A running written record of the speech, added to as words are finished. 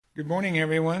Good morning,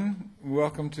 everyone.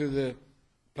 Welcome to the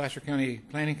Placer County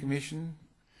Planning Commission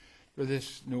for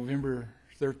this November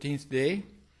 13th day.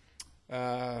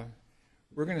 We're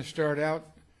going to start out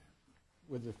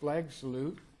with the flag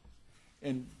salute.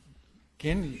 And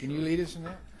Ken, can you lead us in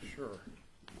that? Sure.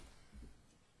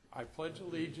 I pledge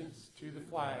allegiance to the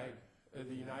flag of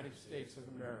the United States of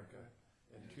America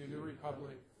and to the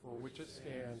republic for which it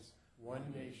stands, one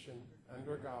nation,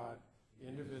 under God,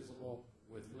 indivisible,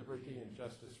 with liberty and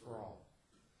justice for all.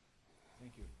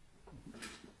 Thank you.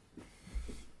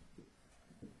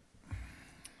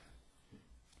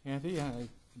 Kathy,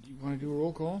 do you want to do a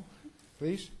roll call,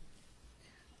 please?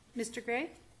 Mr. Gray?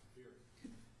 Here.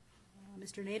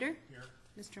 Mr. Nader? Here.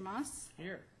 Mr. Moss?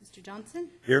 Here. Mr. Johnson?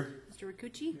 Here. Mr.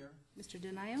 Rakucci? Here. Mr.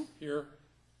 Denayo? Here.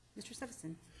 Mr.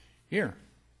 Sevison? Here.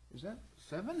 Is that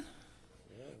 7?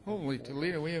 Yeah. Holy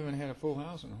Toledo, we haven't had a full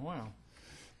house in a while.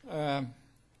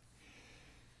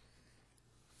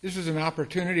 This is an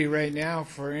opportunity right now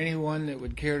for anyone that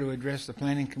would care to address the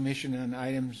Planning Commission on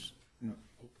items. No,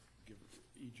 give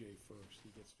EJ first. He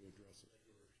gets to address it.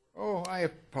 Oh, I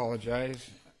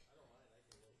apologize.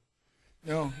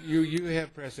 No, you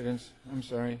have precedence. I'm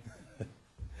sorry.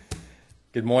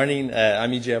 Good morning. I'm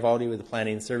EJ Avaldi with the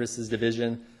Planning Services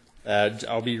Division.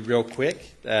 I'll be real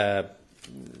quick.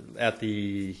 At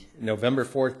the November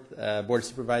 4th Board of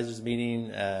Supervisors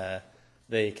meeting,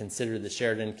 they considered the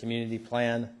Sheridan Community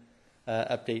Plan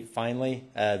update finally.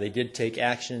 They did take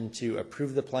action to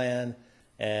approve the plan.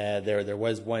 There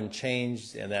was one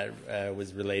change, and that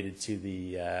was related to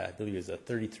the, I believe it was a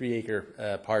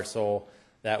 33-acre parcel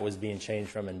that was being changed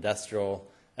from industrial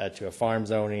to a farm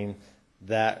zoning.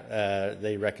 That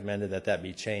they recommended that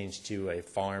be changed to a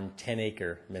farm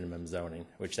 10-acre minimum zoning,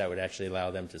 which that would actually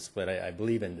allow them to split, I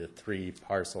believe, into 3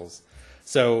 parcels.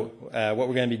 So what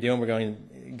we're going to be doing, we're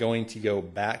going to go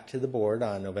back to the board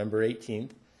on November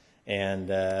 18th, and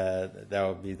that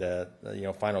will be the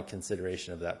final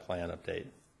consideration of that plan update.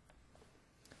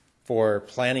 For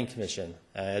Planning Commission,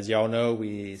 as you all know,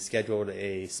 we scheduled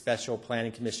a special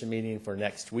Planning Commission meeting for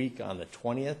next week on the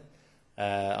 20th.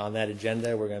 On that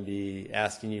agenda, we're going to be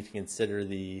asking you to consider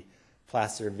the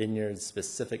Placer Vineyards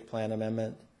specific plan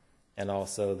amendment and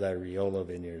also the Riolo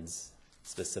Vineyards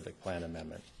specific plan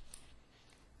amendment.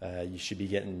 You should be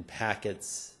getting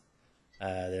packets.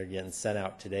 They're getting sent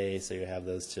out today, so you have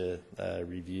those to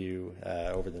review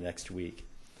over the next week.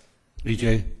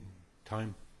 EJ,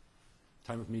 time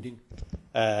of meeting?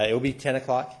 It will be 10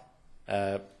 o'clock.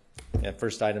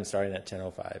 First item starting at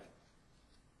 10:05.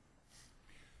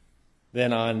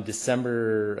 Then on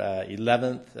December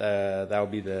 11th, that will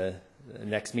be the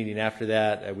next meeting after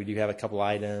that. We do have a couple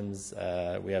items.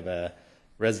 We have a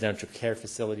residential care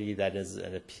facility that is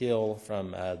an appeal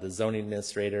from the zoning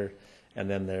administrator. And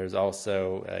then there's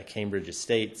also Cambridge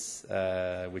Estates,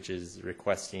 which is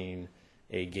requesting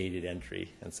a gated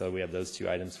entry. And so we have those 2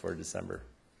 items for December.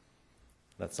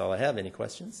 That's all I have. Any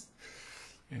questions?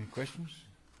 Any questions?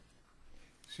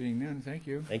 Seeing none, thank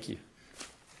you. Thank you.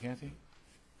 Kathy?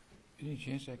 Any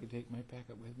chance I could take my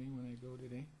packet with me when I go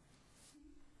today?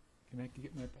 Can I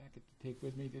get my packet to take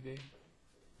with me today?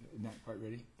 Not quite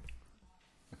ready?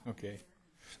 Okay.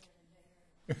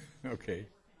 Okay.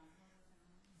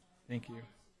 Thank you.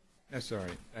 That's all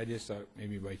right. I just thought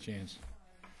maybe by chance.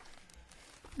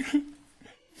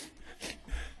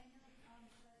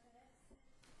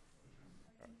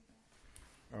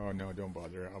 Oh, no, don't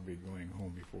bother. I'll be going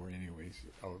home before anyways.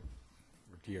 For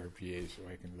TRPA, so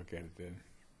I can look at it then.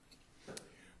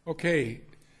 Okay,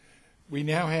 we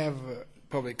now have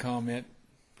public comment.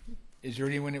 Is there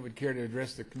anyone that would care to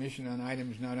address the commission on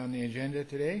items not on the agenda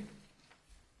today?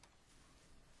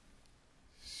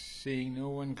 Seeing no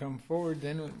one come forward,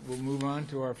 then we'll move on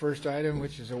to our first item,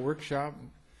 which is a workshop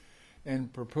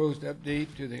and proposed update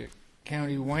to the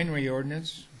county winery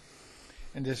ordinance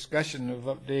and discussion of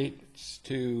updates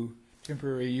to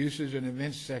temporary uses and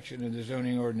events section of the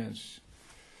zoning ordinance.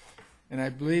 And I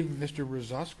believe Mr.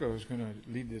 Rosasco is going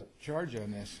to lead the charge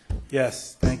on this.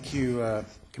 Yes, thank you,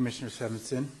 Commissioner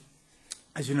Sevison.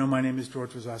 As you know, my name is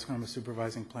George Rosasco. I'm a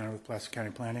supervising planner with Placer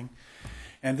County Planning.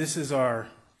 And this is our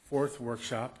 4th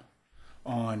workshop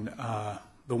on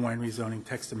the wine rezoning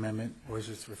text amendment, or as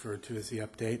it's referred to as the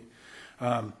update.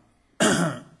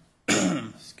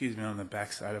 Excuse me, on the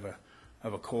backside of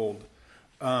a cold.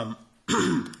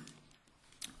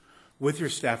 With your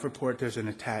staff report, there's an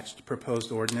attached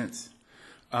proposed ordinance.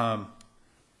 As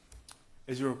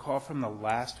you recall from the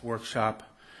last workshop,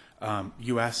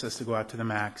 you asked us to go out to the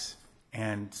MACs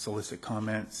and solicit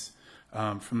comments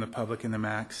from the public in the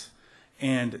MACs.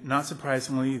 And not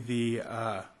surprisingly, the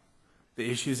The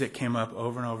issues that came up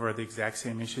over and over are the exact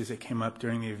same issues that came up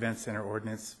during the event center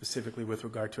ordinance, specifically with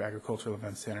regard to agricultural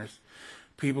event centers.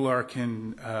 People are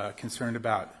concerned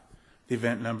about the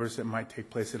event numbers that might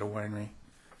take place at a winery.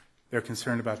 They're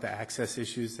concerned about the access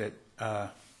issues that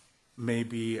may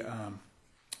be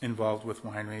involved with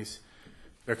wineries.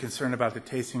 They're concerned about the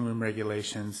tasting room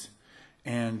regulations,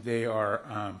 and they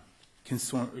are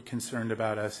concerned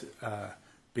about us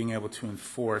being able to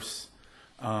enforce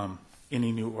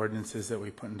any new ordinances that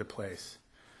we put into place.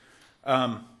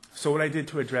 So what I did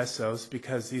to address those,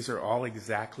 because these are all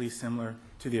exactly similar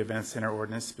to the event center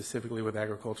ordinance, specifically with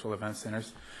agricultural event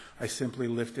centers, I simply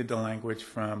lifted the language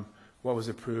from what was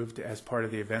approved as part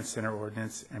of the event center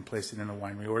ordinance and placed it in the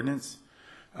winery ordinance.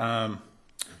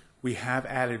 We have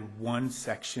added one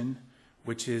section,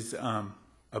 which is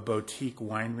a boutique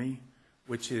winery,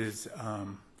 which is, if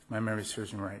my memory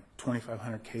serves me right,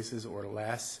 2,500 cases or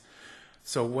less.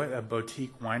 So what a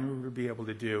boutique winery would be able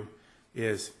to do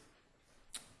is,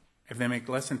 if they make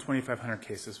less than 2,500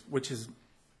 cases, which is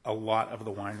a lot of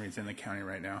the wineries in the county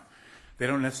right now, they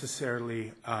don't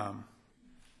necessarily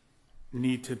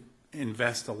need to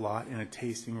invest a lot in a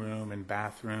tasting room and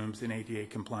bathrooms and ADA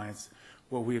compliance.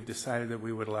 What we have decided that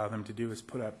we would allow them to do is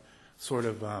put up sort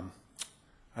of, I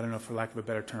don't know, for lack of a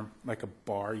better term, like a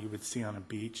bar you would see on a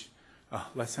beach,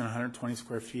 less than 120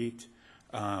 square feet,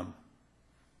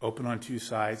 open on two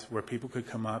sides where people could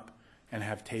come up and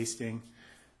have tasting.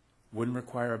 Wouldn't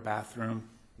require a bathroom,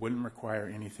 wouldn't require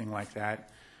anything like that.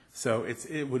 So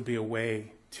it would be a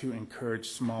way to encourage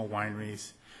small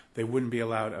wineries. They wouldn't be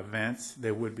allowed events.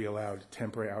 They would be allowed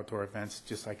temporary outdoor events,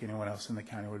 just like anyone else in the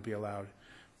county would be allowed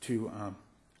to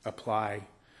apply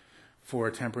for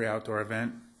a temporary outdoor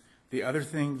event. The other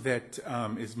thing that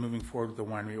is moving forward with the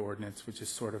winery ordinance, which is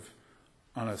sort of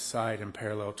on a side and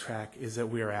parallel track, is that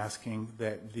we are asking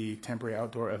that the temporary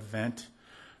outdoor event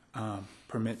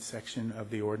permit section of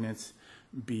the ordinance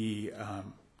be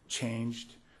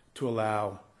changed to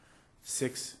allow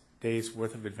 6 days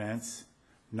worth of events,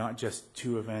 not just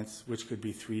 2 events, which could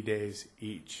be 3 days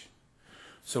each.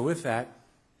 So with that,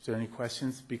 is there any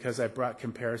questions? Because I brought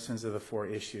comparisons of the 4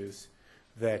 issues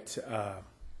that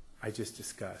I just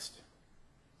discussed.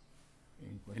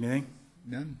 Any questions? Anything?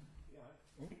 None?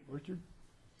 Oh, Richard?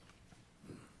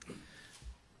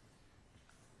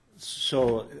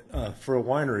 So for a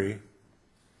winery,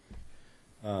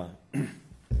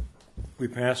 we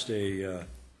passed a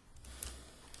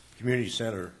community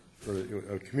center, or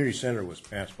a community center was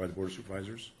passed by the Board of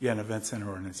Supervisors. Yeah, an event center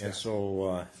ordinance. And Yeah.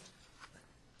 so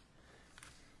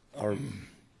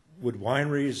would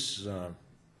wineries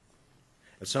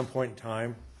at some point in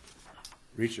time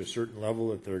reach a certain level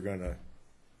that they're going to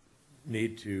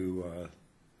need to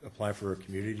apply for a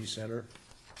community center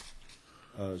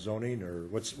zoning, or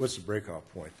what's the breakout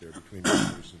point there between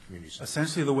wineries and community centers?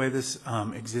 Essentially, the way this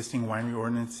existing winery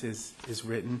ordinance is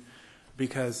written,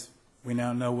 because we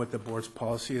now know what the board's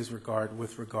policy is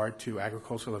with regard to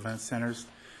agricultural event centers,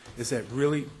 is that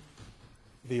really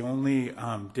the only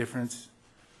difference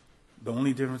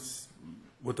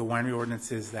with the winery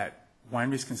ordinance is that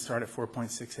wineries can start at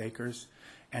 4.6 acres,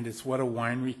 and it's what a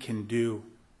winery can do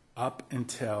up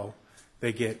until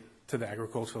they get to the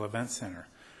agricultural event center.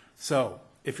 So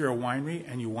if you're a winery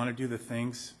and you want to do the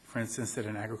things, for instance, that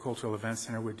an agricultural event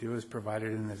center would do as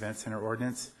provided in an event center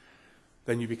ordinance,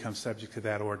 then you become subject to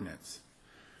that ordinance.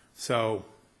 So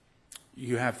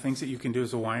you have things that you can do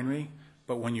as a winery,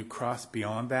 but when you cross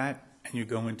beyond that and you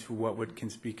go into what can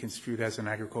be construed as an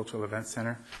agricultural event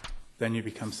center, then you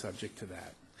become subject to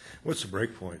that. What's the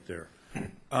break point there?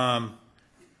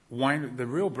 The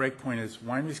real break point is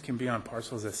wineries can be on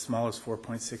parcels as small as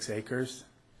 4.6 acres.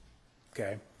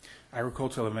 Okay.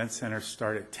 Agricultural event centers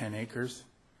start at 10 acres.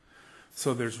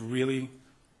 So there's really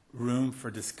room for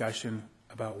discussion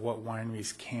about what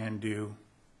wineries can do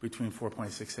between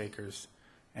 4.6 acres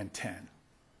and 10.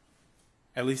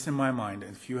 At least in my mind.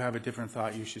 If you have a different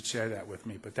thought, you should share that with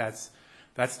me. But that's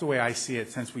the way I see it,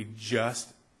 since we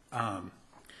just adopted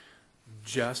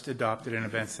an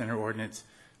event center ordinance,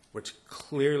 which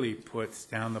clearly puts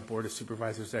down the Board of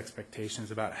Supervisors'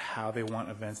 expectations about how they want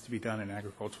events to be done in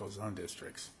agricultural zone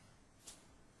districts.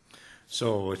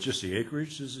 So it's just the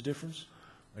acreage is the difference?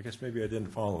 I guess maybe I didn't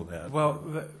follow that. Well,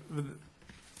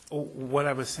 what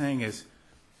I was saying is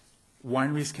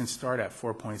wineries can start at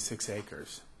 4.6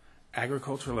 acres.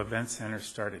 Agricultural event centers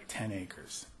start at 10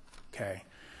 acres. Okay?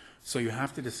 So you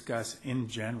have to discuss in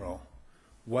general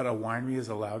what a winery is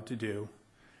allowed to do,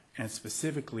 and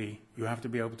specifically you have to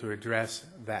be able to address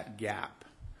that gap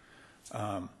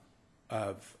of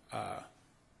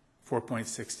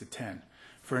 4.6 to 10.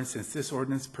 For instance, this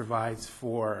ordinance provides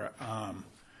for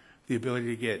the ability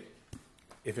to get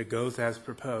if it goes as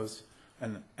proposed,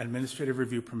 an administrative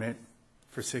review permit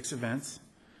for 6 events,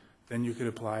 then you could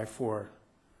apply for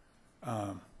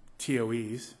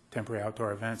TOEs, temporary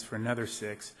outdoor events, for another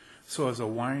 6. So as a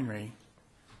winery,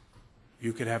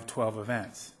 you could have 12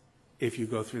 events if you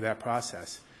go through that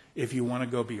process. If you want to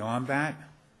go beyond that,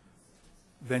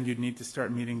 then you'd need to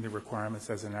start meeting the requirements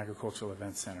as an agricultural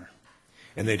event center.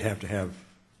 And they'd have to have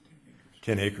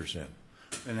 10 acres in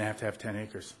Then they have to have 10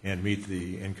 acres, and meet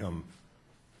the income.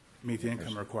 meet the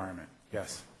income requirement,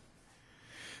 yes.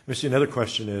 Let me see, another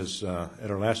question is, at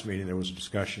our last meeting, there was a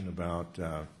discussion about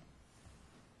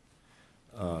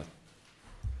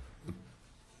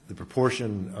the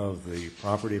proportion of the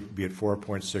property, be it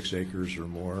 4.6 acres or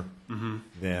more,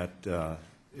 that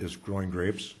is growing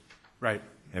grapes. Right.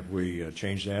 Have we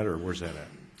changed that, or where's that at?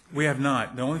 We have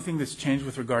not. The only thing that's changed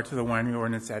with regard to the winery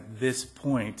ordinance at this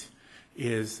point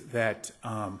is that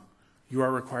you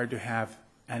are required to have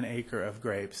an acre of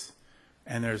grapes,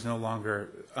 and there's no longer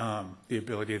the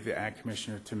ability of the Ag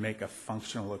Commissioner to make a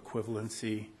functional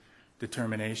equivalency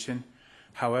determination.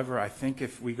 However, I think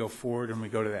if we go forward and we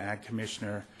go to the Ag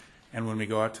Commissioner, and when we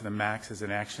go out to the max as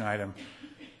an action item,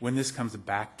 when this comes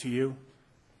back to you,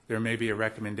 there may be a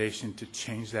recommendation to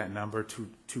change that number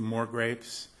to more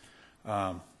grapes,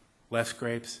 less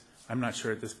grapes. I'm not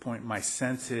sure at this point. My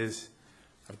sense is,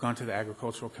 I've gone to the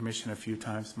Agricultural Commission a few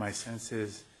times. My sense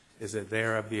is that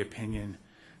they're of the opinion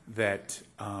that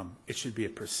it should be a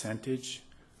percentage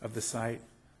of the site,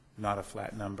 not a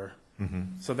flat number.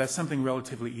 So that's something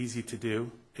relatively easy to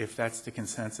do. If that's the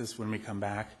consensus when we come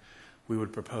back, we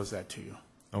would propose that to you.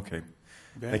 Okay,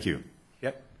 Okay? thank you.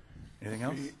 Yep. Anything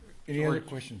else? Any other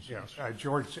questions? Yeah,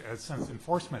 George, since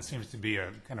enforcement seems to be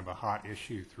a kind of a hot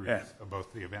issue through Yeah.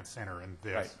 both the event center and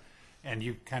this, Right. and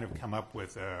you kind of come up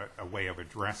with a way of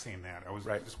addressing that. I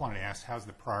Right. just wanted to ask, how's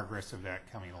the progress of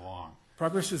that coming along?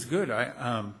 Progress is good.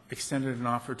 I extended an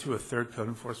offer to a third code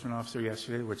enforcement officer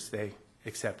yesterday, which they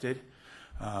accepted.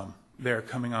 They're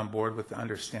coming on board with the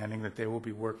understanding that they will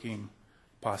be working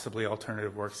possibly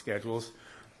alternative work schedules.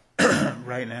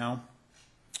 Right now,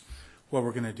 what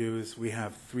we're going to do is we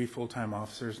have 3 full-time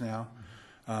officers now.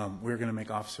 We're going to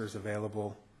make officers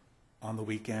available on the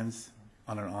weekends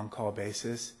on an on-call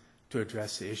basis to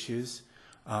address the issues.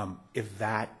 If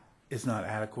that is not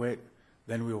adequate,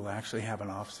 then we will actually have an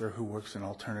officer who works an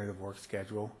alternative work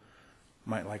schedule,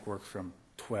 might like work from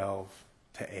 12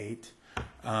 to 8.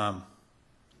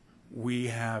 We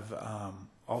have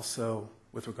also,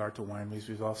 with regard to wineries,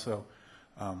 we've also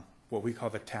what we call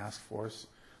the task force.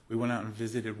 We went out and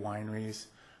visited wineries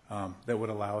that would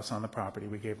allow us on the property.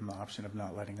 We gave them the option of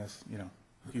not letting us,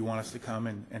 if you want us to come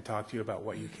and talk to you about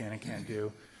what you can and can't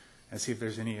do and see if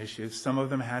there's any issues. Some of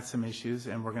them had some issues,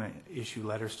 and we're going to issue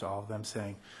letters to all of them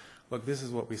saying, look, this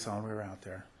is what we saw when we were out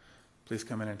there. Please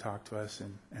come in and talk to us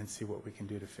and see what we can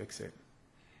do to fix it.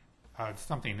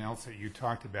 Something else that you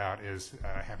talked about is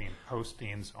having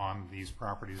postings on these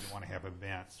properties that want to have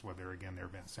events, whether, again, they're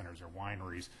event centers or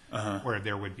wineries, where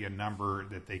there would be a number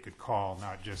that they could call,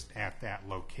 not just at that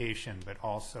location, but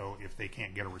also if they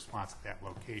can't get a response at that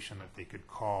location, that they could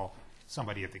call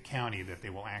somebody at the county, that they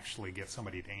will actually get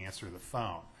somebody to answer the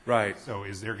phone. Right. So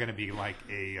is there going to be like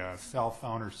a cell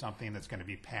phone or something that's going to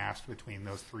be passed between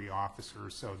those 3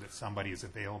 officers so that somebody is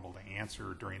available to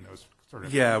answer during those sort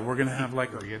of... Yeah, we're going to have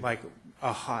like period?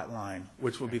 a hotline,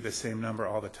 which will be the same number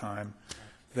all the time,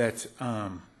 that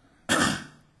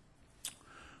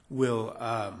will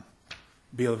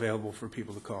be available for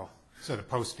people to call. So the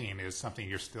posting is something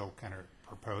you're still kind of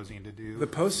proposing to do? The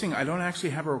posting, I don't actually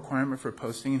have a requirement for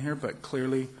posting in here, but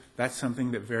clearly that's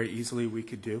something that very easily we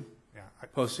could do. Yeah,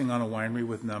 Posting on a winery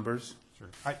with numbers. sure.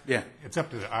 Yeah. It's up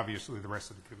to obviously the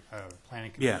rest of the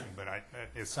planning Yeah. commission, but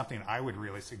it's something I would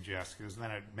really suggest, because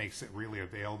then it makes it really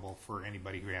available for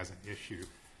anybody who has an issue.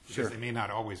 Because Sure. they may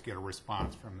not always get a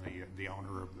response from the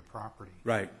owner of the property.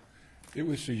 Right. It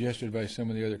was suggested by some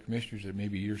of the other commissioners that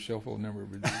maybe your cell phone number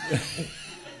would be...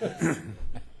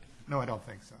 No, I don't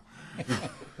think so.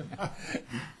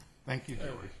 Thank you,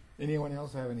 George. Anyone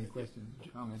else have any questions,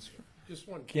 comments? Just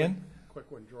one Ken?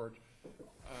 quick one, George.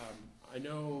 I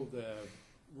know the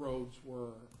roads were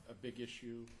a big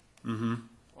issue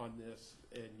on this,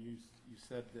 and you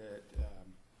said that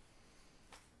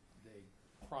they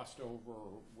crossed over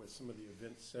with some of the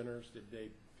event centers. Did they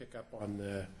pick up on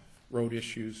the road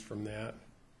issues from that?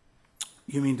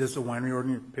 You mean, does the winery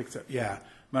ordinance pick up? Yeah.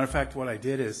 Matter of fact, what I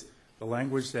did is the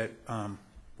language that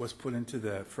was put into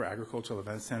for agricultural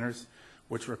event centers,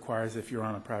 which requires if you're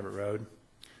on a private road,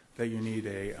 that you need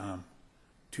a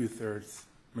 2/3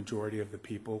 majority of the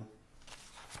people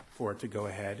for it to go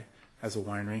ahead as a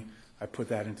winery. I put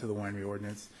that into the winery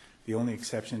ordinance. The only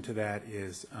exception to that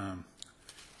is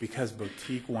because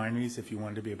boutique wineries, if you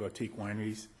wanted to be a boutique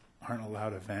wineries, aren't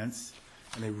allowed events,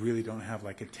 and they really don't have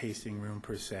like a tasting room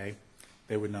per se,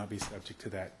 they would not be subject to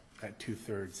that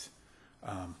 2/3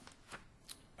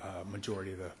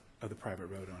 majority of the private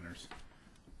road owners.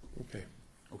 Okay.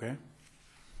 Okay?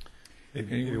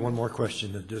 Maybe one more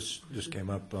question that just came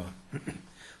up.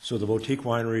 So the boutique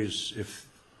wineries, if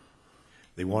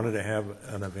they wanted to have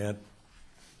an event,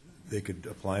 they could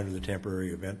apply under the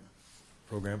temporary event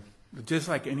program? Just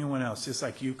like anyone else, just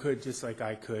like you could, just like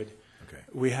I could. Okay.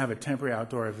 We have a temporary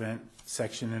outdoor event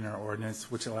section in our ordinance,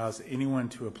 which allows anyone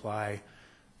to apply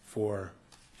for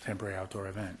temporary outdoor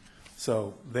event.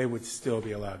 So they would still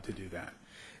be allowed to do that.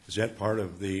 Is that part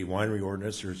of the winery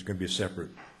ordinance, or is it going to be a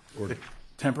separate The ordinance?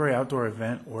 temporary outdoor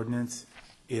event ordinance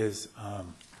is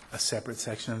a separate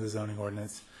section of the zoning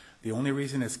ordinance. The only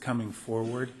reason it's coming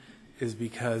forward is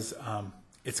because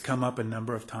it's come up a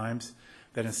number of times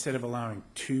that instead of allowing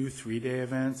 2 3-day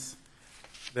events,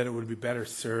 that it would be better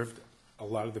served a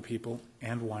lot of the people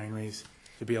and wineries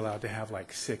to be allowed to have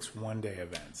like 6 1-day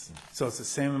events. So it's the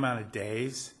same amount of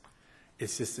days,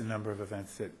 it's just a number of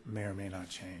events that may or may not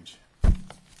change.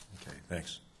 Okay,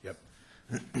 thanks. Yep.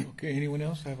 Okay, anyone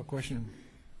else have a question?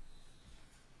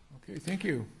 Okay, thank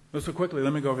you. So quickly,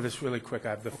 let me go over this really quick.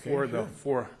 I have the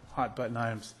four hot button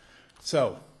items.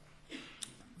 So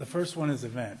the first one is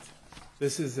event.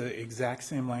 This is the exact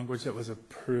same language that was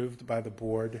approved by the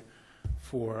board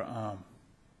for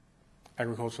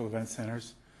agricultural event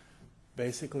centers.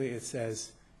 Basically, it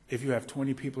says if you have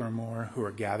 20 people or more who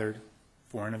are gathered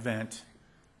for an event,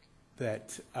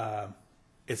 that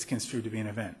it's construed to be an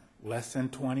event. Less than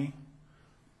 20,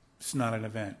 it's not an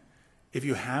event. If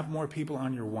you have more people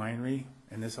on your winery,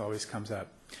 and this always comes up,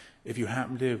 if you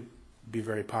happen to be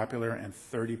very popular and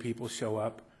 30 people show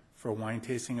up for a wine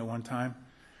tasting at one time,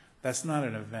 that's not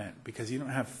an event because you don't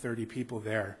have 30 people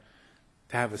there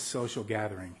to have a social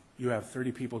gathering. You have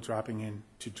 30 people dropping in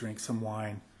to drink some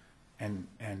wine and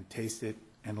taste it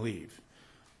and leave.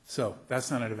 So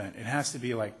that's not an event. It has to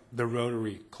be like the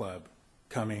Rotary Club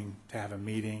coming to have a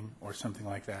meeting or something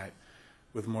like that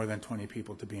with more than 20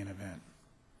 people to be an event.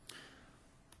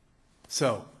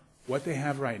 So what they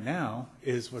have right now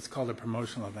is what's called a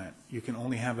promotional event. You can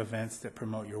only have events that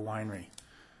promote your winery.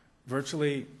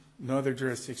 Virtually no other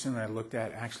jurisdiction that I looked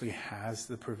at actually has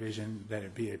the provision that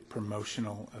it be a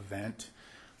promotional event.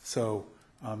 So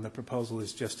the proposal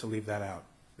is just to leave that out,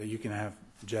 that you can have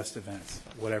just events,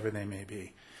 whatever they may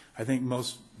be. I think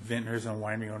most vintners and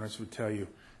winery owners would tell you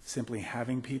simply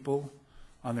having people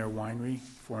on their winery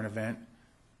for an event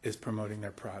is promoting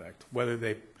their product. Whether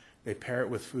they pair it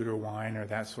with food or wine or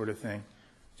that sort of thing,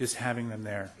 just having them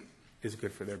there is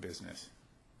good for their business.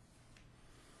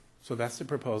 So that's the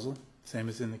proposal, same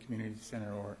as in the community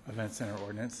center or event center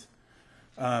ordinance.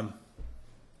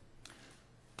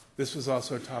 This was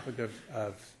also a topic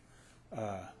of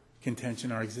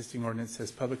contention. Our existing ordinance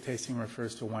says public tasting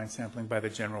refers to wine sampling by the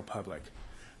general public.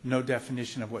 No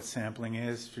definition of what sampling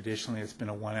is. Traditionally, it's been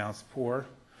a 1-ounce pour.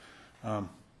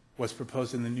 What's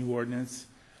proposed in the new ordinance,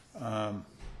 that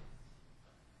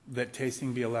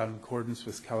tasting be allowed in accordance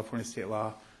with California state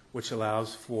law, which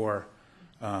allows for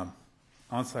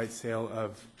on-site sale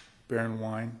of beer and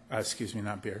wine,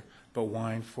 not beer, but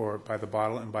wine by the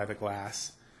bottle and by the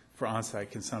glass for on-site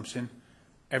consumption.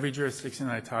 Every jurisdiction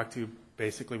that I talk to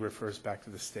basically refers back to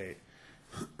the state.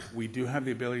 We do have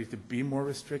the ability to be more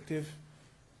restrictive.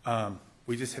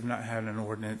 We just have not had an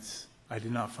ordinance. I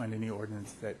did not find any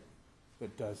ordinance that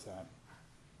does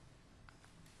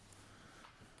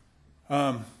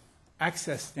that.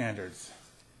 Access standards.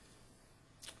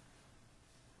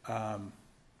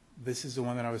 This is the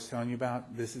one that I was telling you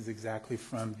about. This is exactly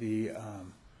from the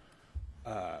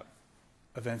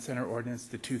event center ordinance,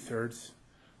 the 2/3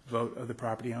 vote of the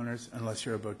property owners, unless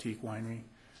you're a boutique winery.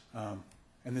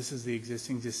 And this is the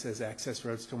existing, just says access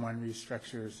roads to winery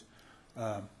structures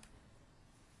to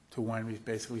wineries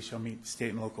basically shall meet state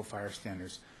and local fire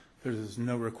standards. There's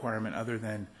no requirement other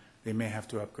than they may have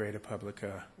to upgrade a private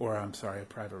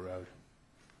road.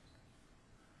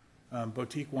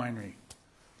 Boutique winery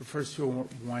refers to a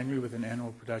winery with an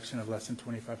annual production of less than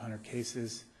 2,500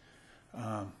 cases.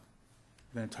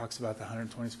 Then it talks about the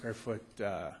 120 square foot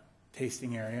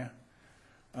tasting area.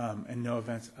 And no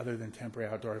events other than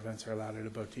temporary outdoor events are allowed at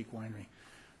a boutique winery.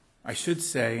 I should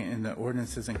say, and the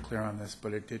ordinance isn't clear on this,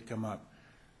 but it did come up,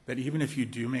 that even if you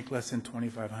do make less than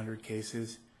 2,500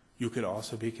 cases, you could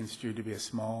also be construed to be a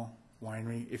small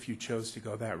winery if you chose to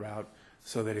go that route,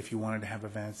 so that if you wanted to have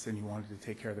events and you wanted to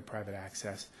take care of the private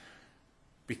access,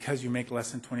 because you make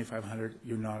less than 2,500,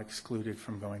 you're not excluded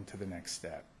from going to the next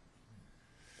step.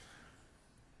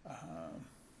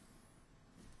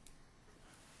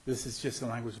 This is just the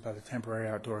language about the temporary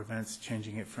outdoor events,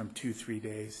 changing it from 2-3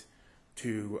 days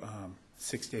to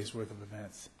 6 days worth of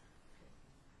events.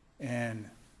 And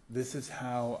this is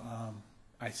how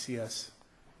I see us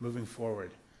moving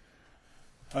forward.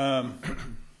 After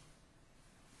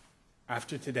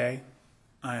today,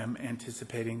 I am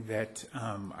anticipating that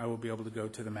I will be able to go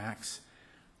to the max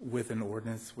with an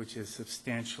ordinance which is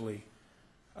substantially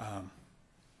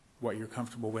what you're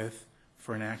comfortable with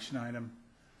for an action item.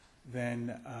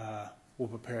 Then we'll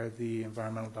prepare the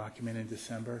environmental document in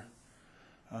December.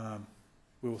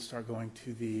 We will start going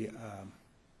to the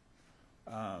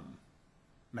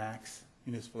MACs,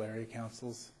 Municipal Area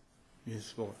Councils,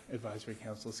 Municipal Advisory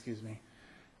Council, excuse me,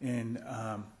 in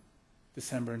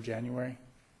December and January.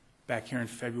 Back here in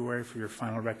February for your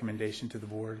final recommendation to the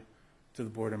board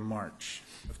in March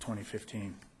of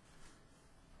 2015.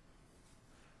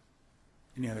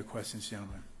 Any other questions,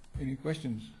 gentlemen? Any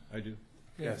questions? I do.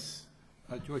 Yes.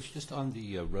 George, just on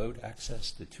the road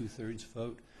access, the 2/3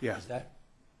 vote, Yeah. is that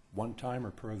one time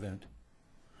or per event?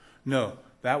 No,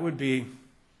 that would be,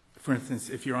 for instance,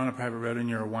 if you're on a private road and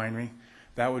you're a winery,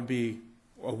 that would be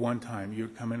a one-time. You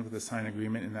would come in with a signed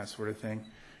agreement and that sort of thing,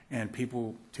 and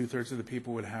people, 2/3 of the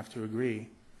people would have to agree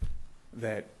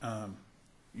that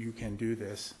you can do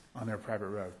this on their private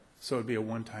road. So it would be a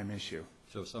one-time issue.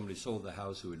 So if somebody sold the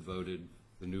house who had voted,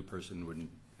 the new person wouldn't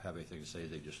have anything to say,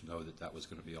 they just know that that was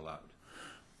going to be allowed?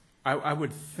 I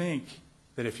would think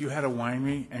that if you had a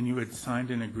winery and you had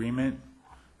signed an agreement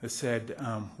that said,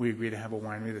 we agree to have a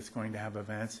winery that's going to have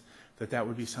events, that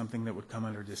would be something that would come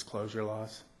under disclosure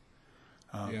laws.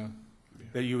 Yeah.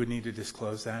 That you would need to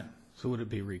disclose that. So would it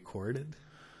be recorded?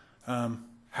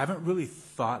 Haven't really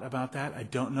thought about that. I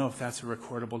don't know if that's a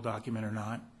recordable document or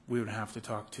not. We would have to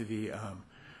talk to the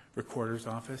recorder's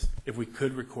office. If we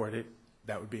could record it,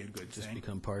 that would be a good Just thing.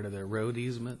 become part of their road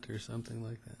easement or something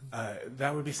like that?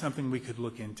 That would be something we could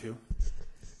look into.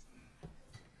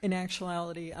 In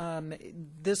actuality,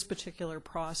 this particular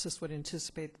process would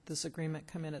anticipate that this agreement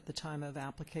come in at the time of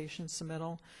application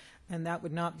submittal, and that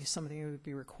would not be something that would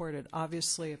be recorded.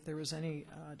 Obviously, if there was any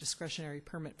discretionary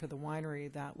permit for the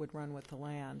winery, that would run with the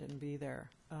land and be there.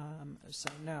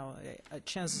 So no,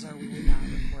 chances are we would not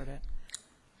record it.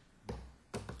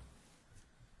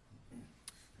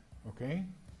 Okay.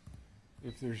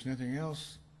 If there's nothing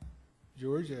else,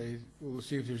 George, we'll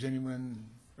see if there's anyone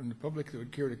from the public that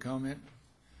would care to comment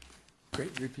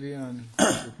briefly on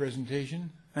the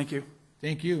presentation. Thank you.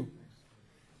 Thank you.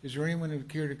 Is there anyone who would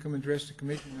care to come address the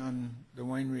commission on the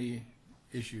winery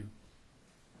issue?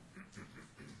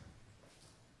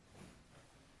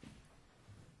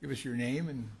 Give us your name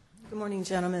and... Good morning,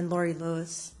 gentlemen. Lori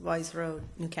Lewis, Wise Road,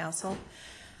 Newcastle.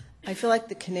 I feel like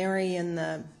the canary in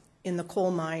the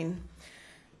coal mine.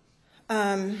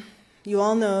 You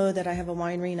all know that I have a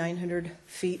winery 900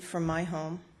 feet from my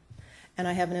home, and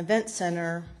I have an event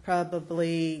center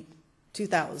probably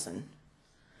 2,000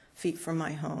 feet from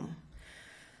my home.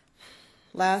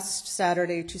 Last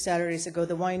Saturday, 2 Saturdays ago,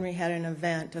 the winery had an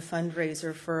event, a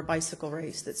fundraiser for a bicycle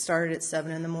race that started at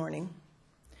 7 in the morning.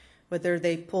 Whether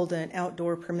they pulled an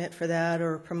outdoor permit for that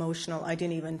or promotional, I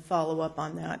didn't even follow up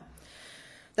on that.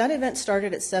 That event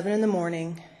started at 7 in the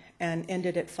morning and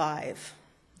ended at 5.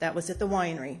 That was at the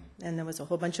winery, and there was a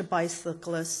whole bunch of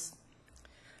bicyclists.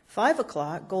 5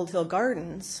 o'clock, Gold Hill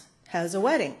Gardens has a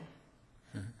wedding.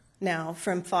 Now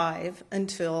from 5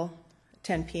 until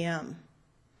 10 p.m.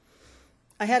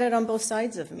 I had it on both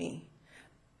sides of me.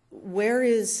 Where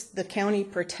is the county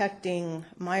protecting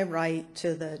my right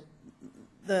to the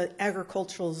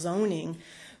agricultural zoning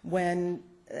when,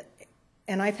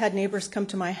 and I've had neighbors come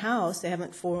to my house, they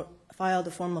haven't filed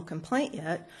a formal complaint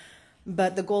yet,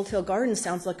 but the Gold Hill Garden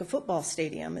sounds like a football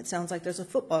stadium. It sounds like there's a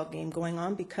football game going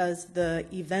on because the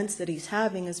events that he's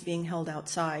having is being held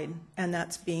outside, and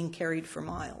that's being carried for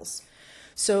miles.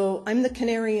 So I'm the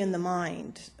canary in the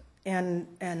mine, and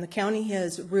the county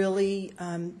has really,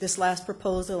 this last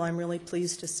proposal, I'm really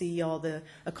pleased to see all the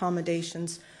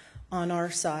accommodations on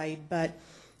our side, but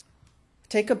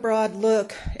take a broad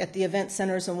look at the event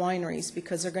centers and wineries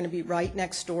because they're going to be right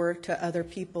next door to other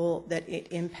people that it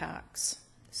impacts.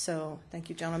 So, thank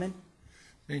you, gentlemen.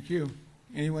 Thank you.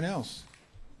 Anyone else?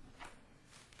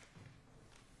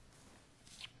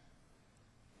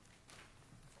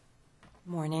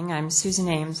 Morning. I'm Susan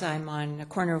Ames. I'm on the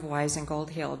corner of Wise and Gold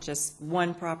Hill, just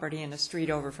one property in a street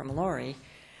over from Lori.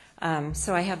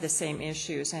 So I have the same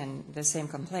issues and the same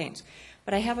complaints.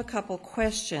 But I have a couple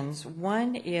questions.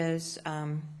 One is,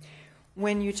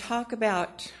 when you talk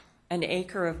about an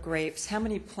acre of grapes, how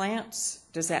many plants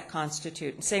does that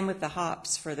constitute? And same with the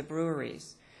hops for the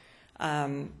breweries.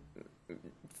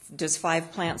 does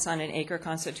 5 plants on an acre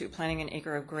constitute planting an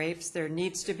acre of grapes? There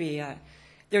needs to be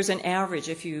there's an average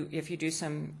if you do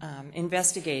some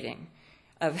investigating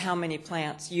of how many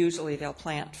plants usually they'll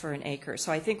plant for an acre.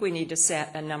 So I think we need to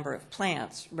set a number of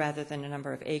plants rather than a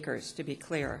number of acres, to be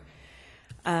clear.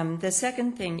 The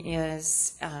second thing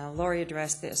is, Lori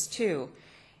addressed this too,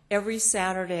 every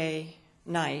Saturday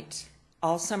night,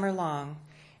 all summer long,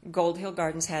 Gold Hill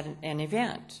Gardens had an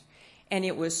event. And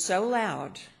it was so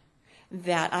loud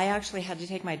that I actually had to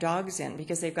take my dogs in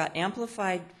because they've got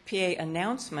amplified PA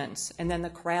announcements, and then the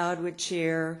crowd would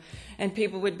cheer, and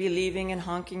people would be leaving and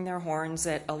honking their horns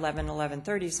at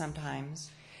 11:30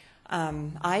 sometimes.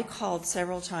 I called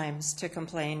several times to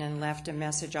complain and left a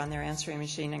message on their answering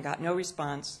machine and got no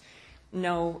response,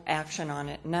 no action on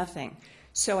it, nothing.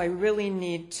 So I really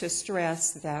need to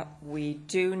stress that we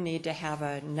do need to have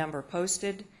a number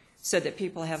posted so that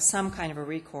people have some kind of a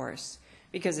recourse,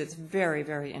 because it's very,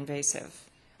 very invasive.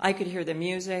 I could hear the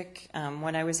music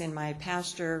when I was in my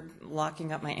pasture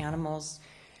locking up my animals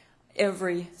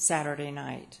every Saturday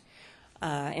night.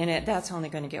 And that's only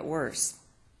going to get worse.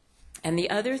 And the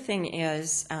other thing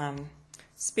is,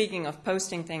 speaking of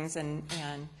posting things, and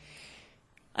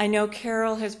I know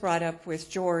Carol has brought up with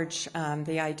George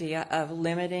the idea of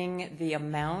limiting the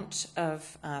amount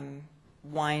of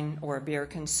wine or beer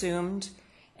consumed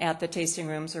at the tasting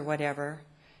rooms or whatever.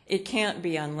 It can't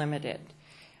be unlimited.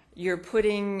 You're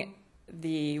putting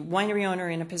the winery owner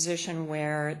in a position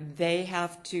where they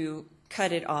have to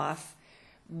cut it off,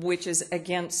 which is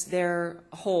against their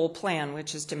whole plan,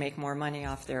 which is to make more money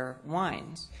off their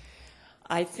wines.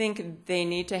 I think they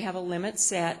need to have a limit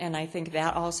set, and I think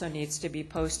that also needs to be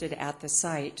posted at the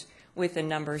site with a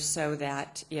number so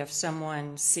that if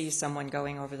someone sees someone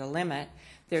going over the limit,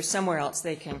 there's somewhere else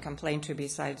they can complain to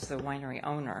besides the winery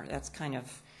owner. That's kind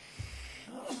of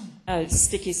a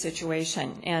sticky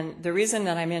situation. And the reason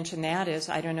that I mention that is,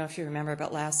 I don't know if you remember,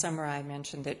 but last summer I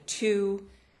mentioned that 2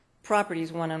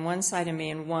 properties, one on one side of me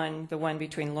and the one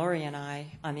between Lori and I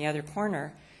on the other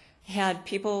corner, had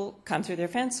people come through their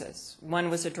fences. One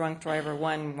was a drunk driver,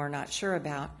 one we're not sure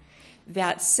about.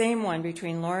 That same one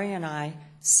between Lori and I,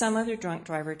 some other drunk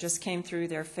driver just came through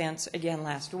their fence again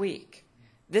last week.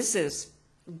 This is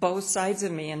both sides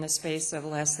of me in the space of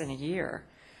less than a year.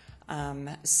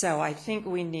 So I think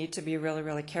we need to be really,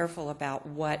 really careful about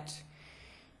what,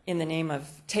 in the name of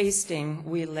tasting,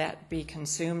 we let be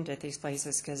consumed at these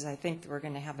places, because I think we're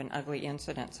going to have an ugly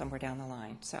incident somewhere down the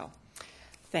line. So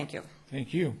thank you.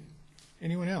 Thank you.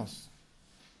 Anyone else?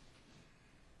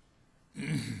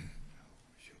 Since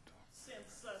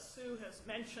Sue has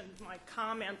mentioned my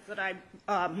comment that I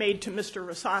made to Mr.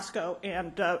 Rosasco,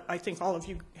 and I think all of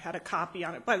you had a copy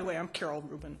on it. By the way, I'm Carol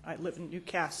Rubin. I live in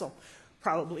Newcastle,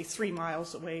 probably 3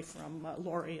 miles away from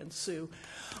Lori and Sue.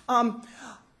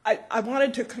 I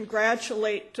wanted to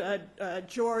congratulate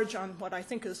George on what I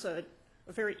think is a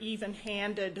very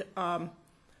even-handed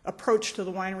approach to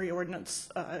the winery ordinance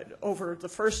over the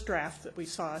first draft that we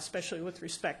saw, especially with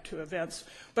respect to events.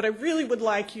 But I really would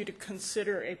like you to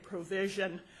consider a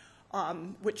provision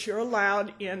which you're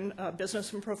allowed in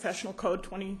Business and Professional Code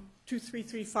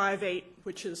 223358,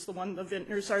 which is the one the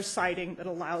vintners are citing, that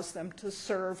allows them to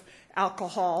serve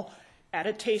alcohol at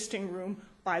a tasting room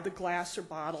by the glass or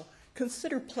bottle.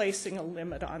 Consider placing a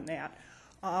limit on that.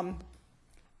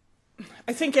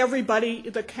 I think everybody,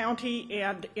 the county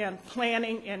and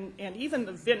planning and even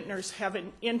the vintners, have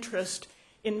an interest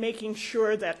in making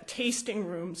sure that tasting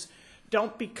rooms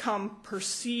don't become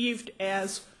perceived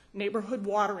as neighborhood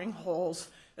watering holes,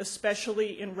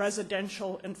 especially in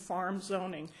residential and farm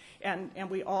zoning. And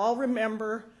we all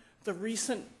remember the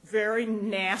recent very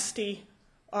nasty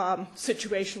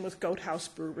situation with Goat House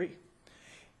Brewery.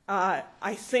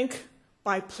 I think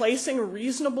by placing a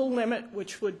reasonable limit,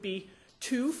 which would be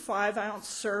 2 5-ounce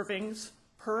servings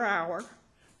per hour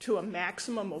to a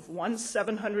maximum of 1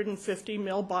 750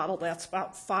 ml bottle, that's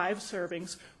about 5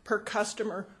 servings per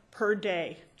customer per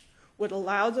day, would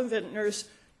allow the vintners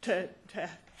to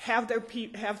have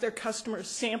their customers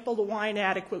sample the wine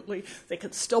adequately. They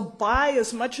could still buy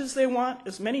as much as they want,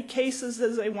 as many cases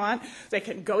as they want. They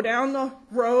can go down the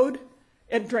road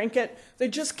and drink it. They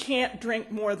just can't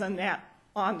drink more than that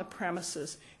on the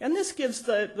premises. And this gives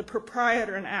the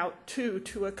proprietor an out, too,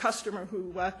 to a customer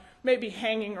who may be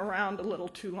hanging around a little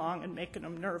too long and making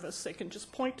them nervous. They can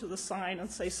just point to the sign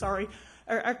and say, sorry,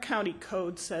 our county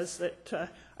code says that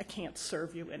I can't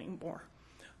serve you anymore.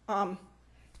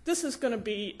 This is going to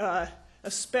be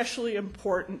especially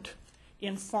important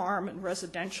in farm and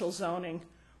residential zoning,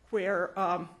 where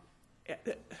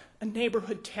a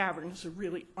neighborhood tavern is a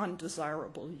really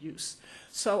undesirable use.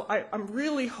 So I'm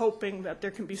really hoping that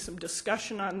there can be some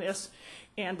discussion on this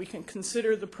and we can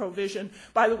consider the provision.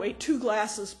 By the way, 2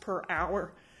 glasses per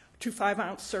hour, 2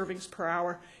 5-ounce servings per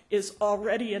hour is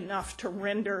already enough to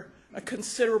render a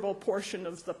considerable portion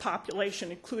of the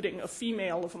population, including a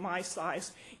female of my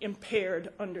size, impaired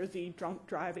under the drunk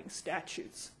driving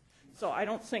statutes. So I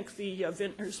don't think the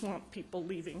vintners want people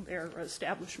leaving their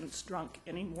establishments drunk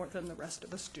any more than the rest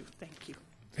of us do. Thank you.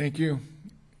 Thank you.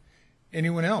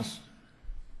 Anyone else?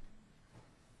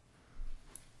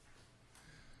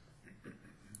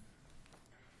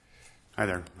 Hi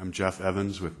there. I'm Jeff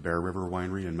Evans with Bear River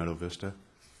Winery in Meadow Vista.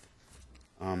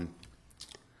 I'd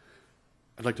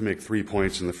like to make 3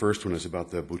 points, and the first one is about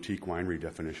the boutique winery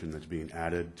definition that's being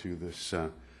added to this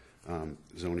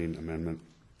zoning amendment.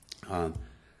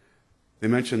 They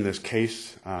mentioned this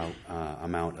case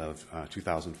amount of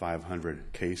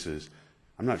 2,500 cases.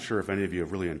 I'm not sure if any of you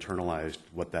have really internalized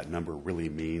what that number really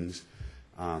means.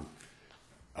 A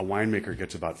winemaker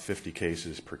gets about 50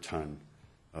 cases per ton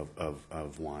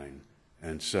of wine.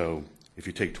 And so if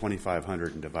you take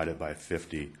 2,500 and divide it by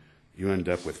 50, you end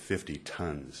up with 50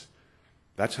 tons.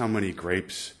 That's how many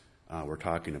grapes we're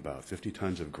talking about, 50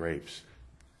 tons of grapes.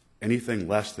 Anything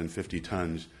less than 50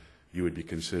 tons, you would be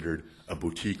considered a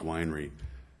boutique winery.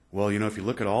 Well, you know, if you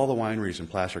look at all the wineries in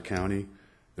Placer County,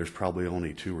 there's probably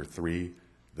only 2 or 3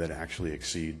 that actually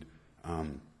exceed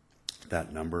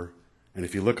that number. And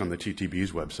if you look on the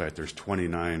TTB's website, there's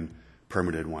 29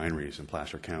 permitted wineries in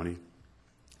Placer County.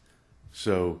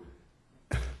 So,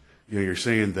 you know, you're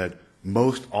saying that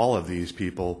most all of these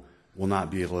people will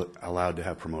not be allowed to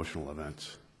have promotional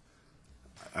events.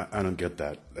 I don't get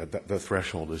that. The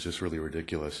threshold is just really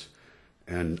ridiculous.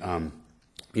 And,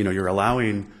 you know, you're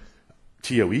allowing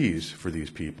TOEs for these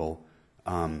people,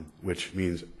 which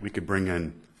means we could bring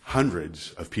in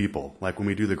hundreds of people. Like when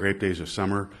we do the Grape Days of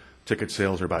Summer, ticket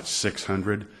sales are about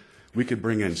 600. We could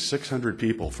bring in 600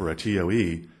 people for a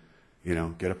TOE, you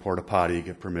know, get a porta potty,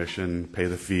 get permission, pay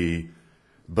the fee.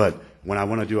 But when I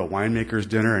want to do a winemaker's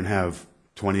dinner and have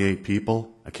 28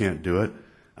 people, I can't do it.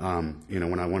 You know,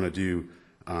 when I want to do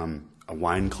a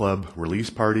wine club release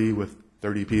party with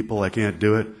 30 people, I can't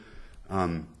do it.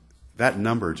 That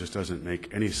number just doesn't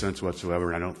make any sense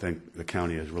whatsoever, and I don't think the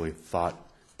county has really thought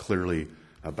clearly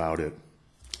about it.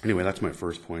 Anyway, that's my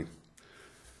first point.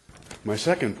 My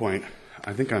second point,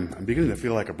 I think I'm beginning to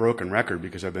feel like a broken record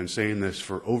because I've been saying this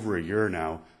for over a year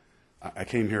now. I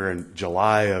came here in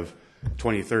July of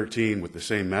 2013 with the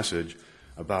same message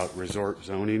about resort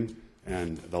zoning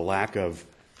and the lack of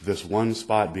this one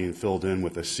spot being filled in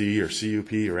with a C or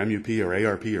CUP or MUP or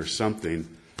ARP or something.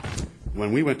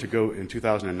 When we went to go in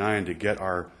 2009 to get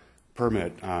our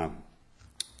permit,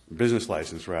 business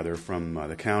license rather, from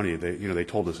the county, they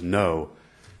told us no.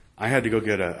 I had to go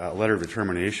get a letter of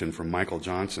determination from Michael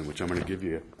Johnson, which I'm going to give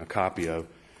you a copy of.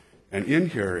 And in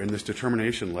here, in this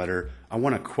determination letter, I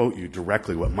want to quote you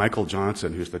directly what Michael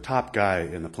Johnson, who's the top guy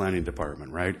in the planning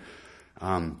department, right,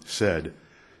 said.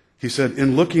 He said,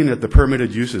 in looking at the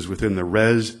permitted uses within the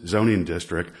res zoning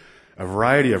district, a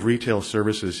variety of retail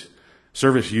service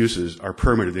uses are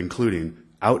permitted, including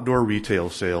outdoor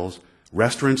retail sales,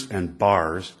 restaurants and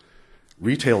bars,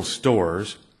 retail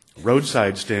stores,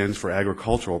 roadside stands for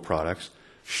agricultural products,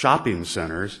 shopping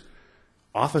centers,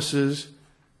 offices,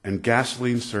 and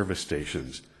gasoline service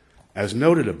stations. As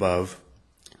noted above,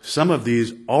 some of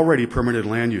these already permitted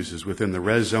land uses within the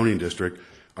res zoning district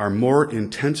are more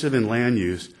intensive in land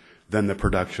use than the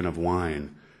production of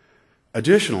wine.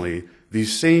 Additionally,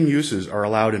 these same uses are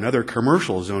allowed in other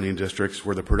commercial zoning districts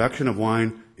where the production of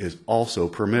wine is also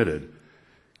permitted.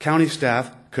 County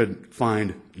staff could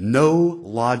find no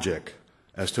logic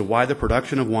as to why the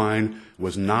production of wine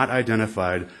was not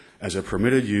identified as a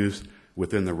permitted use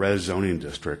within the res zoning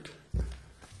district.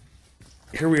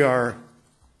 Here we are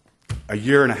a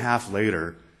year and a half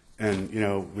later, and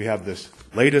we have this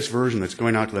latest version that's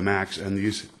going out to the max, and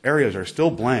these areas are still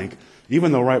blank,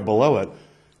 even though right below it,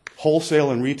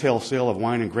 wholesale and retail sale of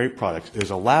wine and grape products is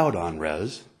allowed on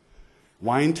res.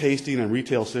 Wine tasting and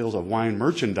retail sales of wine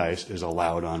merchandise is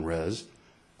allowed on res.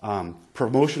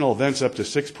 Promotional events up to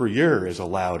 6 per year is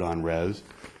allowed on res.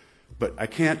 But I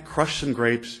can't crush some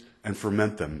grapes and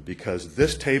ferment them because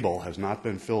this table has not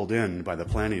been filled in by the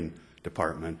planning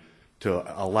department to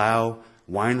allow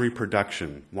wine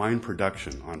production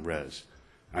on res.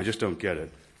 I just don't get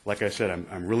it. Like I said,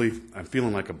 I'm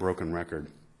feeling like a broken record.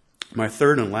 My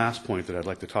third and last point that I'd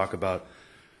like to talk about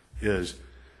is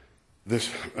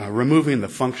this removing the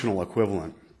functional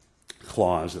equivalent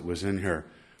clause that was in here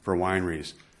for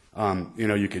wineries.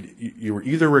 You were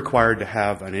either required to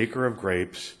have an acre of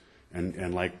grapes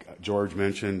And like George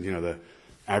mentioned, the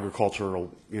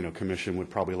Agricultural, Commission would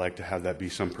probably like to have that be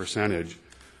some percentage.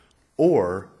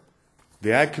 Or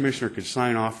the Ag Commissioner could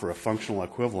sign off for a functional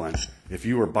equivalent if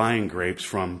you were buying grapes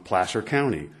from Placer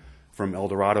County, from El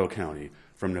Dorado County,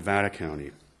 from Nevada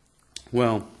County.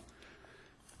 Well,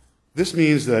 this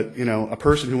means that, a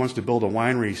person who wants to build a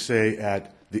winery, say,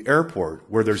 at the airport,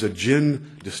 where there's a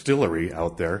gin distillery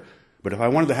out there, but if I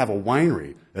wanted to have a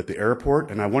winery at the airport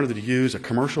and I wanted to use a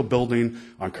commercial building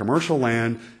on commercial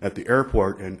land at the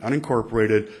airport in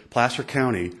unincorporated Placer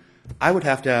County, I would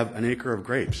have to have an acre of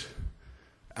grapes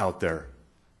out there.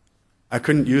 I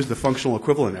couldn't use the functional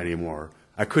equivalent anymore.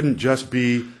 I couldn't just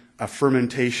be a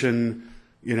fermentation,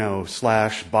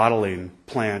 / bottling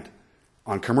plant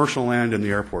on commercial land in the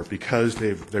airport because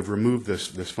they've removed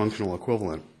this functional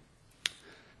equivalent.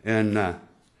 And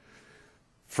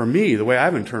for me, the way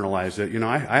I've internalized it,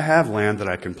 I have land that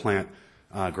I can plant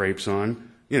grapes on.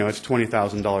 It's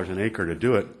 $20,000 an acre to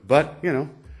do it. But,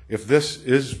 if this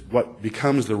is what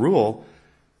becomes the rule,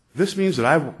 this means that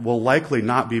I will likely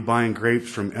not be buying grapes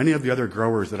from any of the other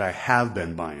growers that I have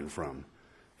been buying from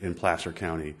in Placer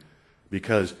County,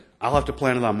 because I'll have to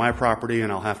plant it on my property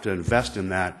and I'll have to invest in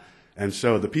that. And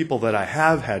so the people that I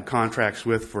have had contracts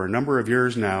with for a number of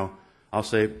years now, I'll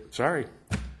say, sorry,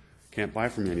 can't buy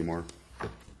from you anymore.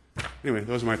 Anyway,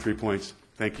 those are my 3 points.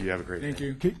 Thank you. Have a great day.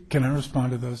 Thank you. Can I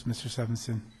respond to those, Mr.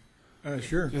 Stevenson?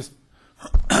 Sure.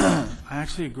 I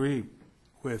actually agree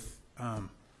with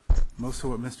most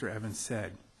of what Mr. Evans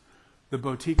said. The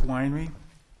boutique winery,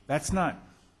 it's not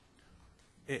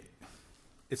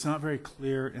very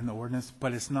clear in the ordinance,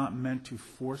 but it's not meant to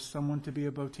force someone to be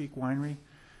a boutique winery.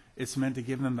 It's meant to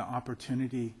give them the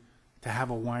opportunity to have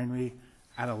a winery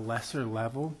at a lesser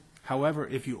level. However,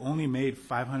 if you only made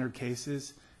 500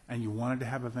 cases and you wanted to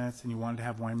have events and you wanted to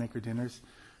have winemaker dinners,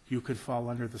 you could fall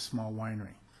under the small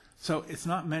winery. So it's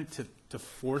not meant to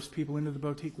force people into the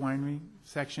boutique winery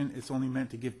section. It's only meant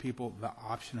to give people the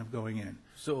option of going in.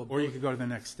 Or you could go to the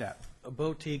next step. A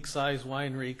boutique-size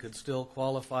winery could still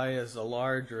qualify as a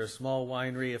large or a small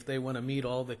winery if they want to meet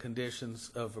all the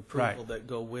conditions of approval that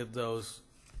go with those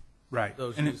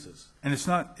uses. And it's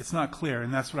not clear,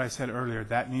 and that's what I said earlier.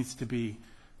 That needs to be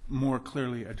more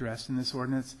clearly addressed in this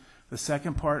ordinance. The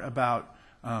second part about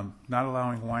not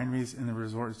allowing wineries in the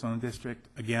resort zone district,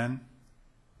 again,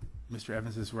 Mr.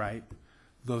 Evans is right.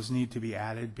 Those need to be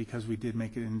added because we did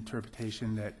make an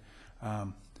interpretation that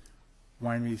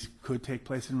wineries could take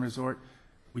place in resort.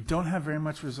 We don't have very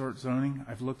much resort zoning.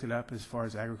 I've looked it up as far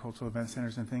as agricultural event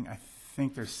centers and things. I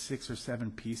think there's 6 or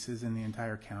 7 pieces in the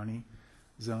entire county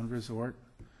zoned resort.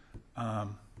 Not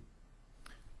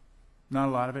a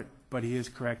lot of it, but he is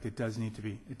correct. It does need to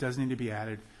be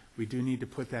added. We do need to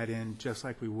put that in just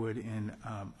like we would in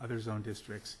other zone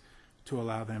districts to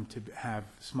allow them to have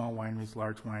small wineries,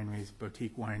 large wineries,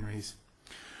 boutique wineries.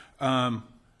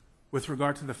 With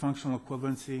regard to the functional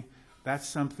equivalency, that's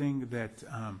something that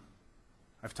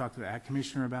I've talked to the Ag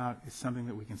Commissioner about. It's something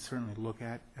that we can certainly look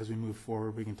at as we move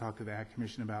forward. We can talk to the Ag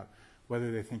Commission about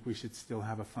whether they think we should still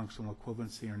have a functional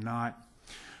equivalency or not.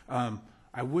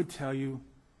 I would tell you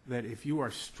that if you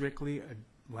are strictly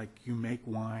like you make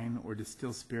wine or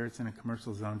distill spirits in a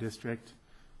commercial zone district,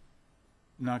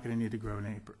 not going to need to grow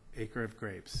an acre of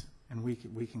grapes, and we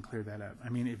can clear that up. I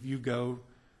mean, if you go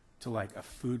to like a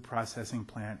food processing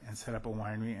plant and set up a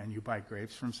winery and you buy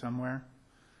grapes from somewhere,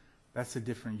 that's a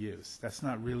different use. That's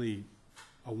not really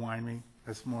a winery.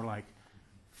 That's more like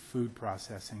food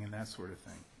processing and that sort of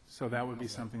thing. So that would be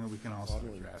something that we can also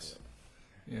address.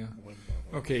 Yeah.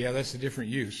 Okay, yeah, that's a different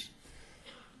use.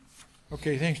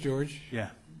 Okay, thanks, George. Yeah.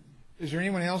 Is there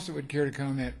anyone else that would care to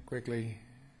comment quickly?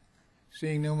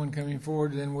 Seeing no one coming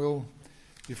forward, then we'll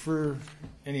defer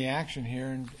any action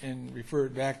here and refer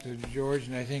it back to George,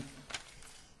 and I think...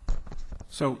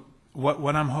 So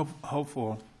what I'm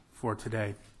hopeful for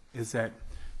today is that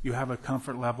you have a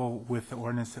comfort level with the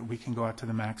ordinance that we can go out to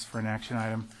the max for an action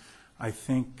item. I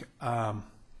think the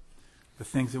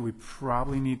things that we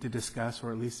probably need to discuss,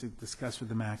 or at least discuss with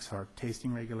the max, are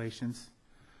tasting regulations.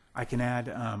 I can add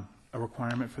a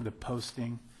requirement for the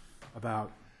posting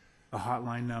about the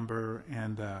hotline number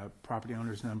and the property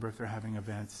owner's number if they're having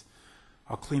events.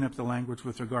 I'll clean up the language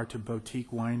with regard to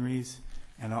boutique wineries,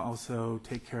 and I'll also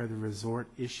take care of the resort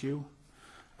issue.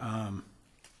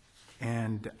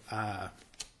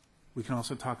 We can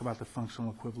also talk about the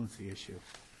functional equivalency issue.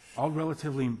 All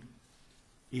relatively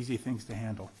easy things to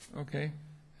handle. Okay.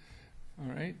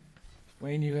 All right.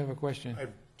 Wayne, you have a question. I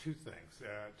have 2 things.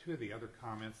 2 of the other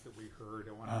comments that we heard,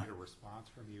 I want to get a response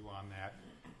from you on that.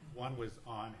 One was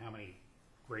on how many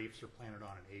grapes are planted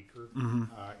on an acre,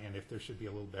 and if there should be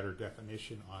a little better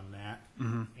definition on that.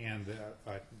 And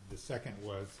the second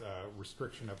was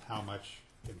restriction of how much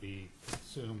can be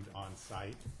consumed on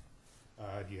site.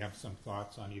 Do you have some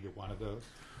thoughts on either one of those?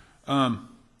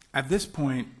 At this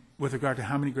point, with regard to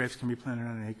how many grapes can be planted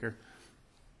on an acre,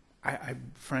 I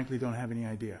frankly don't have any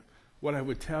idea. What I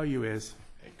would tell you is,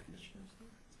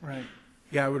 right?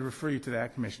 Yeah, I would refer you to the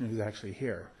ag commissioner who's actually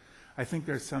here. I think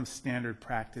there's some standard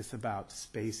practice about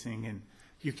spacing, and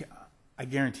I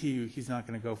guarantee you he's not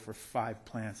going to go for 5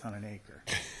 plants on an acre.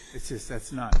 It's just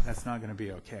that's not going to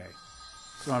be okay.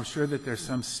 So I'm sure that there's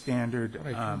some standard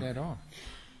equivalency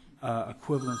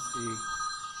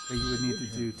that you would need to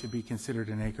do to be considered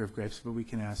an acre of grapes. But we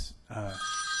can ask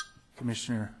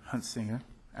Commissioner Huntsinger,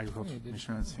 Agricultural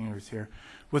Commissioner Huntsinger is here.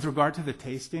 With regard to the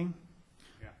tasting,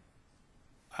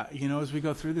 as we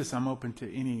go through this, I'm open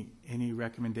to any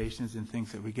recommendations and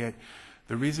things that we get.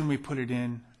 The reason we put it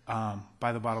in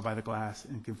by the bottle, by the glass,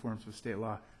 in conformance with state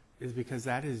law, is because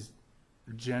that is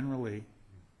generally,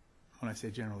 when I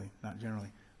say generally, not generally,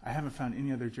 I haven't found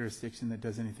any other jurisdiction that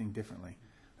does anything differently.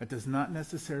 That does not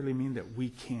necessarily mean that we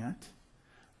can't.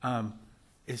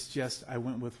 It's just I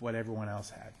went with what everyone else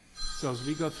had. So as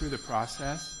we go through the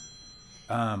process,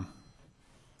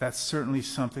 that's certainly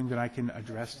something that I can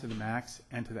address to the MAX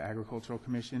and to the Agricultural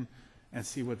Commission and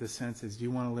see what the sense is. Do you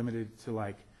want to limit it to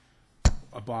like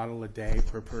a bottle a day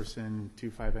per person, 2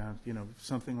 5-ounce,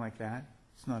 something like that?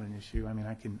 It's not an issue. I mean,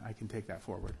 I can take that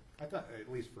forward. I thought,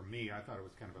 at least for me, I thought it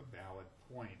was kind of a valid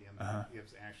point in that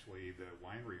it's actually the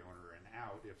winery owner and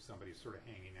out. If somebody's sort of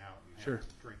hanging out and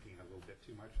drinking a little bit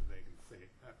too much, they can say,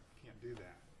 can't do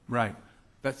that. Right.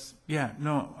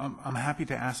 I'm happy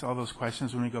to ask all those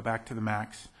questions when we go back to the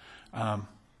MAX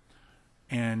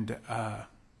and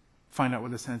find out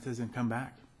what the sense is and come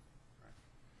back.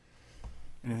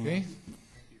 Okay.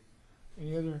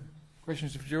 Any other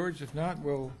questions of George? If not,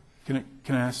 we'll... Can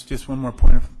I ask just one more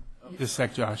point of, just a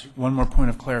sec, Josh, one more point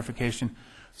of clarification.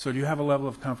 So do you have a level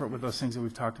of comfort with those things that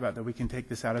we've talked about, that we can take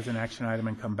this out as an action item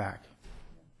and come back?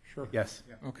 Sure. Yes.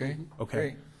 Okay. Okay.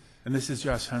 Great. And this is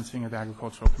Josh Huntsinger, the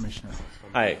Agricultural Commissioner.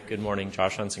 Hi, good morning.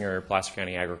 Josh Huntsinger, Placer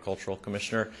County Agricultural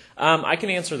Commissioner. I can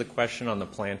answer the question on the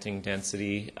planting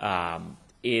density. I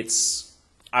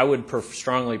would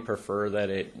strongly prefer that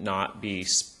it not be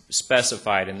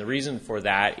specified, and the reason for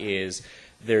that is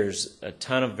there's a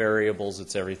ton of variables.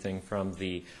 It's everything from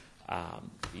the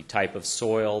type of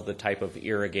soil, the type of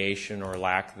irrigation or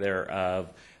lack thereof,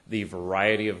 the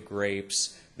variety of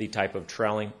grapes, the type of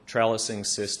trellising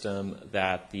system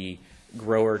that the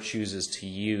grower chooses to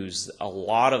use. A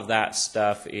lot of that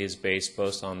stuff is based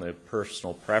both on the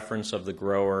personal preference of the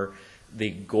grower,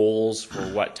 the goals for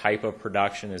what type of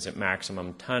production. Is it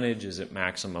maximum tonnage? Is it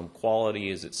maximum quality?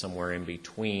 Is it somewhere in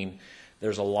between?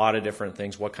 There's a lot of different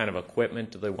things. What kind of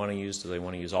equipment do they want to use? Do they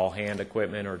want to use all hand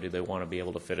equipment, or do they want to be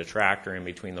able to fit a tractor in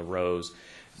between the rows?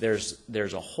 There's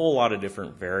a whole lot of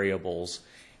different variables.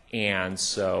 And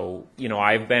so,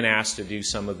 I've been asked to do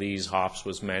some of these. Hops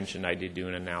was mentioned. I did do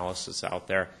an analysis out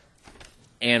there.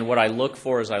 And what I look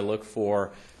for is I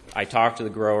talk to the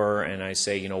grower and I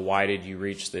say, why did you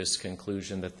reach this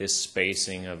conclusion that this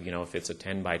spacing of, if it's a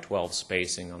 10 by 12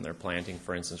 spacing on their planting,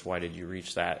 for instance, why did you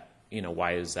reach that?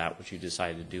 Why is that what you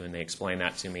decided to do? And they explain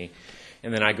that to me.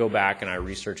 And then I go back and I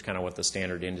research kind of what the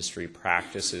standard industry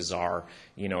practices are.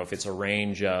 If it's a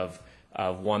range of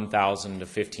 1,000 to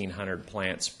 1,500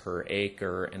 plants per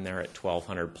acre, and they're at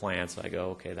 1,200 plants, I go,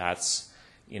 okay, that's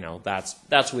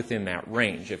within that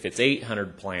range. If it's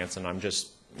 800 plants, and I'm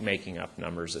just making up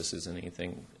numbers, this isn't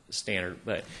anything standard,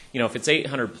 but if it's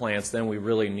 800 plants, then we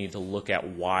really need to look at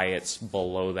why it's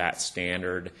below that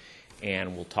standard,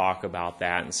 and we'll talk about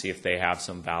that and see if they have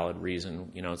some valid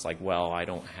reason. It's like, well, I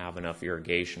don't have enough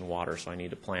irrigation water, so I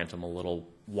need to plant them a little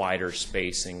wider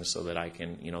spacing so that I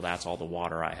can, that's all the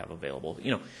water I have available.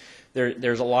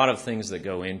 There's a lot of things that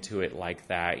go into it like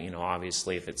that.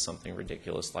 Obviously, if it's something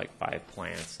ridiculous like 5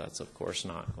 plants, that's of course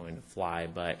not going to fly.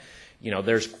 But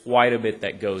there's quite a bit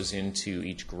that goes into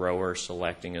each grower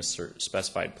selecting a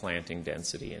specified planting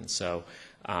density, and so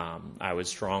I would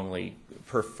strongly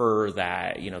prefer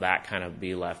that that kind of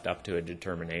be left up to a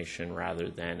determination rather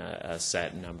than a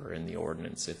set number in the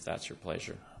ordinance, if that's your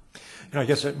pleasure. I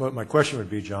guess what my question would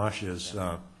be, Josh, is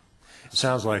it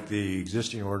sounds like the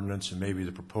existing ordinance and maybe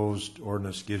the proposed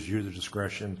ordinance gives you the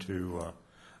discretion to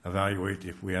evaluate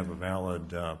if we have a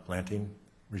valid planting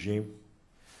regime?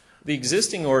 The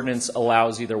existing ordinance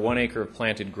allows either 1 acre of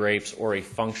planted grapes or a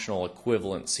functional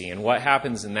equivalency. And what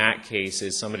happens in that case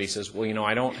is somebody says, well,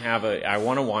 I want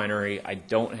a winery, I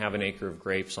don't have an acre of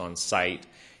grapes on site,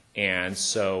 and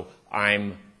so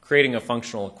I'm creating a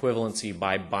functional equivalency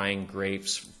by buying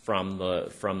grapes from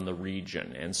the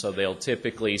region. And so they'll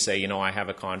typically say, you know, I have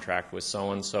a contract with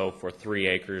so-and-so for 3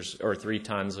 acres or 3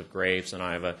 tons of grapes, and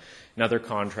I have another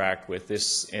contract with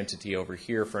this entity over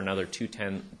here for another 2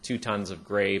 tons of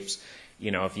grapes.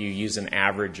 You know, if you use an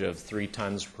average of 3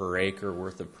 tons per acre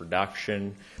worth of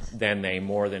production, then they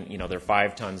more than, you know, their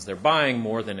 5 tons they're buying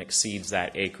more than exceeds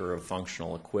that acre of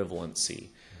functional equivalency.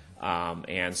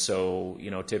 And so,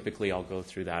 you know, typically I'll go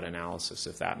through that analysis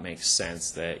if that makes sense,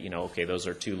 that, you know, okay, those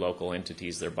are 2 local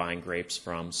entities they're buying grapes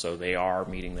from, so they are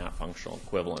meeting that functional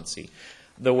equivalency.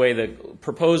 The way the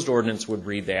proposed ordinance would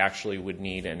read, they actually would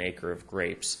need an acre of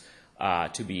grapes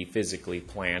to be physically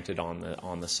planted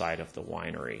on the site of the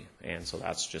winery. And so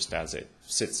that's just as it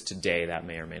sits today. That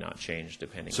may or may not change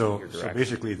depending on your direction. So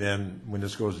basically then, when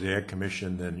this goes to the Ag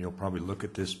Commission, then you'll probably look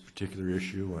at this particular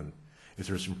issue, and if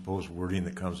there's some proposed wording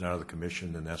that comes out of the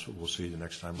commission, then that's what we'll see the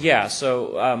next time. Yeah,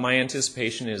 so my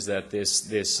anticipation is that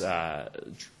this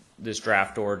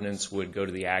draft ordinance would go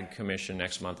to the Ag Commission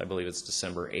next month. I believe it's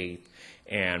December 8th.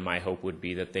 And my hope would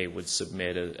be that they would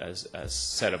submit a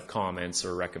set of comments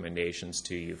or recommendations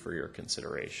to you for your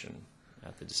consideration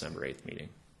at the December 8th meeting.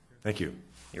 Thank you.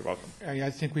 You're welcome. I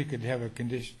think we could have a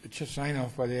condition, just sign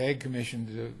off by the Ag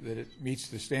Commission that it meets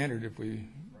the standard if we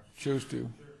chose to.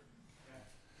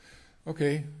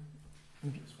 Okay.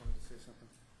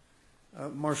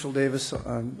 Marshall Davis,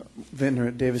 vintner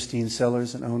at Davis Dean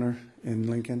Cellars, an owner in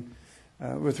Lincoln.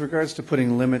 With regards to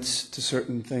putting limits to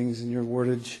certain things in your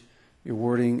wording, you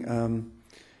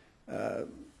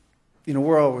know,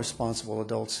 we're all responsible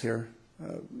adults here.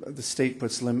 The state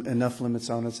puts enough limits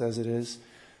on us as it is.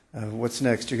 What's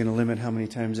next? You're going to limit how many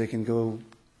times they can go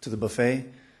to the buffet,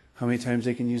 how many times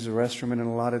they can use the restroom in an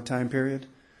allotted time period.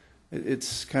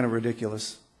 It's kind of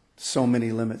ridiculous. So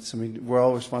many limits. I mean, we're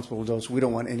all responsible adults. We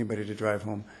don't want anybody to drive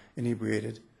home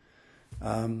inebriated.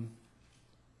 And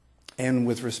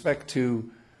with respect to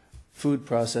food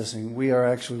processing, we are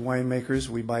actually winemakers.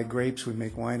 We buy grapes. We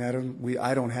make wine out of them.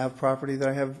 I don't have property that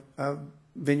I have a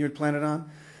vineyard planted on,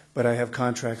 but I have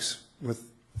contracts with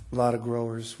a lot of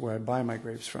growers where I buy my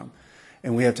grapes from.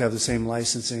 And we have to have the same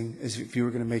licensing as if you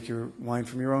were going to make your wine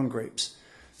from your own grapes.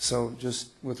 So just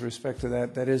with respect to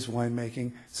that, that is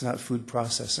winemaking. It's not food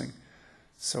processing.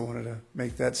 So I wanted to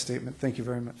make that statement. Thank you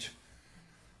very much.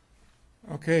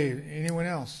 Okay. Anyone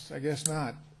else? I guess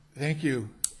not. Thank you.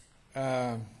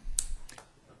 We're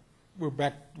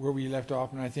back where we left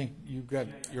off, and I think you've got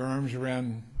your arms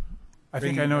around. I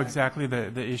think I know exactly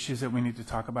the issues that we need to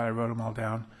talk about. I wrote them all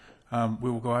down.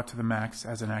 We will go out to the max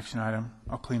as an action item.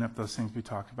 I'll clean up those things we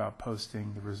talked about,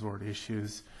 posting, the resort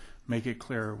issues, make it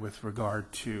clear with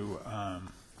regard to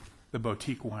the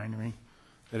boutique winery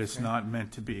that it's not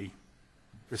meant to be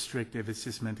restrictive. It's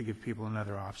just meant to give people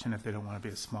another option if they don't want to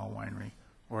be a small winery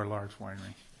or a large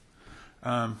winery.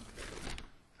 I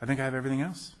think I have everything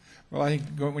else. Well, I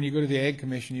think when you go to the Ag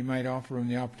Commission, you might offer them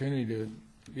the opportunity to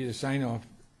be the sign-off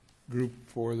group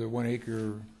for the 1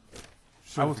 acre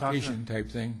certification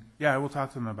type thing. Yeah, I will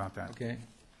talk to them about that. Okay.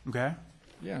 Okay?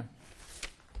 Yeah.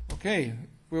 Okay.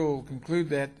 We'll conclude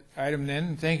that item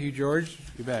then. Thank you, George.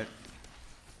 You bet.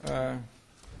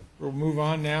 We'll move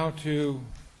on now to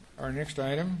our next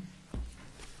item.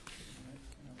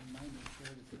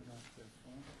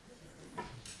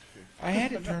 I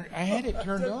had it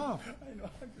turned off. I know,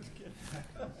 I'm just kidding.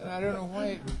 And I don't know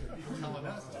why.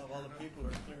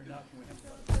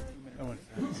 All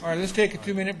right, let's take a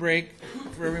 2-minute break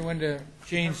for everyone to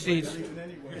change seats.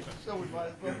 So we might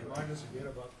as well remind us again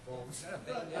about the phones.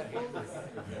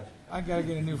 I gotta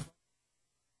get a new.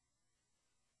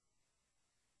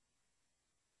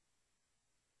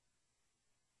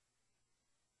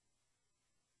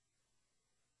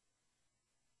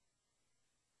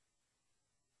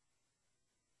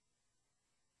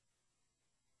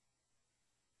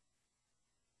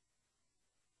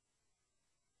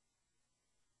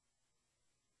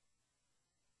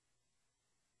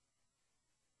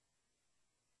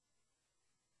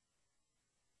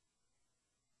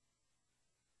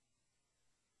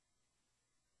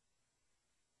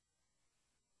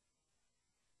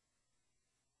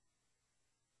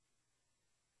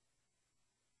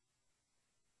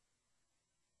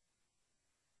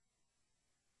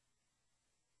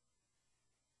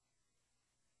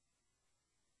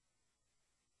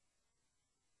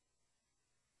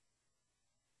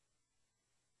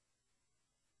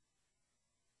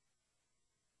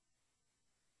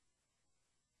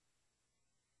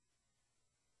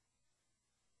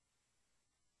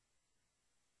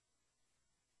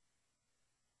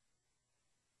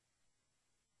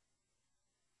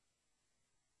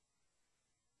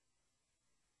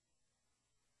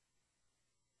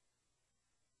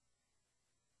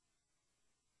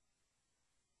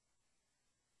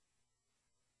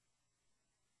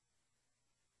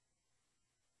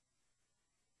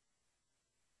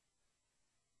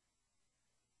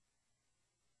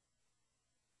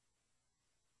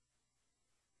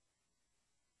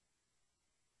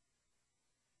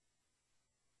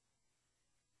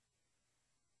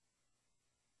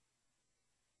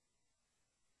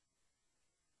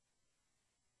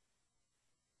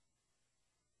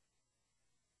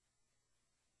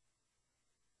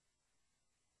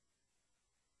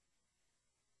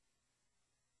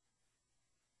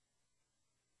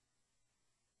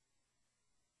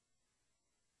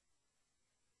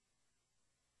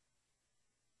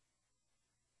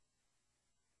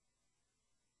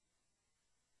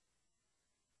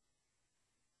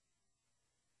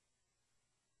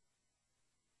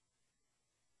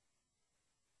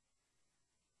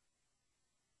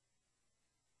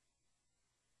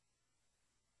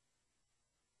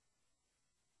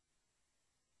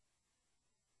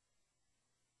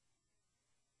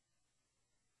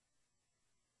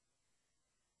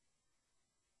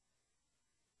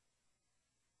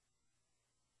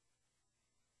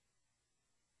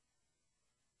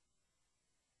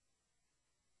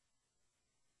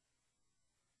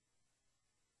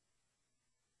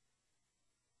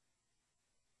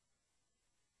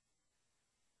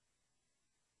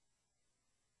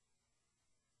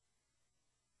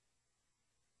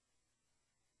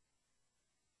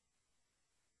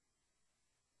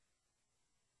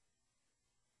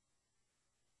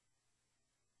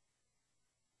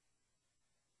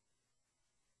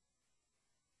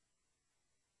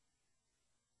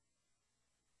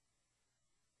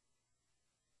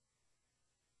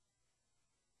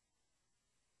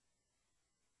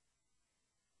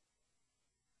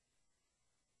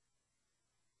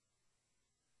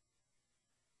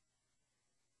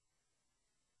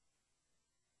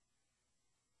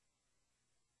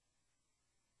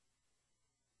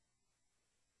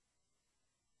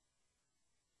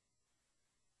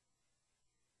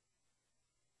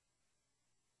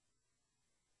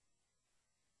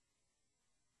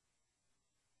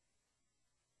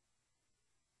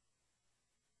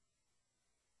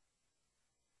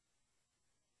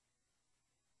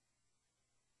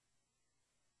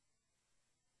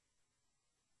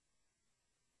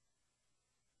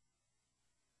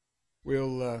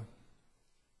 we'll,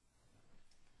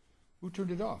 who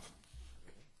turned it off?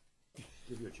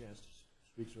 Give you a chance to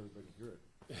speak so everybody can hear it.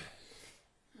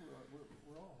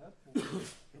 We're all helpful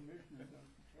commissioners and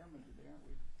chairman today, aren't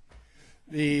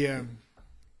we?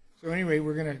 So anyway,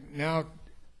 we're going to now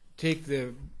take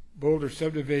the Boulder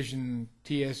subdivision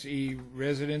TSE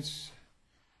residents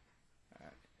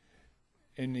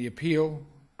in the appeal.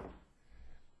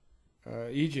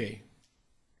 EJ.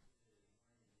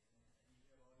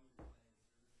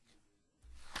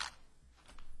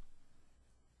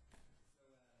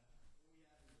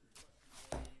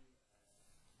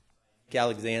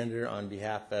 Alexander on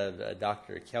behalf of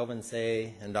Dr. Kelvin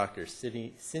Say and Dr.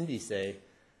 Cindy Say.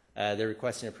 They're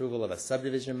requesting approval of a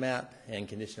subdivision map and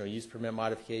conditional use permit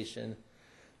modification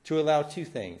to allow two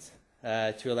things.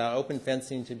 To allow open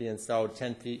fencing to be installed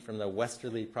 10 feet from the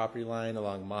westerly property line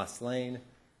along Moss Lane,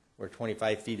 where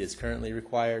 25 feet is currently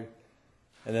required.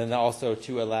 And then also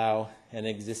to allow an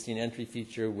existing entry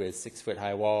feature with 6-foot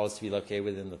high walls to be located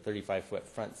within the 35-foot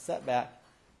front setback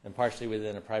and partially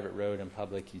within a private road and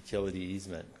public utility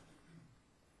easement.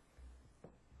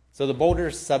 So the Boulder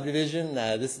subdivision,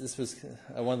 this was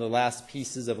one of the last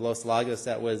pieces of Los Lagos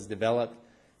that was developed.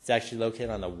 It's actually located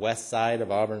on the west side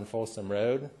of Auburn Folsom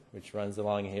Road, which runs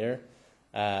along here.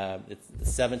 It's a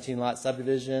 17-lot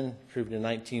subdivision, approved in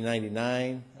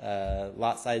 1999.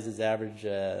 Lot sizes average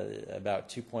about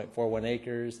 2.41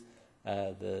 acres.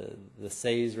 The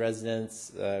Say's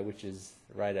residence, which is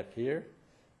right up here,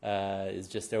 is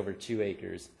just over 2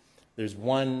 acres. There's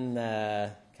one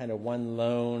one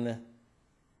lone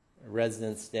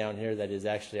residence down here that is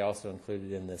actually also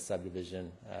included in this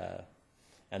subdivision.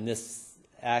 And this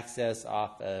access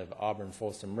off of Auburn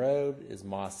Folsom Road is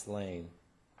Moss Lane,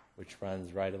 which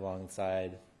runs right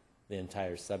alongside the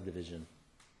entire subdivision.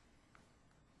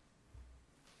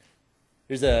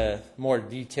 Here's a more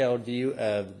detailed view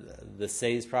of the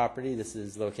Say's property. This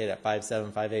is located at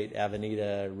 5758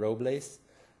 Avenida Robles.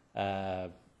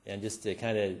 And just to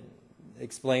kind of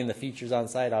explain the features on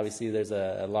site, obviously there's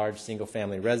a large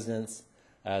single-family residence.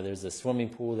 There's a swimming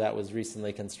pool that was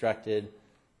recently constructed,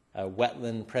 a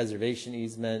wetland preservation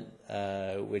easement,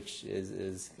 which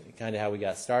is kind of how we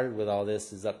got started with all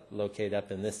this, is located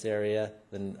up in this area,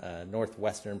 the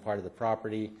northwestern part of the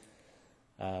property.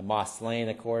 Moss Lane,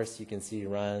 of course, you can see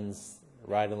runs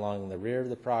right along the rear of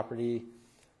the property.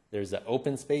 There's an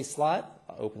open space lot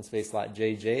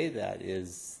JJ, that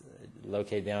is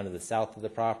located down to the south of the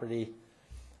property.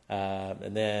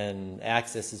 And then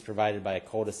access is provided by a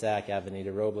cul-de-sac,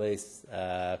 Avenida Robles.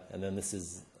 And then this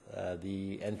is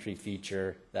the entry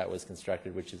feature that was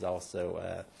constructed, which is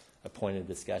also a point of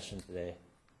discussion today.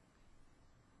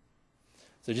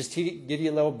 So just to give you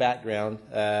a little background,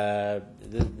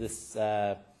 this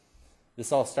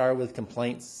all started with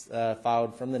complaints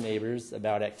filed from the neighbors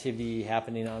about activity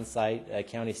happening on site.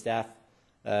 County staff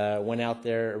went out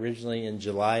there originally in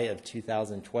July of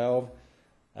 2012.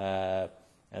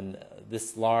 And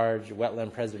this large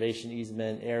wetland preservation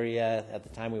easement area, at the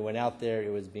time we went out there,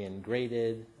 it was being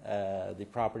graded. The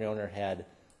property owner had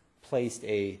placed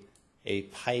a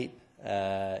pipe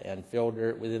and filled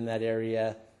dirt within that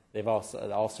area. They've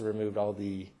also removed all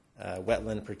the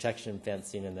wetland protection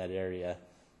fencing in that area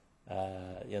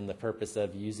in the purpose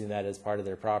of using that as part of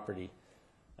their property.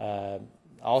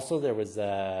 Also, there was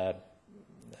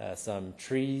some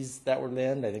trees that were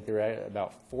limbed. I think there were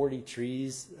about 40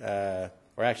 trees,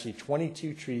 or actually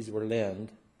 22 trees were limbed.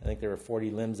 I think there were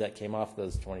 40 limbs that came off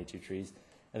those 22 trees.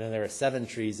 And then there were 7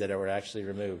 trees that were actually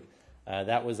removed.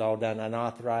 That was all done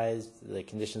unauthorized. The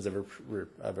conditions of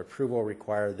approval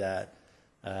require that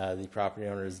the property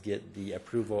owners get the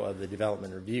approval of the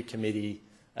Development Review Committee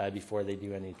before they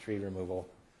do any tree removal.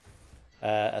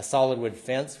 A solid wood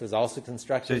fence was also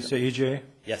constructed. Say EJ?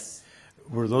 Yes.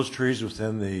 Were those trees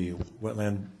within the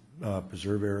wetland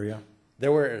preserve area?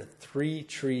 There were 3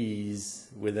 trees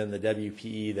within the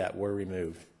WPE that were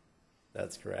removed.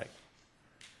 That's correct.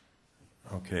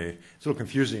 Okay. It's a little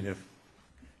confusing if,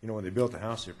 when they built the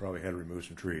house, they probably had to remove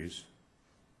some trees.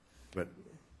 But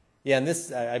yeah, and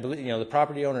this, I believe, the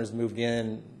property owners moved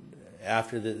in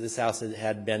after this house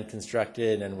had been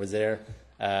constructed and was there.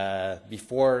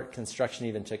 Before construction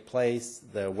even took place,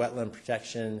 the wetland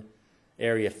protection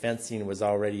area fencing was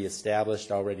already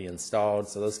established, already installed,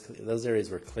 so those areas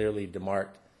were clearly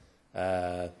demarked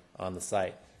on the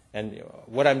site. And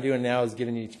what I'm doing now is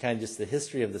giving you kind of just the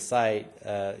history of the site.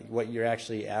 What you're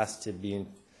actually asked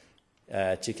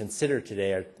to consider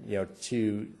today are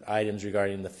 2 items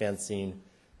regarding the fencing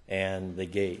and the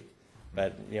gate.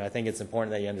 But I think it's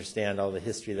important that you understand all the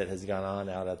history that has gone on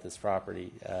out at this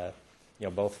property,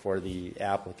 both for the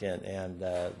applicant and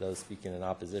those speaking in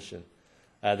opposition.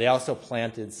 They also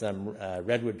planted some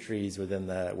redwood trees within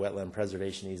the wetland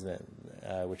preservation easement,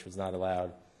 which was not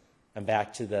allowed. And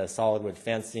back to the solid wood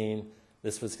fencing.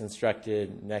 This was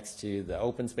constructed next to the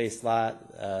open space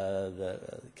lot.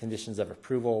 The conditions of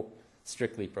approval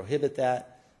strictly prohibit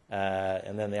that.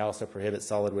 And then they also prohibit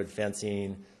solid wood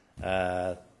fencing,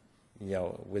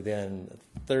 within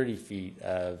 30 feet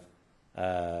of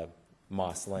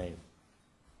Moss Lane.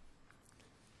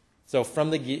 So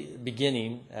from the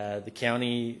beginning, the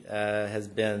county has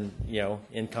been,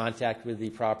 in contact with the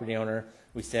property owner.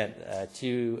 We sent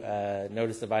 2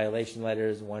 notice of violation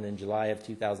letters, one in July of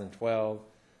 2012,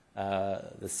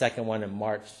 the second one in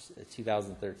March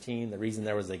 2013. The reason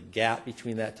there was a gap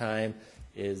between that time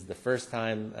is the first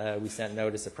time we sent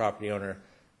notice, the property owner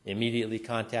immediately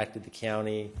contacted the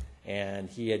county, and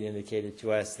he had indicated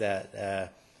to us that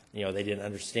they didn't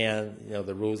understand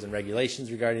the rules and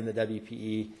regulations regarding the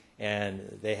WPE,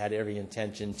 and they had every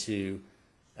intention to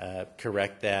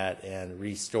correct that and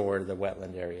restore the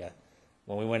wetland area.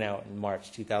 When we went out in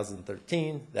March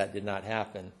 2013, that did not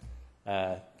happen.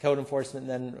 Code enforcement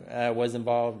then was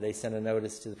involved. They sent a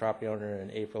notice to the property owner in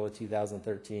April of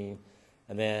 2013,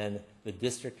 and then the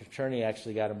district attorney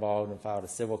actually got involved and filed a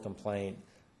civil complaint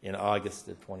in August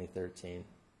of 2013.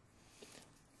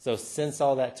 So since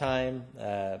all that time,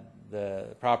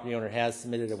 the property owner has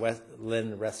submitted a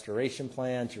wetland restoration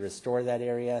plan to restore that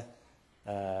area.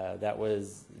 That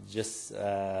was just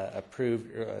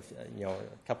approved, a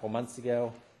couple months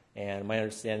ago, and my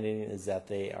understanding is that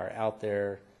they are out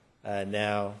there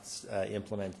now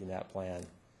implementing that plan.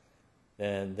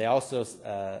 Then they also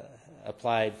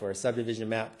applied for a subdivision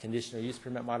map conditional use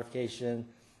permit modification.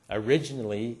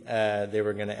 Originally, they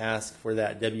were going to ask for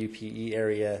that WPE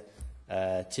area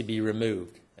to be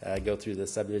removed, go through the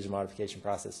subdivision modification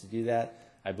process to do that.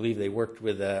 I believe they worked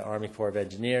with the Army Corps of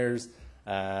Engineers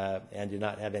and did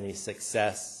not have any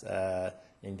success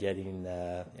in getting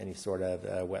any sort of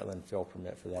wetland fill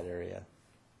permit for that area.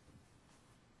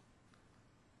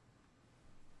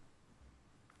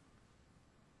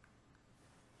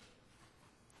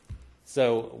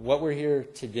 So what we're here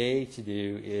today to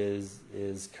do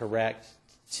is correct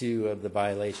 2 of the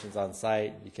violations on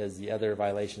site, because the other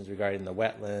violations regarding the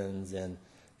wetlands and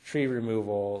tree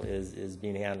removal is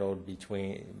being handled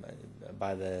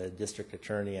by the district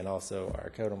attorney and also our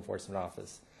code enforcement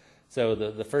office. So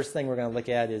the first thing we're going to look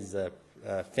at is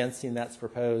fencing that's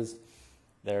proposed.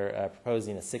 They're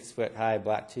proposing a 6-foot high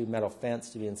black tube metal fence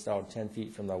to be installed 10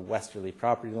 feet from the westerly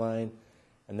property line,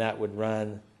 and that would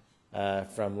run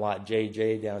from lot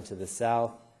JJ down to the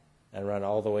south and run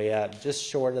all the way up just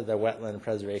short of the wetland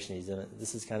preservation easement.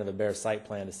 This is kind of a bare site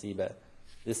plan to see, but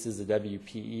this is the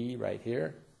WPE right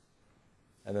here,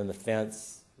 and then the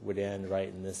fence would end right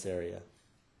in this area.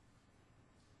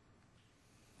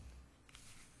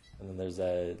 And then there's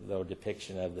a little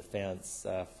depiction of the fence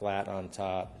flat on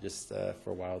top, just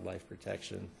for wildlife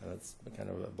protection. And it's kind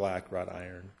of a black wrought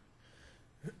iron.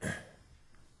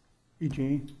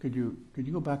 EJ, could you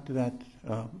go back to that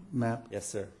map? Yes,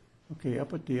 sir. Okay,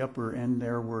 up at the upper end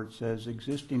there where it says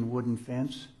existing wooden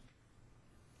fence,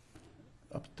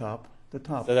 up top, the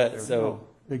top. So that, there. so Oh,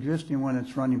 the existing one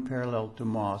that's running parallel to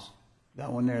Moss,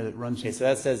 that one there that runs. Okay, so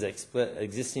that says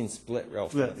existing split rail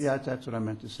fence. Yeah, that's what I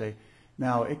meant to say.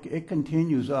 Now, it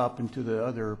continues up into the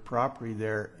other property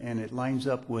there, and it lines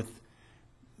up with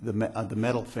the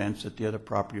metal fence that the other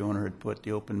property owner had put,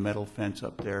 the open metal fence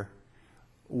up there.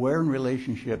 Where in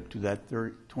relationship to that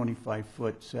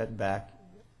 25-foot setback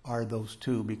are those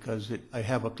 2? Because I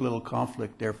have a little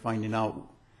conflict there finding out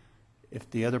if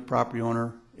the other property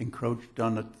owner encroached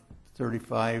on the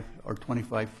 35 or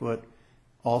 25-foot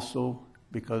also,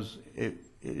 because it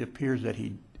appears that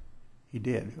he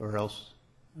did, or else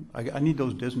I need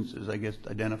those distances, I guess,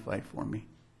 identified for me.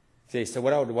 Okay, so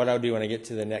what I'll do when I get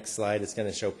to the next slide, it's going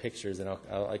to show pictures, and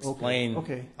I'll explain.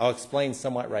 Okay. I'll explain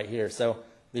somewhat right here. So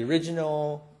the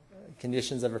original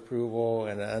conditions of approval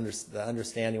and the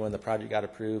understanding when the project got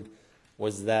approved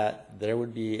was that there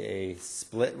would be a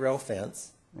split rail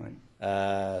fence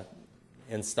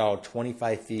installed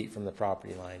 25 feet from the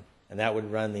property line, and that would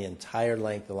run the entire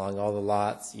length along all the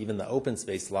lots, even the open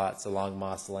space lots along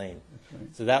Moss Lane. That's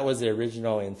right. So that was the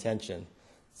original intention.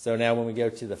 So now when we go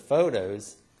to the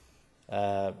photos,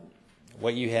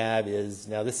 what you have is,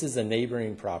 now this is a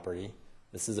neighboring property.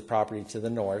 This is a property to the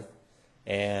north,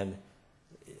 and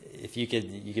if you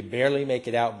could barely make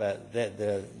it out, but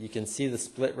you can see the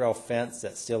split rail fence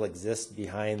that still exists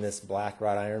behind this black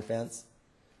wrought iron fence.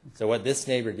 So what this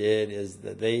neighbor did is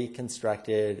that they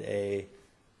constructed a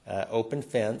open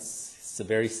fence,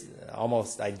 it's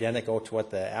almost identical to what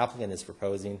the applicant is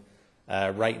proposing,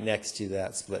 right next to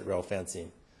that split rail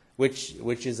fencing,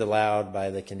 which is allowed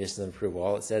by the conditions of approval.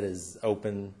 All it said is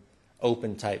open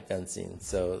type fencing.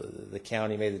 So the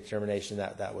county made the determination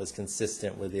that that was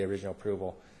consistent with the original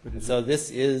approval. So this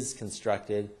is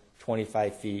constructed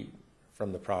 25 feet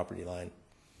from the property line.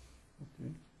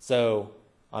 Okay. So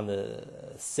on the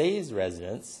Say's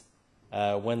residence,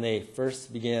 when they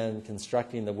first began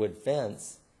constructing the wood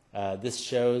fence, this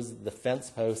shows the fence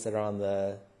posts that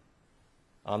are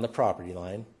on the property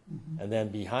line, and then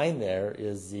behind there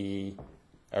is the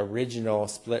original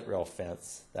split rail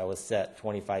fence that was set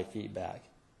 25 feet back.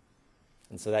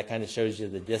 And so that kind of shows you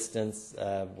the distance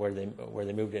where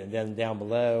they moved it. And then down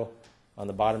below, on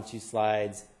the bottom two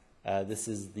slides, this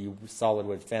is the solid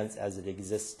wood fence as it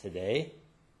exists today.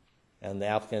 And the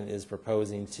applicant is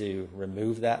proposing to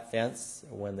remove that fence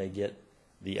when they get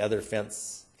the other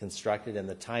fence constructed. And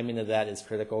the timing of that is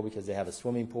critical because they have a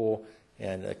swimming pool,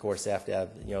 and of course they have to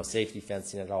have safety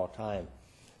fencing at all time.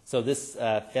 So this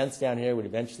fence down here would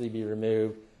eventually be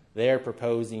removed. They're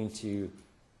proposing to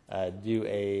do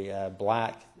a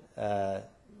black kind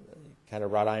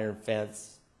of wrought iron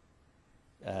fence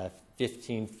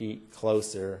 15 feet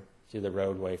closer to the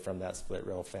roadway from that split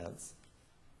rail fence,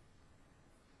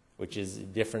 which is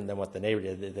different than what the neighbor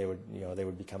did. They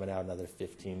would be coming out another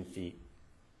 15 feet.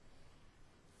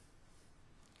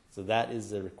 So that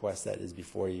is the request that is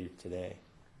before you today.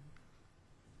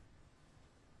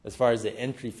 As far as the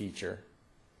entry feature,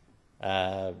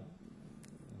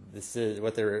 this is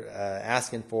what they're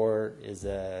asking for is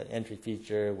an entry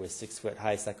feature with 6-foot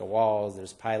high stucco walls.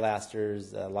 There's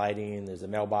pilasters, lighting. There's a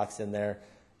mailbox in there,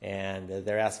 and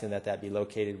they're asking that be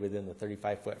located within the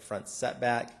 35-foot front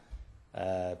setback.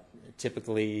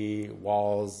 Typically,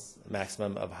 walls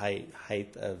maximum of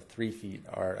height of 3 feet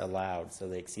are allowed, so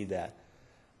they exceed that.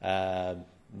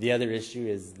 The other issue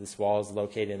is this wall is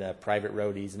located in a private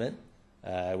road easement,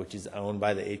 which is owned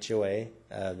by the HOA.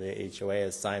 The HOA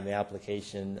has signed the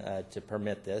application to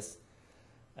permit this.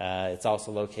 It's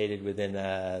also located within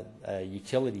a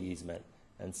utility easement,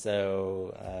 and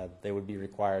so they would be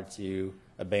required to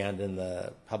abandon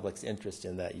the public's interest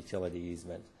in that utility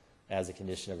easement as a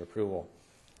condition of approval.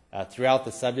 Throughout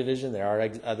the subdivision, there are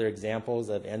other examples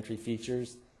of entry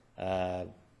features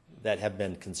that have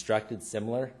been constructed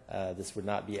similar. This would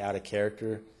not be out of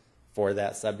character for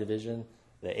that subdivision.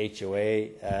 The HOA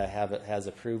has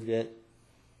approved it,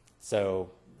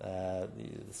 so the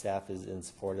staff is in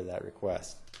support of that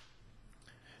request.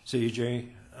 So EJ,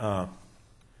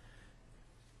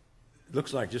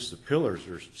 looks like just the pillars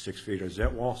are 6 feet. Is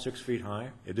that wall 6 feet high?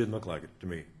 It didn't look like it to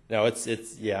me. No, it's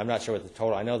yeah. I'm not sure what the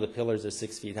total. I know the pillars are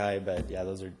 6 feet high, but yeah,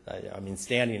 those are. I mean,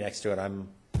 standing next to it, I'm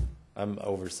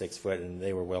over 6 foot, and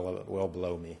they were well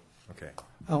below me. Okay.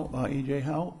 EJ,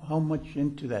 how much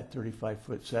into that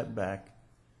 35-foot setback?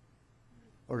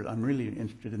 Or I'm really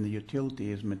interested in the utility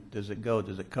easement. Does it go?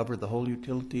 Does it cover the whole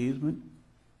utility easement?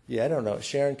 Yeah, I don't know.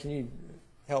 Sharon, can you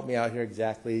help me out here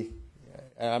exactly?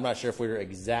 I'm not sure if we were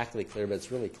exactly clear, but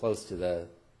it's really close to the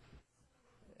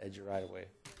edge of right of way.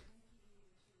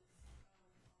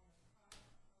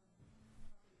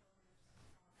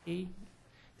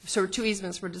 So 2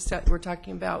 easements we're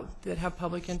talking about that have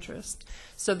public interest.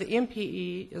 So the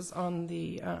MPE is on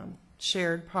the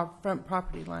shared front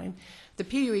property line. The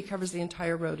PUE covers the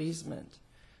entire road easement.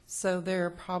 So they're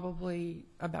probably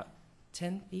about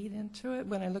 10 feet into it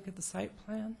when I look at the site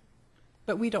plan.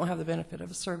 But we don't have the benefit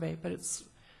of a survey, but it's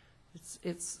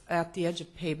at the edge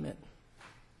of pavement.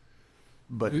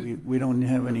 But we don't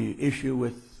have any issue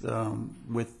with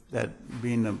that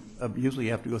being usually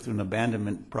you have to go through an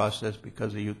abandonment process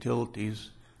because the utilities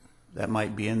that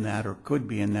might be in that or could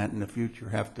be in that in the future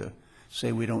have to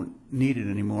say we don't need it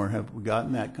anymore. Have we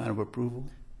gotten that kind of approval?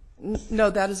 No,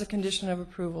 that is a condition of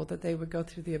approval that they would go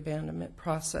through the abandonment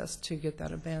process to get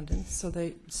that abandoned. So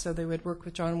they would work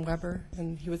with John Weber,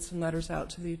 and he would send letters out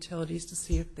to the utilities to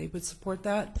see if they would support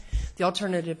that. The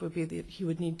alternative would be that he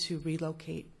would need to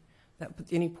relocate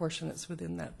any portion that's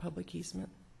within that public easement.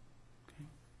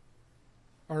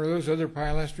 Are those other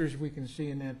pilasters we can see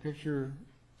in that picture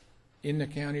in the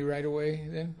county right away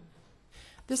then?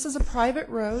 This is a private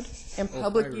road and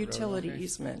public private utility road, okay.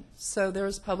 easement. So there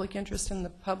is public interest in the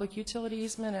public utility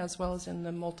easement as well as in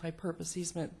the multi-purpose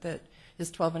easement that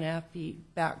is 12.5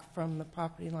 feet back from the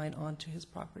property line onto his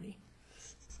property.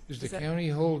 Does the county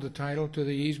hold the title to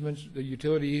the easements, the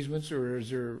utility easements, or is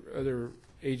there other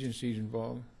agencies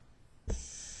involved?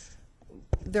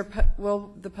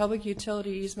 Well, the public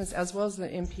utility easements as well as the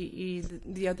MPE,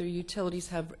 the other utilities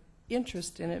have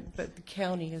interest in it, but the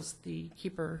county is the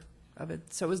keeper of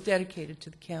it. So it was dedicated to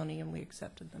the county, and we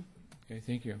accepted them. Okay,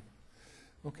 thank you.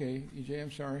 Okay, EJ,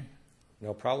 I'm sorry.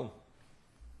 No problem.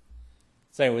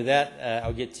 So anyway, with that,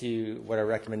 I'll get to what our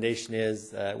recommendation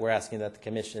is. We're asking that the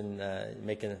commission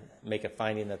make a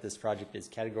finding that this project is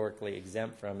categorically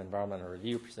exempt from environmental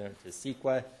review pursuant to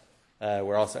CEQA.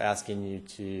 We're also asking you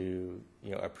to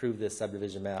approve this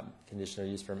subdivision map conditional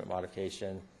use permit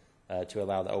modification to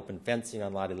allow the open fencing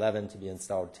on Lot 11 to be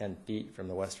installed 10 feet from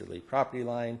the westerly property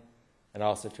line, and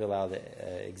also to allow the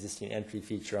existing entry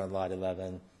feature on Lot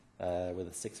 11 with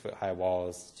a 6-foot high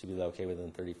walls to be located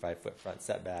within 35-foot front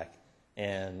setback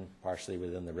and partially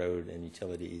within the road and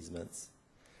utility easements.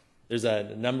 There's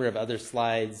a number of other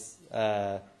slides,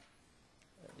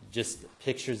 just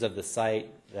pictures of the site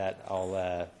that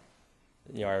are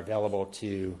available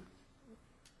to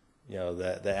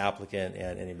the applicant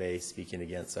and anybody speaking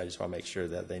against. So I just want to make sure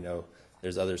that they know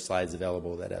there's other slides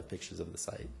available that have pictures of the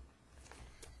site.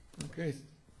 Okay,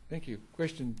 thank you.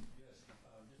 Question? Yes, just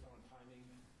on timing,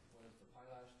 was the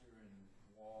pilaster and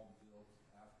wall built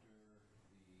after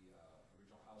the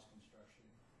original house construction?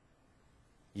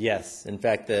 Yes, in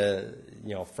fact,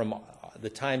 from the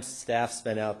time staff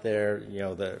spent out there,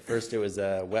 first it was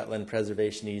a wetland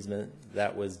preservation easement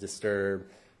that was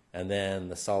disturbed, and then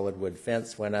the solid wood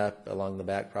fence went up along the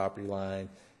back property line,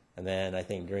 and then I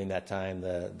think during that time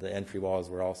the entry walls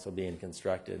were also being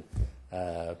constructed.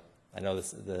 I know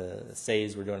the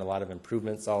Says were doing a lot of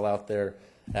improvements all out there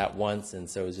at once, and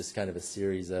so it was just kind of a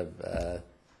series of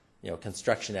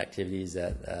construction activities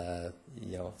that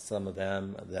some of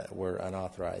them that were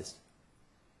unauthorized.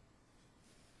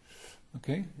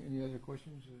 Okay, any other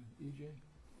questions, EJ?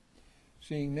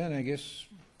 Seeing none, I guess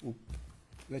we'll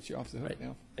let you off the hook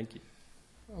now. Thank you.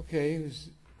 Okay, is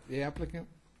the applicant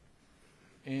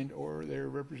and or their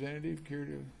representative care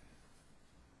to?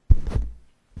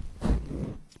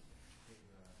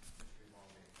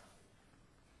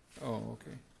 Oh,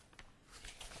 okay.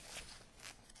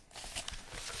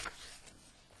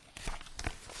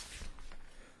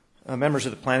 Members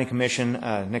of the Planning Commission,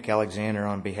 Nick Alexander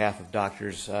on behalf of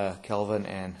Doctors Kelvin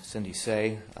and Cindy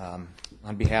Say.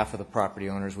 On behalf of the property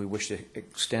owners, we wish to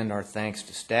extend our thanks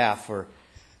to staff for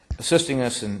assisting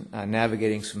us in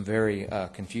navigating some very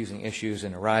confusing issues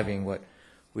and arriving what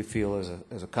we feel is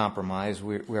a compromise.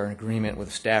 We are in agreement with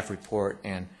the staff report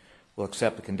and will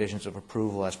accept the conditions of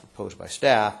approval as proposed by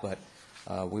staff, but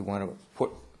we want to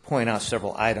point out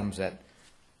several items that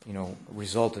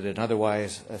resulted in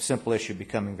otherwise a simple issue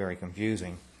becoming very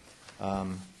confusing.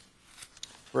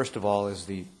 First of all is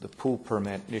the pool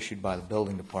permit issued by the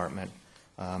building department.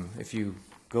 If you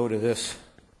go to this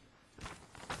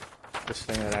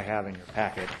thing that I have in your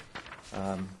packet,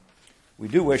 we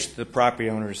do wish the property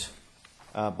owners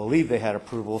believe they had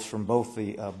approvals from both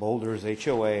the Boulders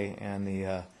HOA and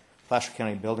the Placer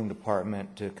County Building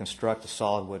Department to construct a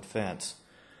solid wood fence.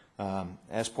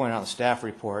 As pointed out in the staff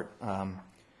report,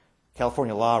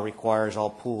 California law requires all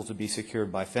pools to be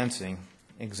secured by fencing.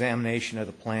 Examination of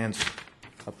the plans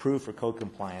approved for code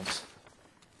compliance.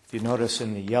 If you notice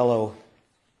in the yellow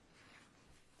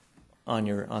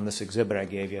on this exhibit I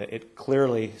gave you, it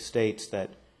clearly states that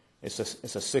it's a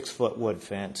 6-foot wood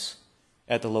fence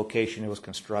at the location it was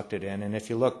constructed in. And if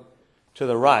you look to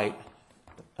the right,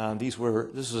 this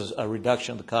is a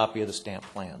reduction of the copy of the stamp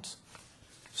plans.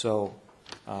 So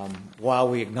while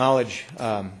we acknowledge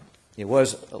it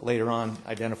was later on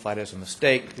identified as a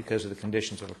mistake because of the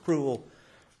conditions of approval,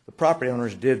 the property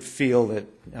owners did feel that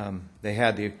they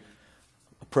had the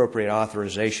appropriate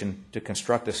authorization to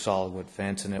construct a solid wood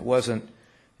fence, and it wasn't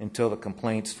until the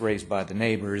complaints raised by the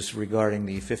neighbors regarding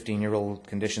the 15-year-old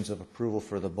conditions of approval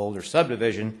for the Boulder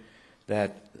subdivision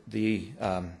that the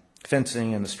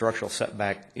fencing and the structural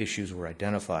setback issues were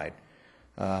identified.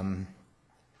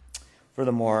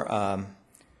 Furthermore,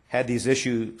 had these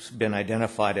issues been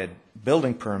identified at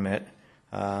building permit,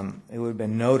 it would have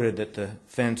been noted that the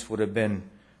fence would have been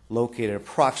located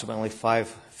approximately 5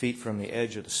 feet from the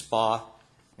edge of the spa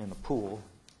and the pool,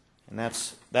 and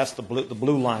that's the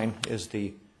blue line is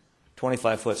the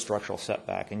 25-foot structural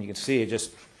setback, and you can see it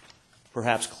just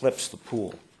perhaps clips the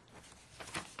pool.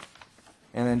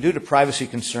 And then due to privacy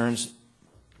concerns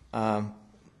of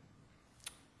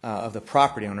the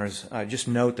property owners, just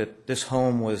note that this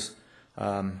home was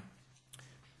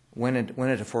went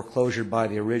into foreclosure by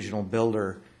the original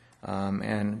builder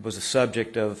and was a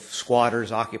subject of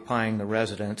squatters occupying the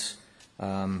residence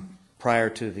prior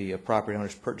to the property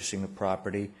owners purchasing the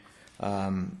property,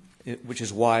 which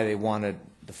is why they wanted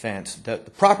the fence. The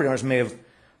property owners may have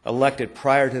elected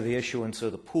prior to the issuance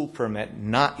of the pool permit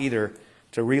not either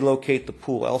to relocate the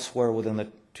pool elsewhere within the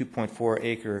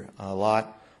 2.4-acre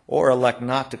lot or elect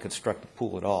not to construct the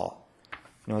pool at all.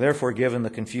 Therefore, given the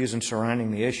confusion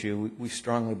surrounding the issue, we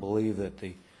strongly believe that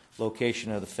the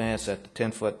location of the fence at the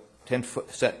 10-foot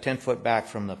set 10 foot back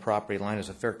from the property line is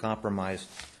a fair compromise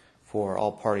for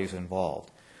all parties involved.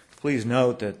 Please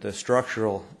note that the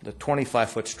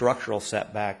 25-foot structural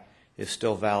setback is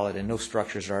still valid, and no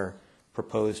structures are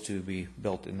proposed to be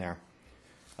built in there.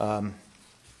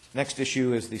 Next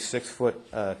issue is the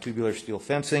 6-foot tubular steel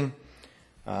fencing.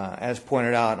 As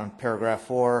pointed out on paragraph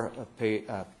 4,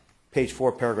 page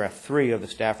 4, paragraph 3 of the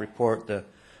staff report, the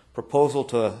proposal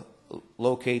to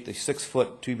locate the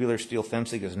 6-foot tubular steel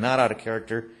fencing is not out of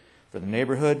character for the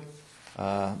neighborhood.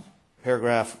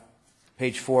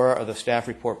 Page 4 of the staff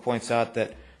report points out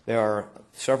that there are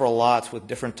several lots with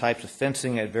different types of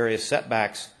fencing at various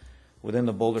setbacks within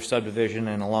the Boulder subdivision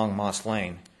and along Moss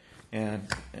Lane. And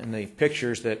in the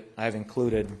pictures that I've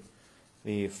included,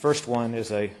 the first one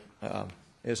is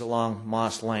along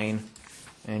Moss Lane,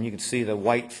 and you can see the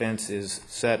white fence is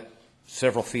set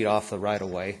several feet off the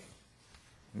right-of-way.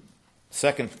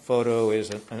 Second photo is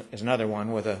another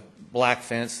one with a black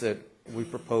fence that we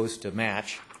propose to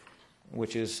match,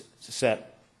 which is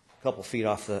set a couple feet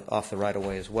off the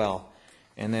right-of-way as well.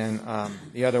 And then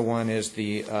the other one is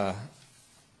the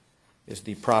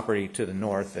property to the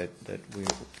north the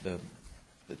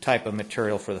type of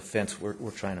material for the fence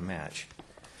we're trying to match.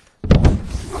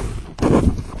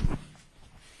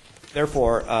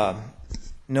 Therefore,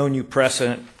 no new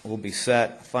precedent will be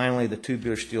set. Finally, the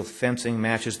tubular steel fencing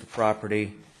matches the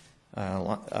property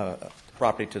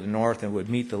to the north and would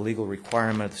meet the legal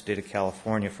requirement of the state of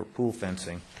California for pool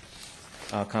fencing.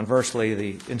 Conversely,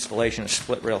 the installation of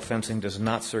split rail fencing does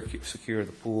not secure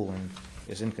the pool and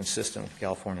is inconsistent with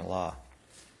California law.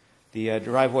 The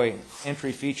driveway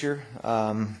entry feature,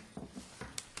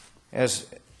 as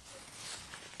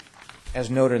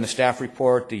noted in the staff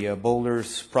report, the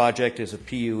Boulders project is a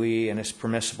PUE and is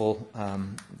permissible.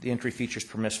 The entry feature is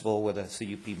permissible with a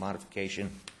CUP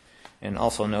modification. And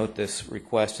also note this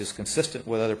request is consistent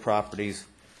with other properties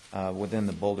within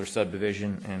the Boulder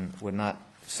subdivision and would not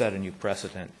set a new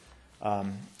precedent.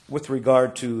 With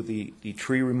regard to the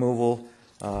tree removal,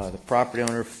 the property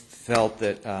owner felt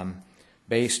that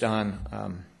based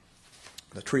on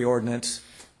the tree ordinance,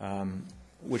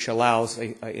 which allows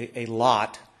a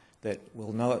lot that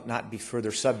will not be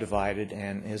further subdivided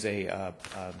and is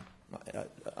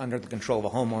under the control of a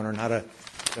homeowner, not a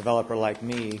developer like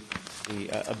me, the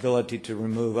ability to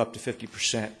remove up to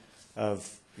 50%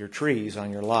 of your trees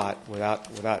on your lot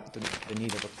without the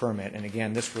need of a permit. And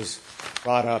again, this was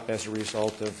brought up as a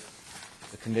result of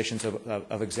the conditions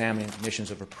of examining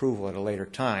conditions of approval at a later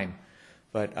time.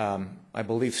 But I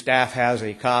believe staff has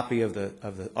a copy of the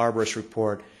arborist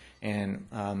report, and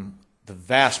the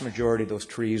vast majority of those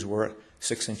trees were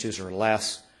 6 inches or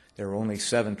less. There were only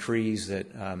 7 trees that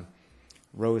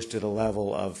rose to the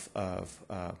level of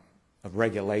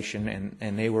regulation,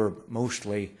 and they were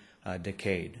mostly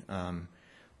decayed.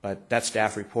 But that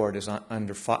staff report is in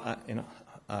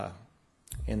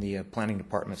the planning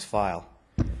department's file.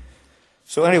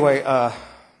 So anyway,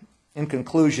 in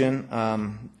conclusion,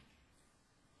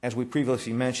 as we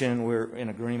previously mentioned, we're in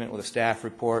agreement with the staff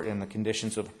report and the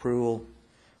conditions of approval.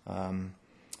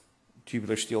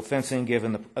 Tubular steel fencing,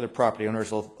 given the other property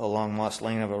owners along Moss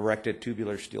Lane have erected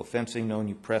tubular steel fencing, no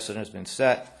new precedent has been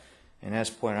set, and as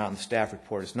pointed out in the staff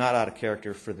report, it's not out of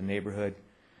character for the neighborhood.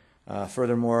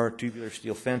 Furthermore, tubular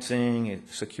steel fencing,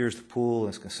 it secures the pool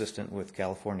and is consistent with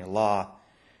California law.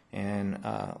 And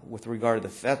with regard to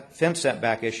the fence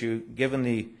setback issue, given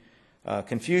the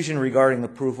confusion regarding the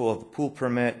approval of the pool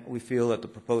permit, we feel that the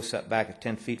proposed setback of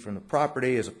 10 feet from the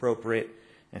property is appropriate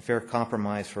and fair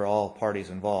compromise for all parties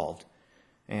involved.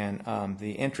 And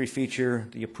the entry feature,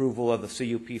 the approval of the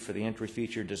CUP for the entry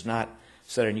feature does not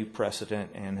set a new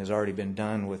precedent and has already been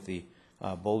done with the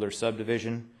Boulder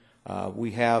subdivision.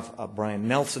 We have Brian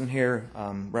Nelson here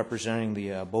representing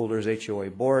the Boulders HOA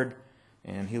board,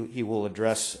 and he will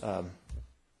address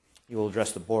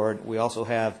the board. We also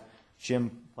have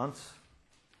Jim Bunce,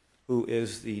 who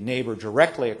is the neighbor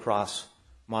directly across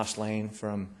Moss Lane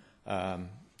from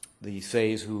the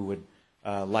Says, who would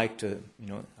like to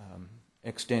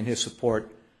extend his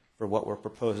support for what we're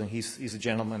proposing. He's a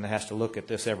gentleman that has to look at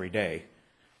this every day.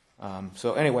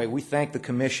 So anyway, we thank the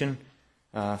commission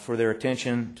for their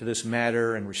attention to this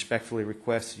matter and respectfully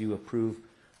request you approve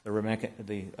the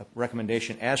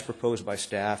recommendation as proposed by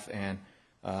staff, and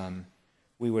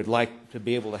we would like to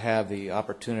be able to have the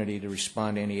opportunity to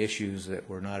respond to any issues that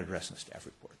were not addressed in the staff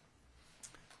report.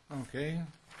 Okay.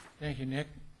 Thank you, Nick.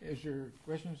 Is there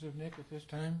questions of Nick at this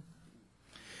time?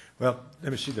 Well,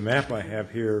 let me see the map I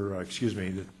have here. Excuse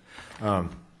me. There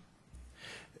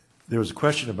was a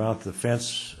question about the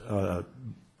fence that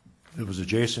was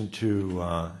adjacent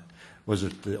to, was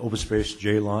it the open space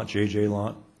JJ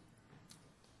lot?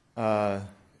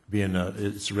 Being,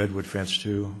 it's a redwood fence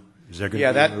too? Is that going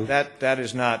Yeah, to be removed? that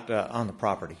is not on the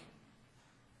property.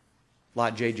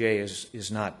 Lot JJ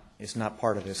is not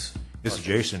part of this. It's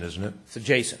adjacent, isn't it? It's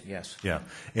adjacent, yes. Yeah,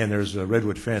 and there's a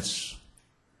redwood fence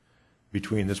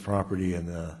between this property and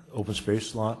the open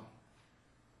space lot?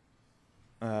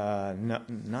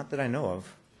 Not that I know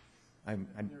of.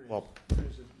 Well,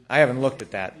 I haven't looked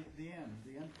at that. The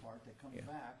end part that comes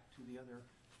back to the other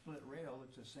split rail,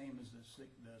 it's the same as the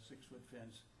 6-foot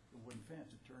fence, the wooden fence.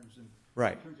 It turns in.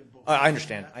 Right. It turns in both I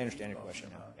understand your question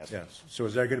now. Yes. Yes. So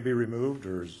is that going to be removed,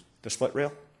 or is? The split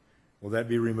rail? Will that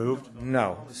be removed?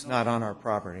 No, it's not on our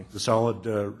property. The solid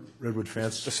redwood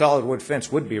fence? The solid wood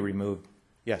fence would be removed,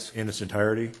 yes. In its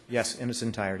entirety? Yes, in its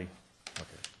entirety. Okay.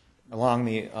 I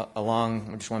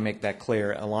just want to make that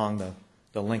clear, along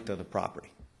the length of the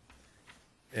property.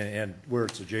 And where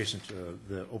it's adjacent to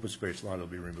the open space lot, it'll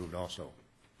be removed also?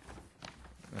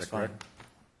 That's Is that correct?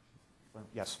 fine.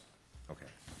 Yes. Okay.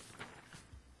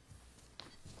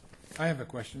 I have a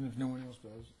question, if no one else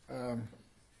does.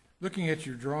 Looking at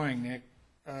your drawing, Nick,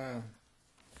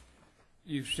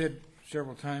 you've said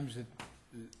several times that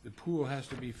the pool has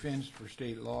to be fenced for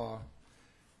state law,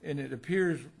 and it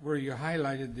appears where you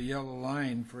highlighted the yellow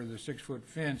line for the 6-foot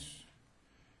fence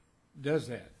does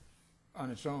that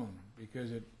on its own,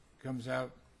 because it comes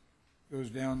out, goes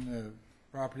down the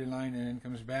property line, and then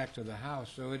comes back to the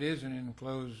house. So it is an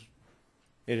enclosed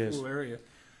pool area.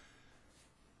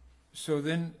 So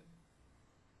then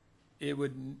it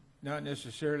would not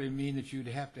necessarily mean that you'd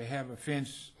have to have a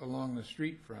fence along the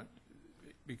street front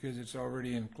because it's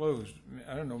already enclosed.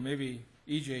 I don't know, maybe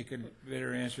EJ could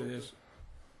better answer this.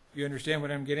 You understand what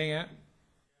I'm getting at?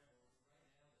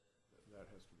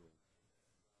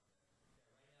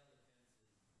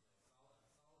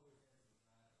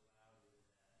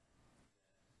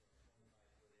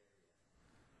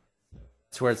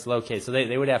 That's where it's located. So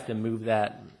they would have to move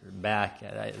that back.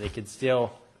 They could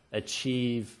still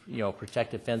achieve,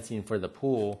 protective fencing for the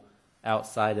pool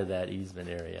outside of that easement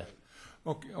area.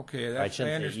 Okay. I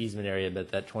shouldn't say easement area,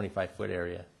 but that 25-foot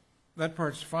area. That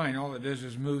part's fine. All it does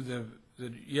is move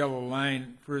the yellow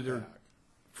line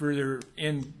further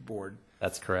inboard.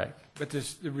 That's correct. But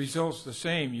the result's the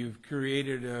same. You've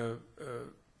created a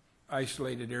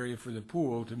isolated area for the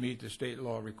pool to meet the state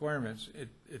law requirements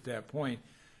at that point,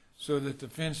 so that the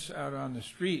fence out on the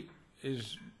street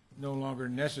is no longer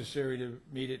necessary to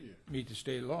meet the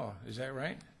state law. Is that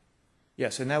right?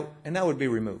 Yes, and that would be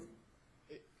removed.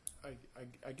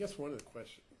 I guess one of the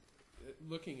questions,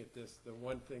 looking at this, the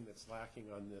one thing that's lacking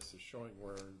on this is showing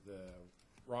where the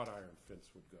wrought iron fence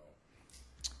would go.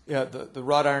 Yeah, the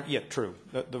wrought iron. Yeah, true.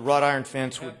 The wrought iron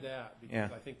fence would. That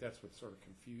because I think that's what sort of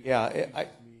confuses. Yeah,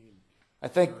 I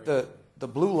think the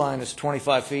blue line is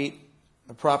 25 feet.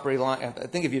 The property line. I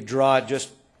think if you draw it just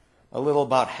a little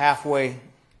about halfway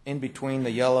in between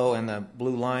the yellow and the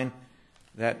blue line,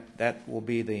 that will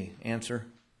be the answer.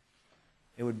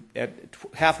 It would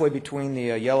halfway between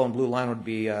the yellow and blue line would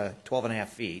be 12.5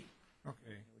 feet.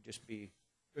 Okay. It would just be.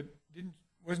 But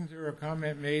wasn't there a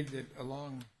comment made that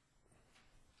along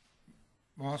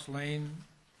Moss Lane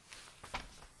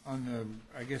on the,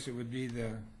 I guess it would be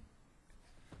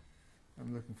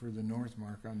I'm looking for the north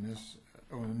mark on this.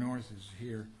 Oh, the north is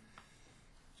here.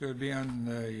 So it would be on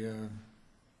the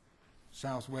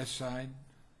southwest side.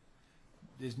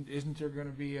 Isn't there going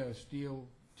to be a steel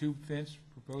tube fence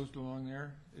proposed along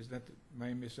there? Is that am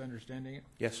I misunderstanding it?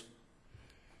 Yes.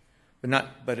 But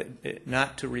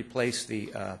not to replace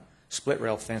the split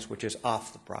rail fence, which is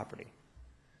off the property.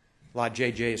 Lot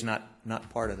JJ is not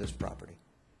part of this property.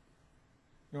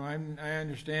 No, I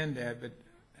understand that, but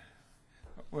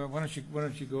well, why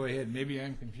don't you go ahead? Maybe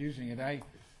I'm confusing it. I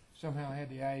somehow had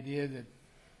the idea that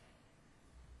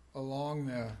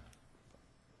along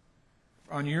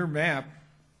on your map.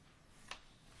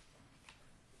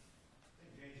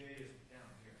 JJ is down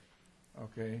here.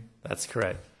 Okay. That's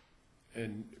correct.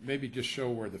 And maybe just show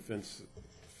where the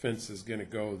fence is going to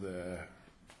go. Right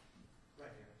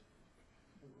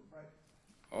here.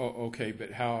 Oh, okay,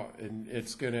 but how? And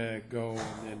it's going to go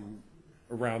and then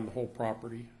around the whole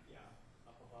property. Yeah,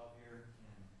 up above here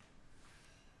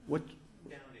and what?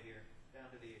 Down to here, down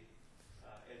to the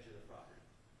edge of the property.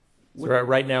 So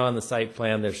right now on the site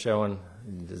plan, they're showing.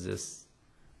 Does this?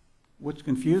 What's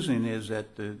confusing is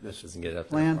that the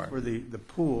plan for the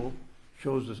pool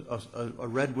shows a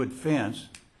redwood fence,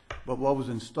 but what was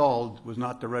installed was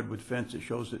not the redwood fence. It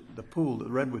shows that the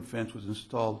redwood fence was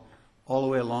installed all the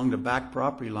way along the back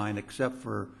property line, except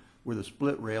for where the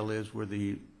split rail is, where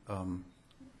the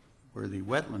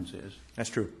wetlands is. That's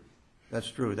true. That's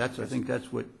true. I think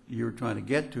that's what you're trying to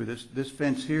get to. This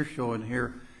fence here showing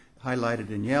here highlighted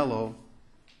in yellow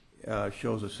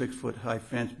shows a 6-foot-high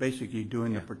fence, basically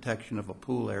doing the protection of a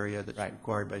pool area that's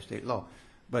required by state law.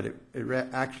 But it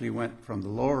actually went from the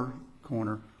lower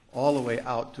corner all the way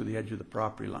out to the edge of the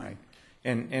property line.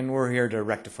 And we're here to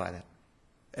rectify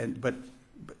that. But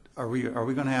are we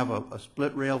going to have a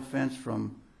split rail fence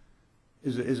from?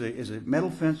 Is a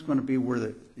metal fence going to be where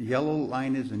the yellow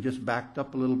line is and just backed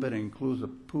up a little bit and includes a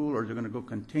pool, or is it going to go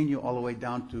continue all the way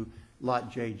down to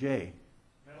lot JJ?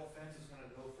 Metal fence is going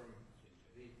to go from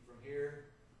here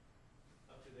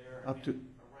up to there. Up to. Around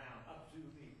up to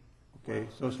the. Okay,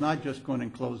 so it's not just going to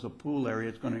enclose the pool area;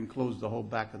 it's going to enclose the whole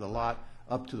back of the lot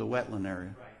up to the wetland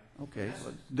area. Right. Okay, so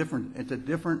it's different. It's a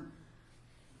different.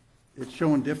 It's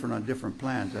showing different on different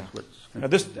plans. That's what's. Now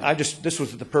this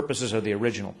was the purposes of the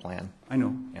original plan. I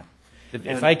know. Yeah.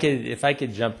 If I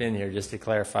could jump in here just to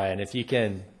clarify, and if you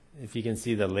can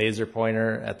see the laser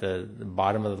pointer at the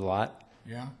bottom of the lot.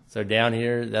 Yeah. So down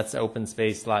here, that's open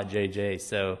space lot JJ.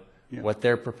 So what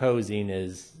they're proposing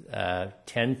is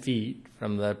 10 feet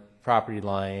from the property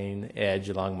line edge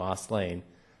along Moss Lane.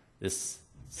 This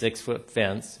 6-foot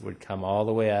fence would come all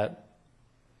the way up.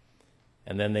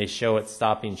 And then they show it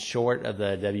stopping short of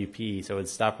the WPE. So it would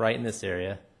stop right in this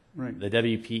area. Right. The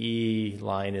WPE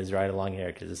line is right along here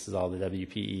because this is all the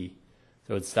WPE.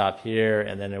 So it would stop here,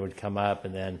 and then it would come up,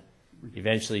 and then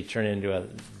eventually turn into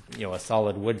a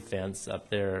solid wood fence up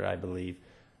there, I believe.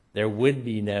 There would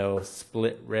be no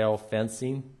split rail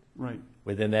fencing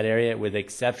within that area, with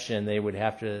exception they would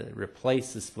have to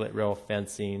replace the split rail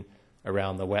fencing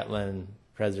around the wetland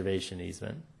preservation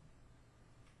easement.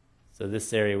 So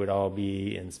this area would all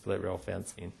be in split rail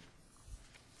fencing.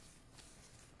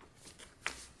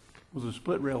 Well, there's a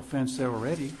split rail fence there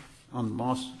already on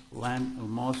Moss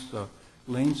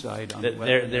Lane side. On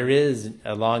There is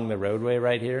along the roadway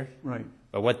right here. Right.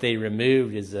 But what they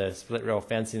removed is a split rail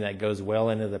fencing that goes well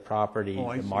into the property, Oh,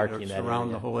 I see. marking that Around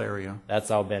area. the whole area.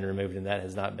 That's all been removed, and that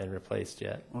has not been replaced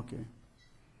yet. Okay.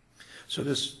 So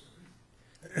this,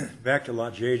 back to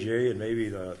lot JJ and maybe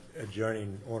the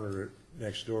adjoining owner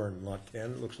next door in lot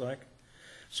 10, it looks like.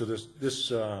 So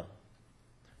this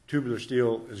tubular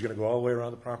steel is going to go all the way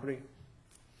around the property?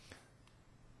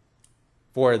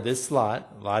 For this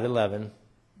lot, lot 11,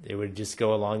 it would just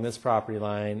go along this property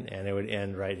line, and it would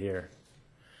end right here,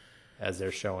 as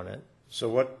they're showing it. So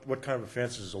what kind of a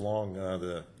fence is along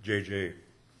the JJ?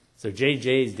 So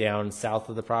JJ is down south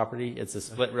of the property. It's a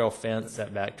split rail fence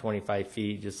set back 25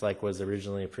 feet, just like was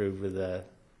originally approved with the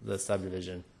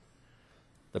subdivision.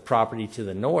 The property to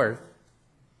the north,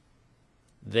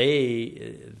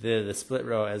 the split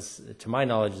rail, as to my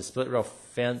knowledge, the split rail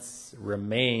fence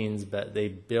remains, but they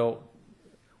built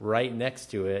right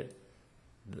next to it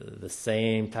the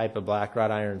same type of black wrought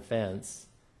iron fence,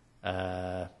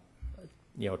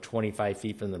 25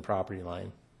 feet from the property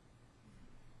line.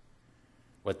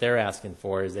 What they're asking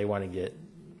for is they want to get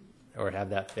or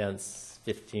have that fence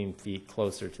 15 feet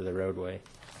closer to the roadway.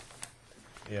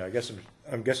 Yeah, I guess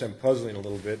I'm puzzling a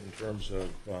little bit in terms of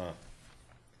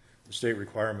the state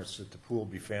requirements that the pool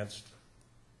be fenced.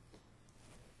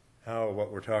 How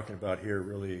what we're talking about here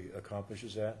really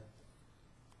accomplishes that?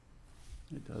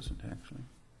 It doesn't actually.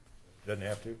 Doesn't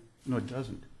have to? No, it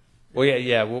doesn't. Well,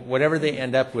 yeah. Whatever they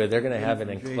end up with, they're going to have an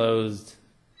enclosed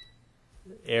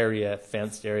area,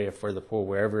 fenced area for the pool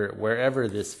wherever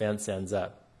this fence ends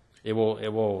up. It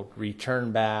will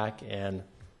return back and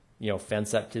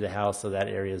fence up to the house so that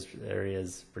area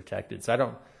is protected.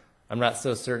 So I'm not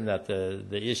so certain that the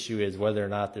issue is whether or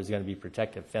not there's going to be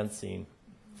protective fencing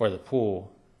for the pool.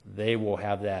 They will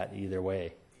have that either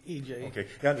way. EJ. Okay,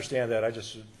 I understand that. I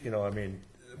just,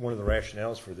 one of the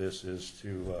rationales for this is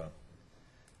to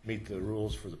meet the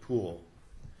rules for the pool.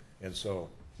 And so,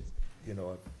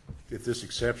 if this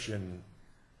exception,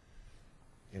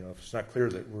 if it's not clear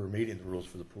that we're meeting the rules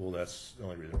for the pool, that's the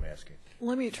only reason I'm asking.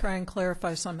 Let me try and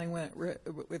clarify something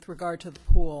with regard to the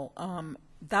pool.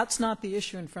 That's not the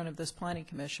issue in front of this planning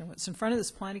commission. What's in front of this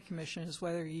planning commission is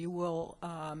whether you will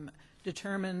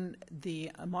determine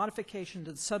the modification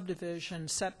to the subdivision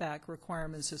setback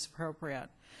requirements is appropriate.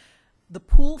 The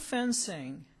pool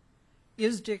fencing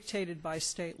is dictated by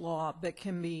state law, but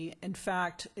can be, in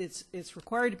fact, it's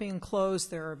required to be enclosed.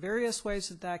 There are various ways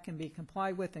that can be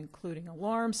complied with, including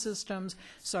alarm systems.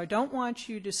 So I don't want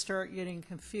you to start getting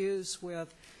confused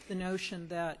with the notion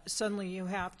that suddenly you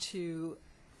have to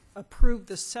approve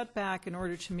the setback in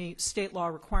order to meet state law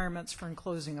requirements for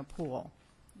enclosing a pool.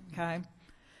 Okay?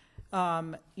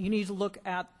 You need to look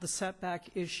at the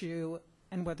setback issue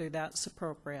and whether that's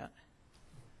appropriate.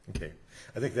 Okay.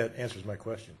 I think that answers my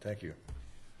question. Thank you.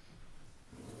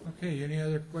 Okay, any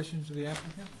other questions of the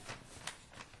applicant?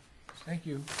 Thank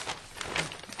you.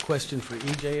 question for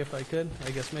EJ, if I could,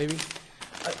 I guess maybe.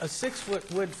 A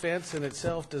 6-foot wood fence in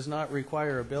itself does not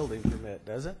require a building permit,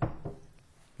 does it?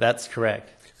 That's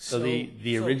correct. So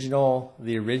the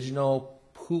original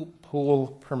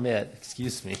pool permit,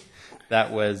 excuse me,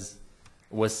 that was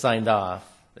signed off.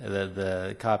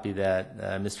 The copy that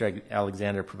Mr.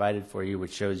 Alexander provided for you,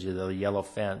 which shows you the yellow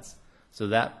fence. So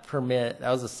that permit, that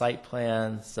was a site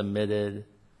plan submitted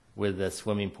with the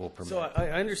swimming pool permit. So I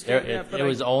understand that, but it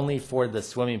was only for the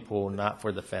swimming pool, not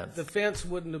for the fence. The fence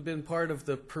wouldn't have been part of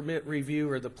the permit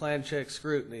review or the plan check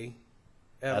scrutiny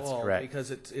at all. That's correct.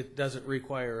 Because it doesn't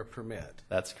require a permit.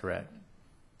 That's correct.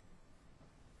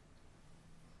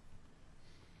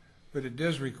 But it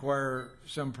does require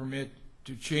some permit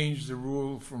to change the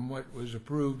rule from what was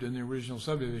approved in the original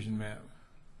subdivision map.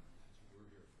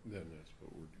 Then that's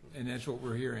what we're doing. And that's what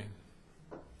we're hearing.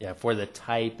 Yeah, for the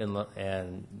type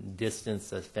and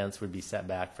distance the fence would be set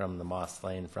back from the Moss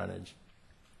Lane frontage.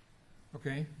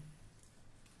 Okay.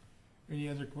 Any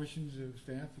other questions of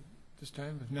staff at this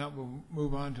time? If not, we'll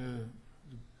move on to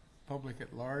the public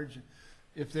at large.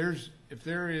 If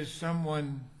there is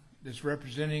someone that's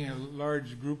representing a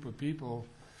large group of people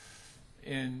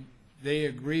and they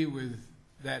agree with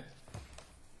that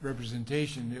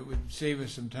representation, it would save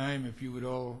us some time if you would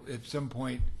all at some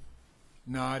point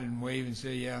nod and wave and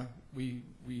say, yeah, we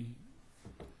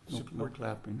support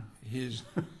clapping. his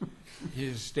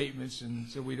statements, and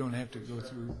so we don't have to go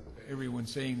through everyone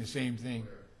saying the same thing.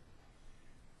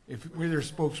 If we're their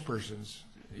spokespersons,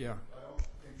 yeah. I don't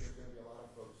think there's going to be a lot of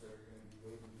folks that are going to be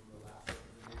waiting for the last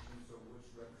representation, so which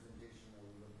representation are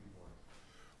we looking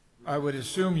for? I would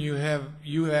assume you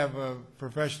have a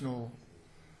professional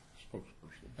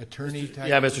attorney type.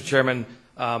 Yeah, Mr. Chairman,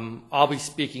 I'll be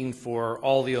speaking for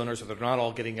all the owners, so they're not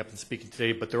all getting up and speaking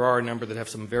today, but there are a number that have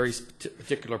some very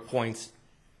particular points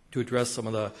to address some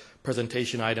of the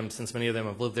presentation items, since many of them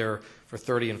have lived there for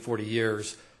 30 and 40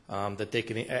 years, that they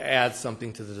can add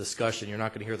something to the discussion. You're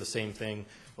not going to hear the same thing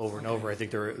over and over. I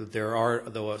think there are,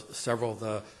 though, several of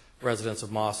the residents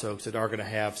of Moss Oaks that are going to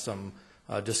have some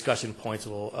discussion points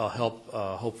that will help,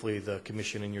 hopefully, the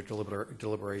commission in your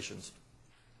deliberations.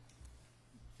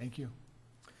 Thank you.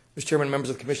 Mr. Chairman, members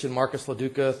of the commission, Marcus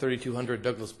LaDuca, 3200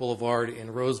 Douglas Boulevard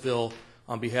in Roseville,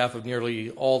 on behalf of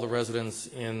nearly all the residents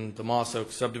in the Moss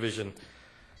Oaks subdivision.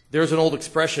 There's an old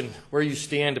expression, where you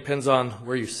stand depends on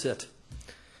where you sit.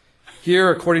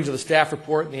 Here, according to the staff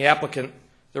report and the applicant,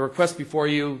 the request before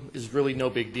you is really no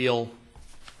big deal,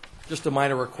 just a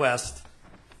minor request,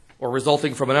 or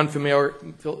resulting from an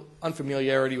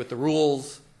unfamiliarity with the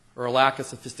rules, or a lack of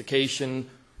sophistication,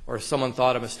 or someone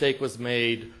thought a mistake was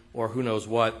made, or who knows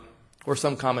what, or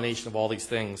some combination of all these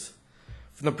things.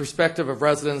 From the perspective of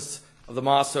residents of the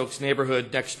Moss Oaks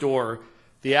neighborhood next door,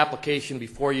 the application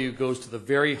before you goes to the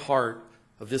very heart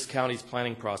of this county's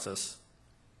planning process.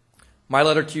 My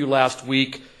letter to you last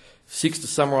week seeks to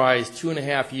summarize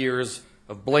 2.5 years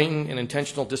of blatant and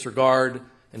intentional disregard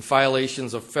and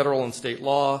violations of federal and state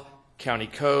law, county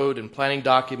code, and planning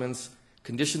documents,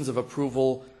 conditions of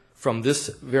approval from this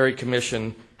very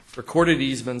commission, recorded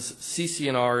easements,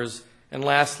 CC&Rs, and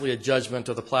lastly, a judgment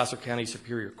of the Placer County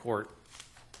Superior Court.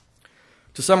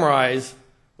 To summarize,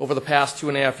 over the past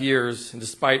 2.5 years, and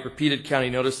despite repeated county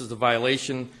notices of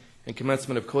violation and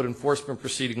commencement of code enforcement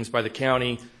proceedings by the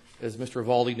county, as Mr.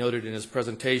 Evaldi noted in his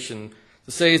presentation,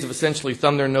 the Says have essentially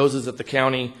thumbed their noses at the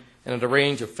county and at a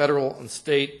range of federal and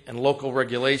state and local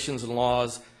regulations and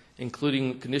laws,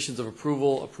 including conditions of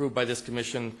approval approved by this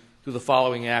commission through the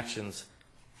following actions.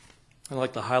 I'd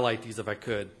like to highlight these if I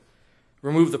could.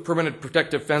 Remove the permanent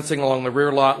protective fencing along the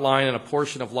rear lot line and a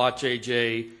portion of Lot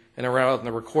JJ and around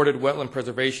the recorded wetland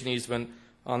preservation easement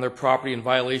on their property in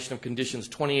violation of conditions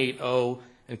 28.0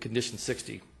 and condition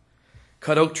 60.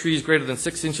 Cut oak trees greater than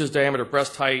 6 inches diameter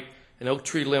breast height and oak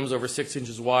tree limbs over 6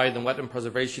 inches wide in the wetland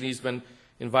preservation easement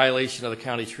in violation of the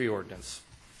county tree ordinance.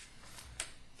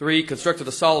 3, constructed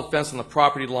a solid fence on the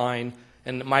property line,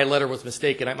 and my letter was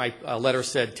mistaken. My letter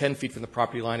said 10 feet from the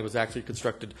property line. It was actually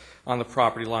constructed on the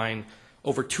property line,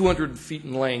 over 200 feet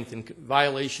in length in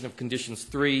violation of conditions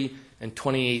 3 and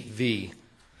 28V.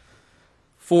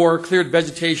 4, cleared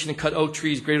vegetation and cut oak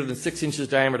trees greater than 6 inches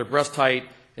diameter breast height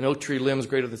and oak tree limbs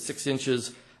greater than 6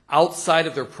 inches outside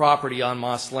of their property on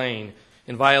Moss Lane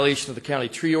in violation of the county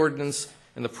tree ordinance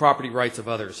and the property rights of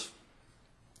others.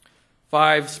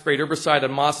 5, sprayed herbicide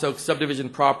on Moss Oaks subdivision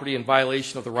property in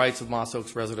violation of the rights of Moss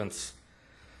Oaks residents.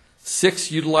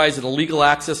 6, utilized an illegal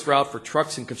access route for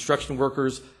trucks and construction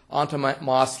workers onto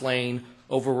Moss Lane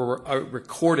over a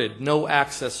recorded no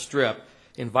access strip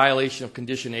in violation of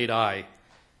condition 8I.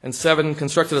 And 7,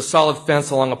 constructed a solid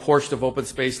fence along a portion of open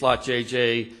space lot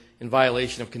JJ in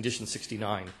violation of Condition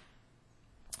 69.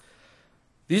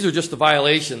 These are just the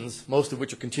violations, most of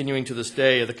which are continuing to this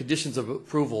day, of the conditions of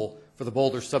approval for the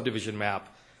Boulder subdivision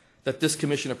map that this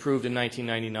commission approved in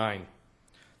 1999.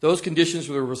 Those conditions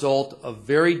were the result of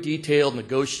very detailed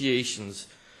negotiations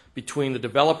between the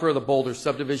developer of the Boulder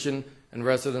subdivision and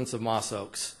residents of Moss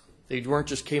Oaks. They weren't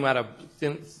just came out of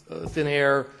thin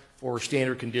air or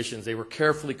standard conditions. They were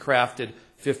carefully crafted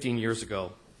 15 years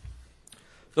ago.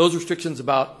 Those restrictions,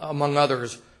 among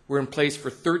others, were in place for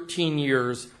 13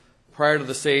 years prior to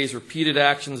the SAY's repeated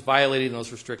actions violating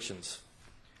those restrictions.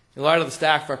 In light of the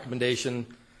staff recommendation,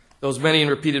 those many and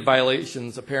repeated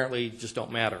violations apparently just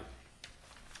don't matter.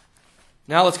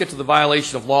 Now let's get to the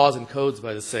violation of laws and codes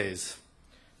by the SAYs.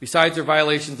 Besides their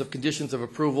violations of conditions of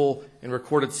approval and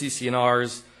recorded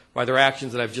CC&Rs by their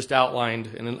actions that I've just outlined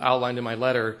and outlined in my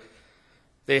letter,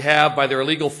 they have, by their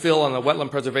illegal fill on the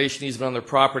wetland preservation easement on their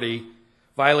property,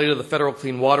 violated the Federal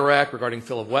Clean Water Act regarding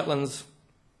fill of wetlands,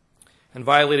 and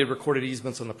violated recorded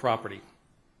easements on the property.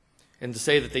 And to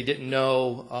say that they didn't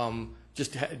know,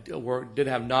 didn't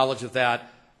have knowledge of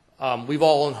that, we've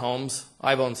all owned homes.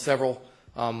 I've owned several.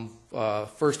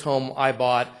 First home I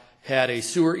bought had a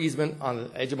sewer easement on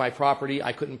the edge of my property.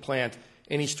 I couldn't plant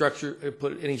any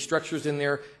put any structures in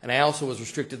there, and I also was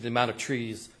restricted to the amount of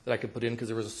trees that I could put in because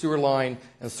there was a sewer line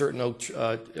and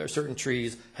certain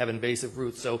trees have invasive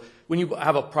roots. So when you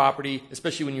have a property,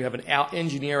 especially when you have an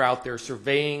engineer out there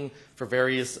surveying for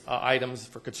various items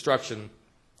for construction,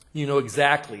 you know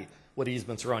exactly what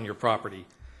easements are on your property.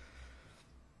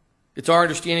 It's our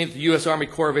understanding that the U.S. Army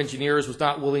Corps of Engineers was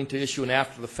not willing to issue an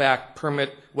after-the-fact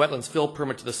wetlands fill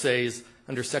permit to the SAYs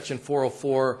under Section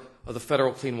 404 of the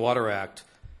Federal Clean Water Act.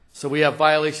 So we have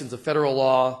violations of federal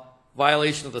law,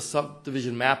 violation of the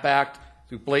Subdivision Map Act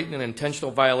through blatant and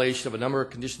intentional violation of a number of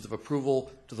conditions of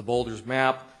approval to the Boulders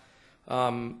map,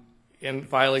 and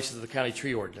violations of the county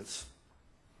tree ordinance.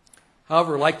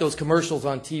 However, like those commercials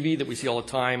on TV that we see all the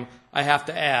time, I have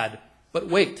to add, but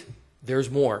wait, there's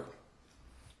more.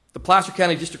 The Placer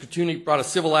County District Attorney brought a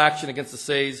civil action against the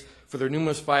SAYs for their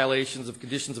numerous violations of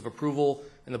conditions of approval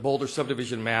in the Boulder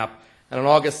subdivision map, and on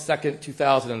August 2nd,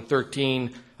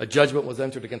 2013, a judgment was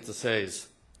entered against the SAYs.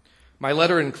 My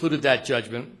letter included that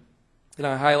judgment, and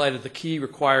I highlighted the key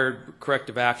required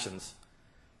corrective actions.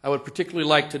 I would particularly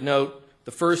like to note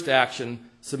the first action,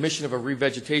 submission of a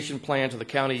revegetation plan to the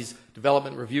county's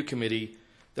Development Review Committee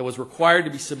that was required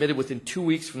to be submitted within 2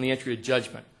 weeks from the entry of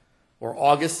judgment, or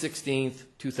August 16th,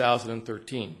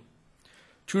 2013.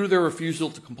 True to their refusal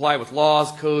to comply with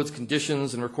laws, codes,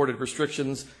 conditions, and recorded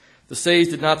restrictions, the SAYs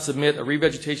did not submit a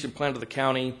revegetation plan to the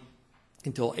county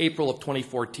until April of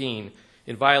 2014,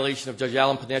 in violation of Judge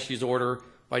Alan Paneshi's order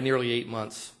by nearly 8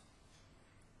 months.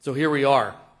 So here we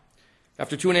are.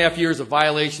 After 2.5 years of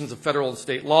violations of federal and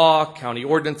state law, county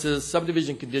ordinances,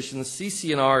 subdivision conditions,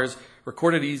 CC&Rs,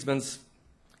 recorded easements,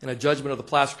 and a judgment of the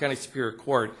Placer County Superior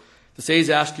Court, the SAYs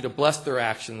ask you to bless their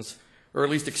actions, or at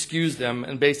least excuse them,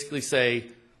 and basically say,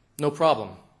 no problem.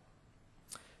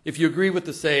 If you agree with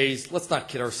the SAYs, let's not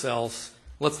kid ourselves.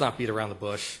 Let's not beat around the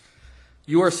bush.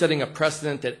 You are setting a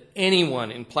precedent that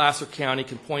anyone in Placer County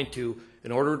can point to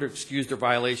in order to excuse their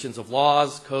violations of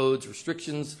laws, codes,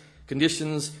 restrictions,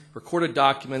 conditions, recorded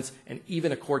documents, and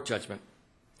even a court judgment.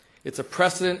 It's a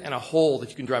precedent and a hole that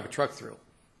you can drive a truck through.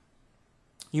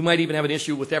 You might even have an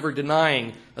issue with ever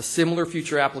denying a similar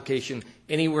future application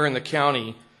anywhere in the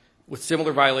county with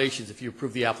similar violations if you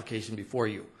approve the application before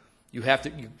you. You have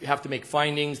to make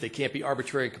findings. They can't be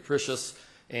arbitrary and capricious.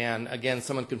 And again,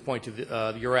 someone can point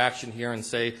to your action here and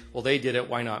say, well, they did it,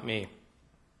 why not me?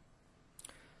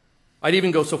 I'd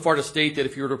even go so far to state that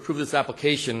if you were to approve this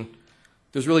application,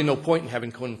 there's really no point in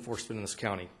having code enforcement in this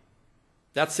county.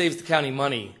 That saves the county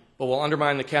money, but will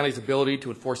undermine the county's ability to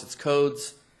enforce its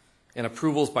codes and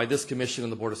approvals by this commission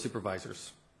and the Board of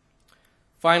Supervisors.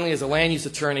 Finally, as a land use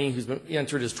attorney who's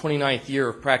entered his 29th year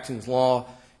of practicing law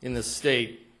in this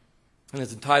state and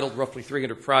is entitled roughly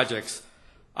 300 projects,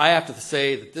 I have to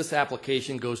say that this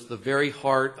application goes to the very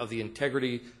heart of the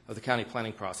integrity of the county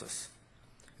planning process.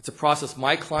 It's a process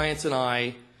my clients and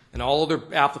I and all other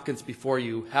applicants before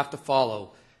you have to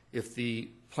follow if the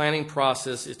planning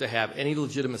process is to have any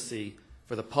legitimacy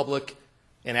for the public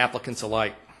and applicants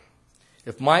alike.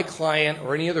 If my client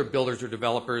or any other builders or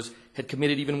developers had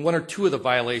committed even one or two of the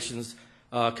violations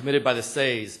committed by the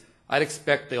SAYs, I'd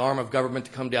expect the arm of government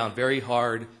to come down very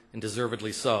hard and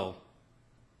deservedly so.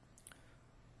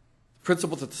 The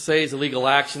principle that the SAYs' illegal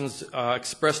actions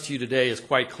expressed to you today is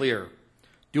quite clear.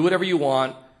 Do whatever you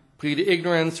want, plead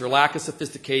ignorance or lack of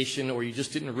sophistication, or you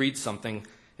just didn't read something,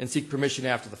 and seek permission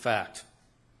after the fact.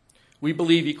 We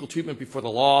believe equal treatment before the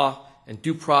law and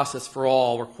due process for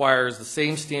all requires the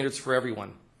same standards for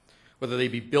everyone, whether they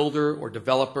be builder or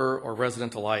developer or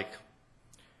resident alike.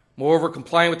 Moreover,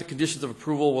 complying with the conditions of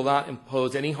approval will not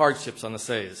impose any hardships on the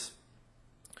Says.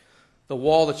 The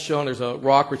wall that's shown, there's a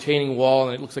rock retaining wall,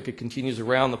 and it looks like it continues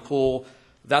around the pool.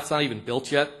 That's not even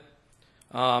built yet.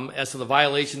 As to the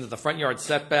violations of the front yard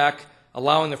setback,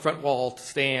 allowing the front wall to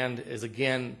stand is,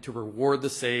 again, to reward the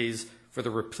Says for the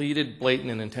repeated,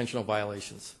 blatant, and intentional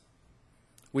violations.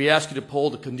 We ask you to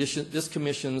uphold this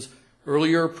Commission's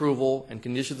earlier approval and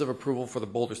conditions of approval for the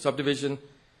Boulder subdivision,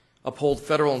 uphold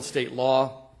federal and state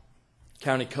law,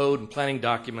 county code and planning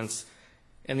documents,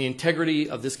 and the integrity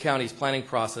of this county's planning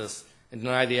process, and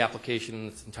deny the application in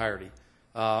its entirety.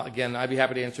 Again, I'd be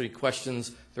happy to answer any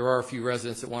questions. There are a few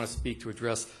residents that want to speak to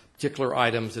address particular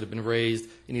items that have been raised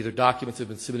in either documents that have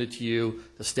been submitted to you,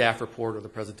 the staff report, or the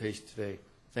presentation today.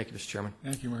 Thank you, Mr. Chairman.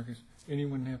 Thank you, Marcus.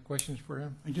 Anyone have questions for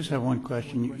him? I just have one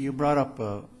question. You brought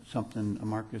up something,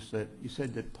 Marcus, that you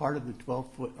said that part of the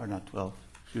 12-foot, or not 12,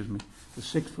 excuse me, the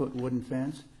 6-foot wooden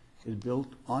fence is built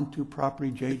onto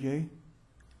property JJ?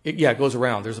 It goes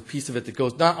around. There's a piece of it that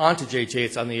goes not onto JJ,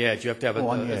 it's on the edge. You have to have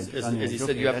as you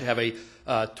said, you have to have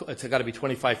it's got to be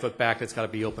 25 foot back, it's got to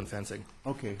be open fencing.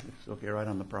 Okay, it's okay, right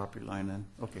on the property line then.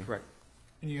 Okay. Correct.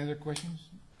 Any other questions?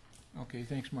 Okay,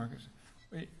 thanks, Marcus.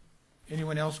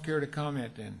 Anyone else care to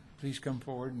comment then? Please come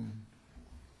forward and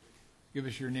give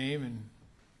us your name and.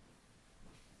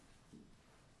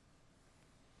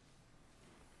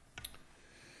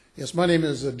 Yes, my name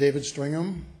is David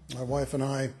Stringham. My wife and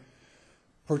I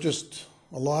purchased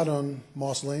a lot on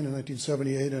Moss Lane in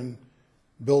 1978 and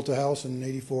built a house in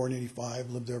 84 and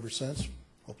 85, lived there ever since.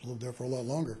 Hope to live there for a lot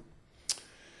longer.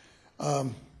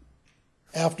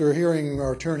 After hearing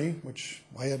our attorney, which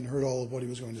I hadn't heard all of what he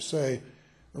was going to say,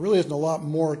 there really isn't a lot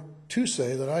more to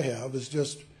say that I have. It's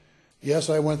just, yes,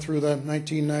 I went through that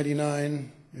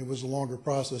 1999. It was a longer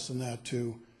process than that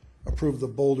to approve the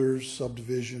Boulders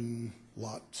subdivision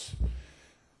lots.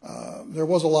 There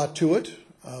was a lot to it.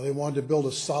 They wanted to build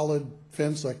a solid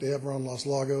fence like they have around Los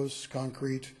Lagos,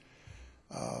 concrete.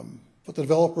 But the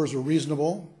developers were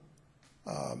reasonable.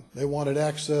 They wanted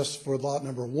access for lot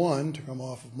number 1 to come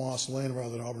off of Moss Lane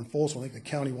rather than Auburn Folsom. I think the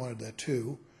county wanted that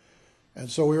too. And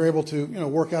so we were able to,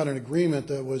 work out an agreement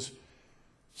that was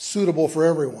suitable for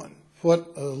everyone.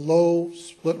 Put a low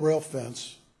split rail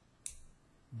fence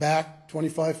back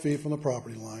 25 feet from the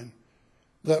property line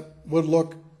that would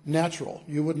look natural.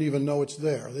 You wouldn't even know it's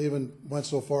there. They even went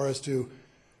so far as to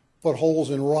put holes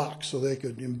in rocks so they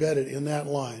could embed it in that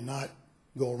line, not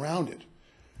go around it.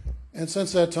 And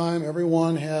since that time,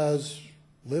 everyone has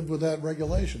lived with that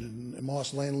regulation, and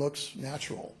Moss Lane looks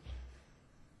natural.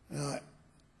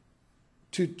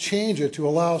 To change it, to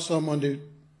allow someone to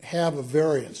have a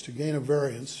variance, to gain a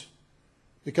variance,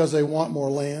 because they want more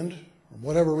land, or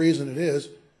whatever reason it is,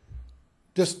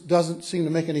 just doesn't seem to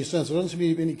make any sense. There doesn't seem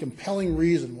to be any compelling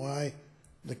reason why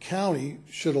the county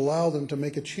should allow them to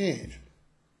make a change.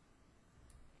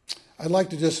 I'd like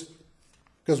to just,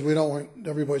 because we don't want,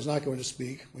 everybody's not going to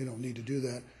speak, we don't need to do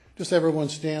that, just have everyone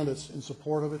stand that's in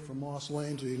support of it from Moss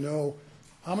Lane so you know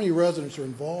how many residents are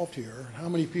involved here, how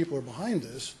many people are behind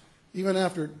this, even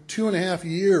after 2.5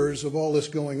 years of all this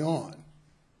going on.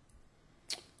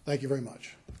 Thank you very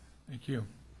much. Thank you.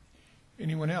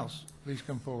 Anyone else? Please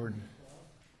come forward.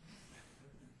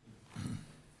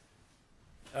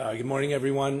 Good morning,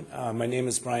 everyone. My name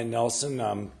is Brian Nelson.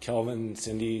 I'm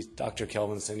Dr.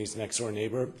 Kelvin Cindy's next door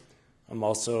neighbor. I'm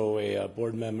also a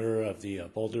board member of the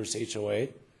Boulders HOA.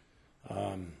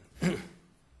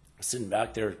 Sitting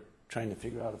back there trying to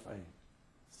figure out if I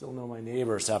still know my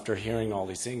neighbors after hearing all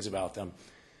these things about them.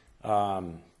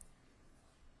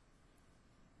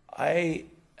 I,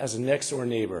 as a next door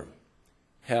neighbor,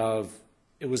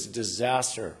 it was a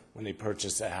disaster when they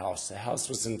purchased the house. The house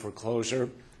was in foreclosure.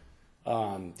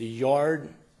 The yard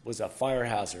was a fire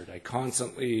hazard. I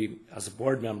constantly, as a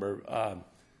board member,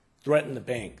 threatened the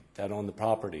bank that owned the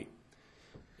property.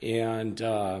 And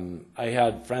I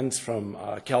had friends from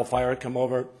CAL FIRE come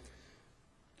over.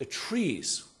 The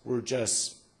trees were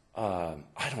just, I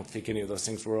don't think any of those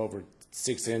things were over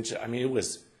 6 inches. I mean, it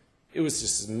was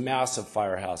just a massive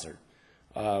fire hazard.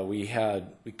 We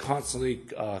constantly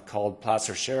called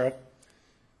Placer Sheriff.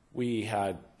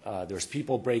 There's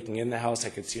people breaking in the house. I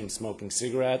could see them smoking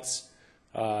cigarettes.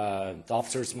 The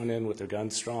officers went in with their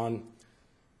guns drawn.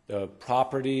 The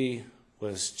property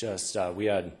was just, we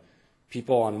had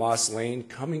people on Moss Lane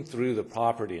coming through the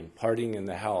property and partying in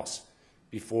the house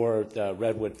before the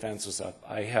redwood fence was up.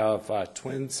 I have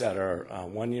twins that are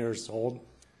 1 year old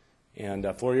and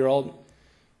a 4-year-old,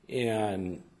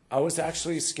 and I was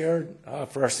actually scared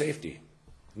for our safety.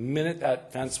 The minute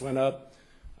that fence went up,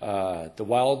 the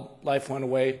wildlife went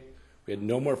away. We had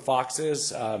no more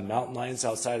foxes, mountain lions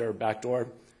outside our back door.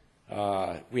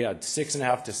 We had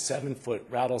 6.5 to 7 foot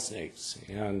rattlesnakes,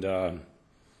 and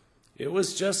it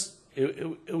was just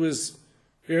it was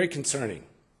very concerning.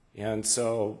 And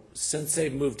so since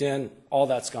they've moved in, all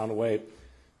that's gone away.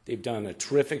 They've done a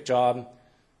terrific job.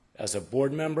 As a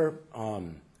board member,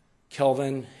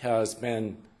 Kelvin has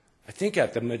been, I think,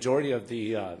 at the majority of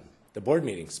the board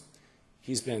meetings.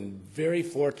 He's been very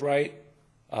forthright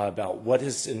about what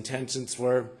his intentions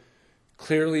were,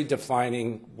 clearly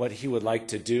defining what he would like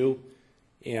to do,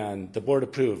 and the board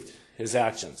approved his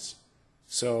actions.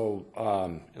 So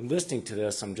in listening to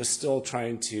this, I'm just still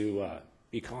trying to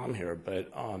be calm here,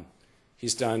 but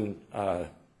he's done a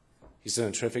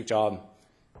terrific job,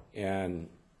 and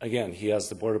again, he has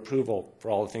the board approval for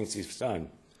all the things he's done.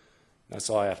 That's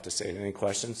all I have to say. Any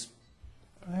questions?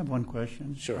 I have one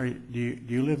question. Sure. Do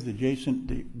you live adjacent?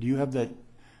 Do you have that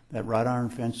wrought iron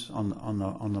fence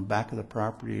on the back of the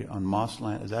property on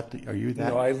Mossland? Is that are you that?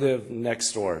 No, I live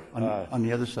next door. On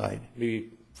the other side. Maybe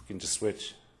if we can just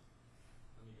switch.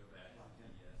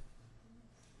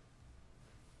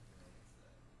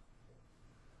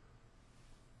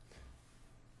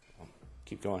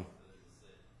 Keep going.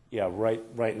 Yeah,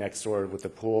 right next door with the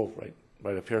pool,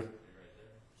 right up here.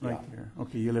 Right there.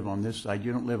 Okay, you live on this side.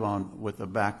 You don't live on with the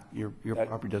back. Your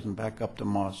property doesn't back up to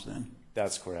Moss then.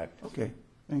 That's correct. Okay,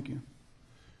 thank you.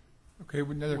 Okay,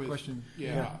 another question.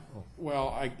 Yeah.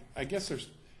 Well, I guess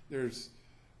there's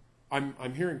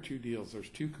I'm hearing two deals. There's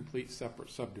two complete separate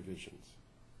subdivisions,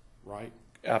 right?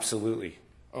 Absolutely.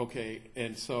 Okay,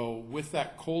 and so with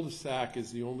that cul-de-sac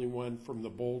is the only one from the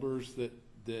boulders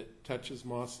that touches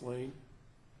Moss Lane?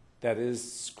 That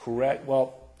is correct.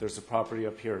 Well, there's a property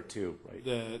up here too, right?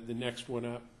 The next one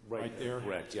up, right there?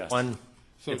 Correct, yes. One,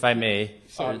 So- if I may.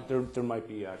 There might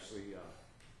be actually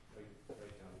right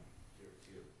down here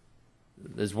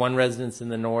too. There's one residence in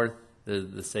the north,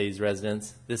 the Say's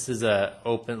residence. This is a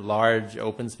large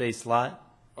open space lot,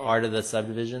 part of the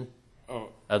subdivision,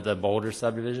 of the Boulder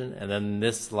subdivision, and then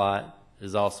this lot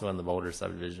is also in the Boulder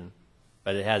subdivision,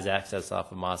 but it has access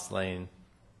off of Moss Lane.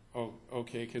 Oh,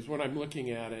 okay, because when I'm looking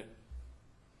at it,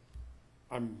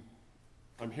 I'm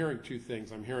hearing two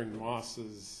things. I'm hearing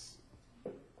Moss's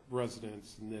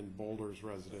residence and then Boulder's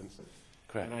residence.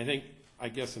 Correct. And I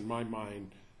guess in my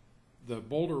mind, the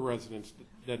Boulder residence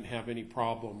doesn't have any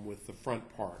problem with the front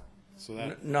part. So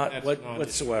that's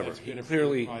whatsoever. That's been approved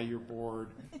Clearly, by your board.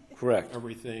 Correct.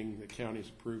 Everything, the county's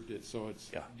approved it, so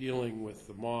it's dealing with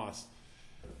the Moss.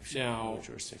 Now,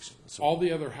 all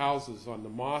the other houses on the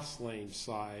Moss Lane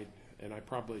side, and I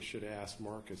probably should have asked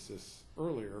Marcus this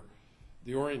earlier,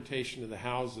 the orientation of the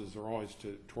houses are always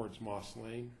towards Moss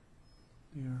Lane.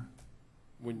 They are.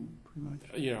 When, pretty much.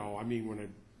 When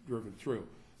I've driven through.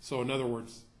 So in other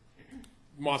words,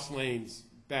 Moss Lane's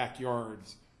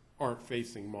backyards aren't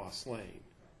facing Moss Lane.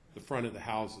 The front of the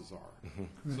houses are.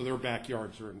 Mm-hmm. So their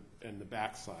backyards are in the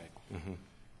backside. Mm-hmm.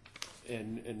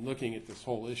 And looking at this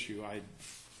whole issue, I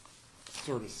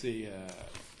sort of see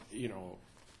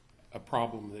a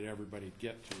problem that everybody'd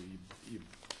get to. You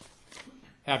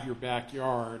have your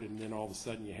backyard, and then all of a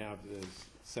sudden you have the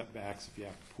setbacks if you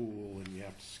have a pool and you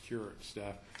have to secure it and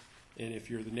stuff. And if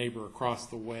you're the neighbor across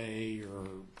the way or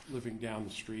living down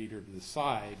the street or to the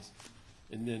sides,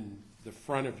 and then the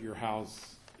front of your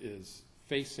house is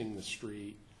facing the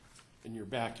street, in your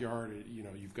backyard,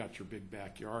 you've got your big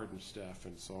backyard and stuff,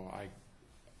 and so I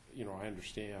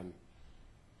understand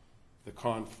the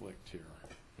conflict here.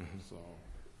 Mm-hmm. So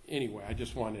anyway, I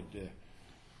just wanted to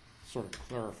sort of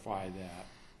clarify that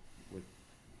with,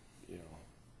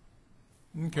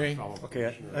 Okay.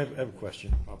 Okay, I have a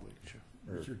question. Public.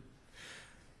 Sure.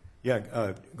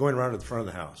 Yeah, going around to the front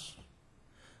of the house.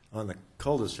 On the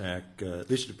cul-de-sac, at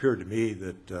least it appeared to me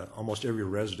that almost every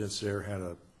residence there had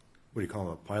a, what do you call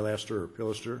them, a pilaster or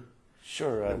pilaster?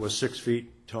 Sure. That was 6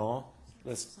 feet tall.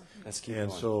 Let's keep And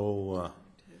going. so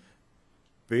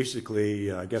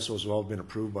basically, I guess those have all been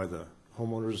approved by the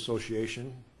homeowners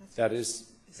association. That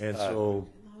is. And so,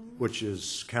 which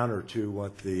is counter to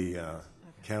what the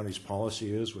county's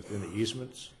policy is within the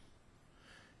easements.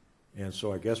 And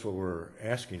so I guess what we're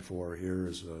asking for here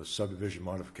is a subdivision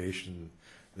modification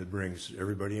that brings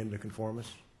everybody into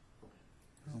conformance.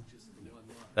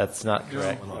 That's not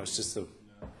correct. No, it's just the.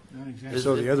 Not exactly.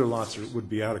 So the other lots would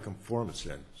be out of conformance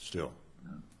then, still.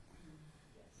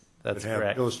 That's That have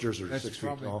correct. Pilasters that are That's 6 feet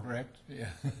probably tall. correct, yeah.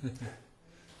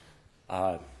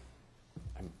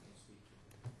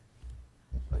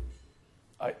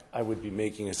 I would be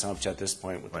making an assumption at this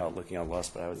point without looking at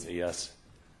West, but I would say yes.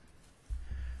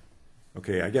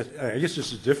 Okay, I guess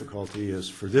just the difficulty is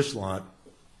for this lot,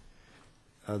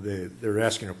 they're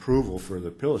asking approval for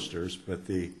the pilasters, but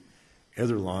the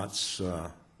other lots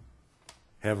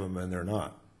have them and they're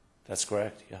not. That's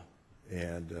correct, yeah.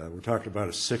 And we're talking about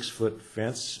a 6-foot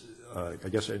fence. I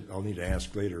guess I'll need to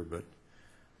ask later, but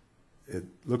it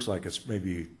looks like it's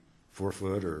maybe 4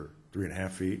 foot or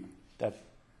 3.5 feet.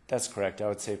 That's correct. I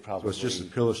would say probably. So it's just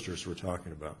the pilasters we're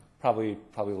talking about. Probably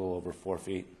a little over 4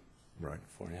 feet. Right.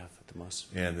 4.5 at the most.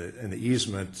 And the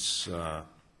easements, there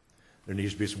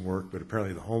needs to be some work, but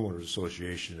apparently the homeowners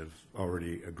association have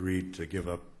already agreed to give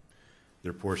up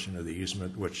their portion of the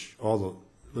easement, which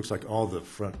looks like all the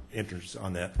front entrance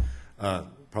on that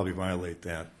probably violate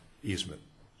that easement.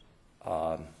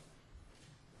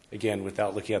 Again,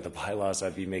 without looking at the bylaws,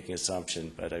 I'd be making an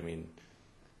assumption, but I mean,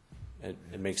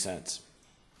 it makes sense.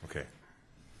 Okay.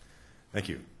 Thank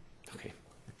you. Okay.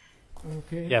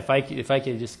 Okay. Yeah, if I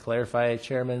could just clarify,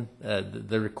 Chairman,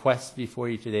 the request before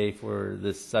you today for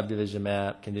the subdivision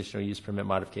map conditional use permit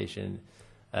modification,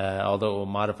 although it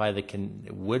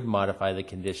would modify the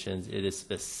conditions, it is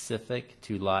specific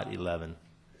to Lot 11,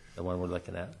 the one we're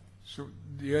looking at. So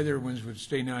the other ones would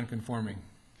stay non-conforming?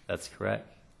 That's correct.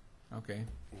 Okay.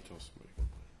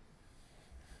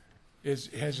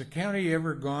 Has the county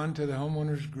ever gone to the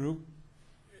homeowners group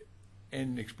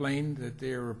and explained that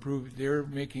they're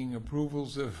making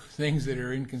approvals of things that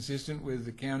are inconsistent with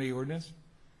the county ordinance?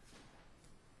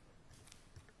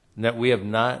 No, we have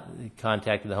not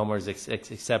contacted the homeowners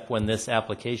except when this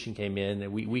application came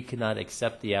in. We could not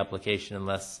accept the application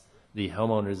unless the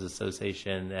homeowners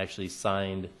association actually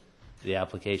signed the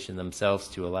application themselves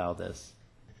to allow this.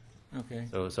 Okay.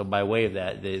 So by way of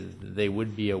that, they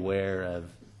would be aware of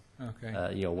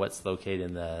okay. What's located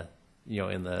in the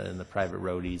in the private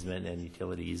road easement and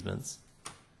utility easements.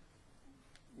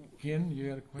 Ken, you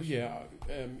got a question? Yeah,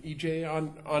 EJ,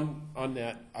 on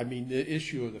that, I mean, the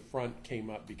issue of the front came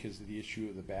up because of the issue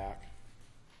of the back.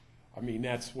 I mean,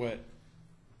 that's what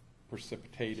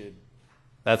precipitated.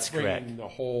 That's correct. The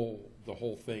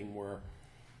whole thing where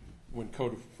when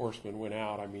code enforcement went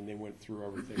out, I mean, they went through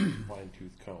everything with a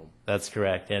fine-tooth comb. That's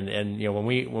correct. And when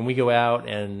we go out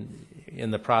and in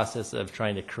the process of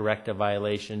trying to correct a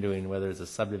violation, doing whether it's a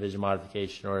subdivision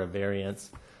modification or a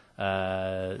variance,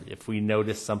 if we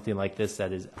notice something like this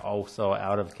that is also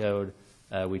out of code,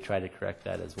 we try to correct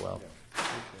that as well. Yeah.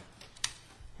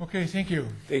 Okay, thank you.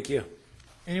 Thank you.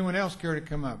 Anyone else care to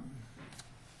come up?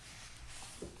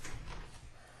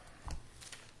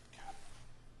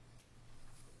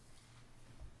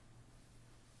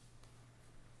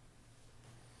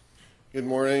 Good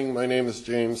morning. My name is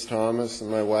James Thomas, and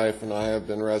my wife and I have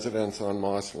been residents on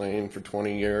Moss Lane for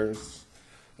 20 years.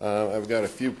 I've got a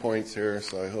few points here,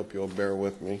 so I hope you'll bear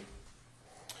with me.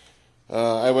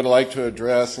 I would like to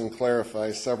address and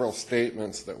clarify several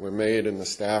statements that were made in the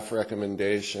staff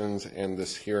recommendations and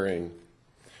this hearing.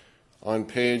 On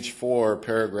page 4,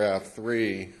 paragraph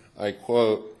 3, I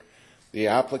quote, "The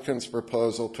applicant's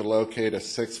proposal to locate a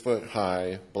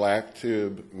 6-foot-high black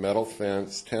tube metal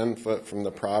fence 10 foot from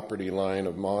the property line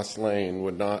of Moss Lane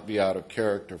would not be out of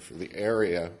character for the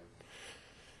area,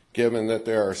 given that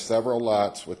there are several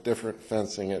lots with different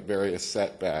fencing at various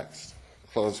setbacks."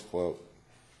 Close quote.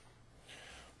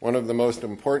 One of the most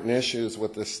important issues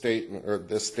with this statement, or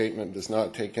this statement does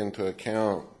not take into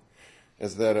account,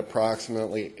 is that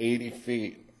approximately 80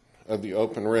 feet of the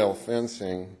open rail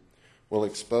fencing will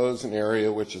expose an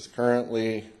area which is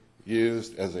currently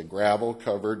used as a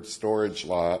gravel-covered storage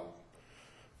lot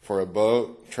for a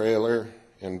boat, trailer,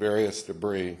 and various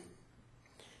debris.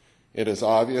 It is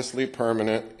obviously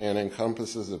permanent and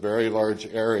encompasses a very large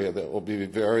area that will be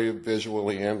very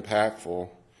visually impactful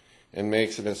and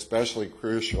makes it especially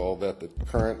crucial that the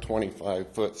current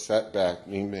 25-foot setback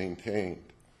be maintained.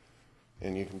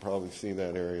 And you can probably see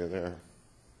that area there.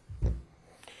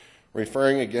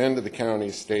 Referring again to the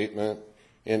county's statement,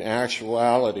 in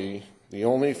actuality, the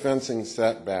only fencing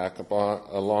setback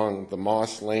along the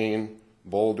Moss Lane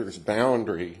Boulders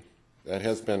boundary that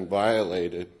has been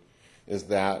violated is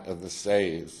that of the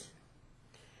Says.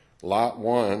 Lot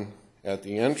 1 at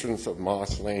the entrance of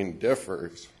Moss Lane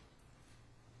differs.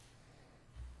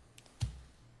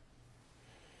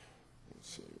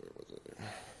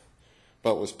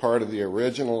 But was part of the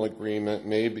original agreement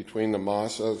made between the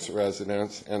Moss Oaks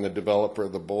residents and the developer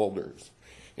of the Boulders.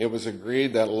 It was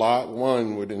agreed that Lot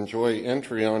 1 would enjoy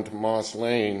entry onto Moss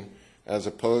Lane as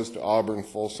opposed to Auburn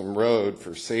Folsom Road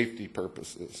for safety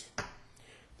purposes.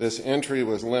 This entry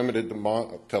was limited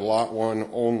to Lot 1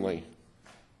 only.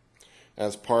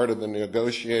 As part of the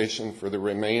negotiation for the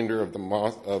remainder of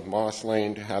Moss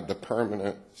Lane to have the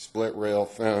permanent split rail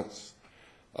fence,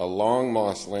 along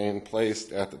Moss Lane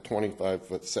placed at the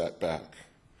 25-foot setback,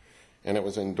 and it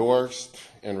was endorsed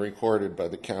and recorded by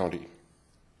the county.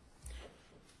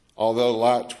 Although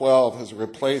Lot 12 has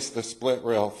replaced the split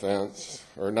rail fence,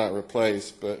 or not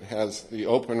replaced, but has the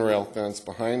open rail fence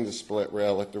behind the split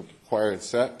rail at the required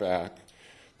setback,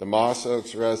 the Moss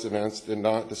Oaks residents did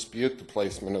not dispute the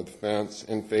placement of the fence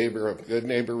in favor of good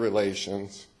neighbor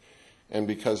relations and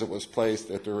because it was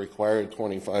placed at the required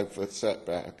 25-foot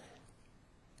setback.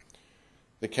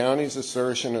 The county's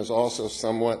assertion is also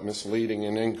somewhat misleading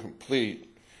and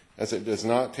incomplete, as it does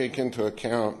not take into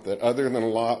account that other than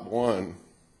Lot 1,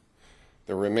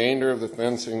 the remainder of the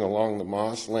fencing along the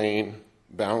Moss Lane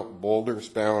Boulders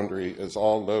boundary is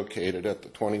all located at the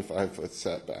 25-foot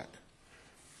setback.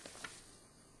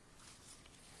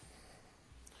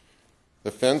 The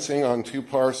fencing on 2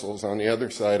 parcels on the other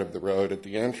side of the road at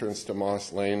the entrance to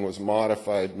Moss Lane was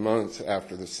modified months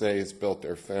after the Says built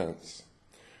their fence.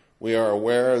 We are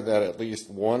aware that at least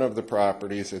one of the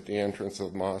properties at the entrance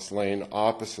of Moss Lane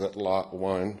opposite Lot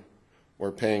 1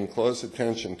 were paying close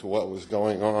attention to what was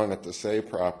going on at the Say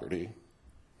property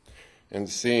and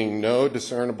seeing no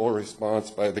discernible response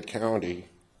by the county,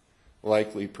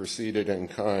 likely proceeded in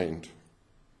kind.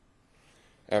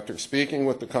 After speaking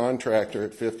with the contractor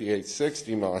at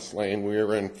 5860 Moss Lane, we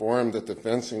were informed that the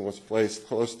fencing was placed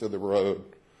close to the road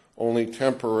only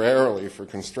temporarily for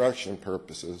construction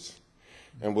purposes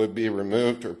and would be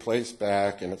removed or placed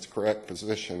back in its correct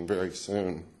position very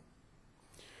soon.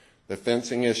 The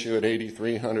fencing issue at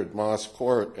 8300 Moss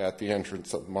Court at the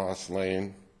entrance of Moss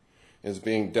Lane is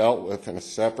being dealt with in a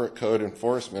separate code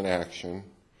enforcement action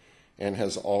and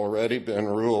has already been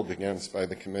ruled against by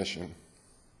the Commission.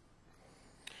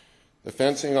 The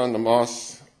fencing on the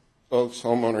Moss Oaks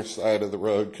homeowner side of the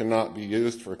road cannot be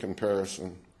used for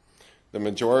comparison. The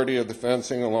majority of the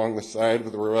fencing along the side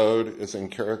of the road is in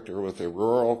character with a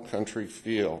rural country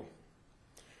feel.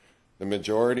 The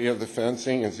majority of the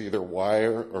fencing is either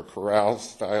wire or corral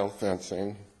style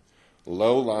fencing,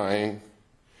 low-lying,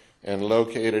 and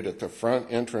located at the front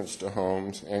entrance to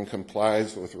homes and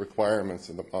complies with requirements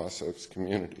of the Moss Oaks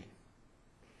community.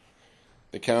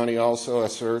 The county also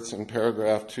asserts in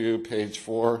paragraph 2, page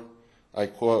 4, I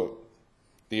quote,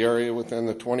 "The area within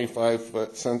the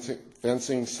 25-foot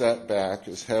fencing setback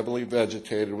is heavily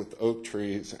vegetated with oak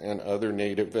trees and other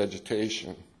native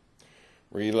vegetation.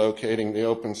 Relocating the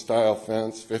open style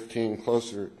fence 15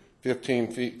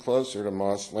 feet closer to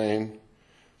Moss Lane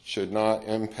should not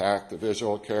impact the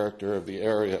visual character of the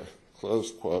area,"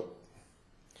 close quote.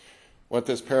 What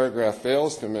this paragraph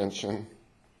fails to mention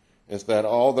is that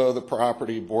although the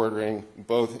property bordering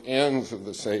both ends of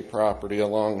the Say property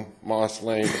along Moss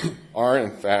Lane are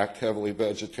in fact heavily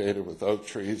vegetated with oak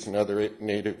trees and other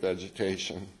native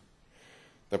vegetation,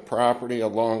 the property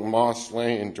along Moss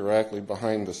Lane directly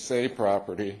behind the Say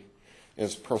property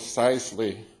is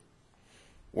precisely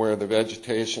where the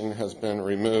vegetation has been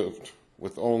removed,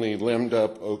 with only limbed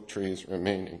up oak trees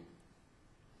remaining.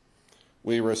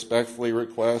 We respectfully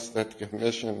request that the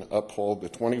Commission uphold the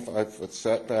 25-foot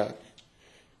setback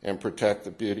and protect the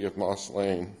beauty of Moss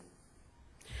Lane.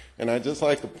 And I'd just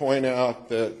like to point out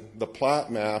that the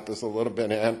plot map is a little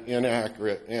bit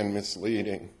inaccurate and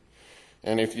misleading.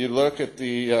 And if you look at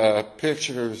the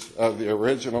pictures of the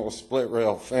original split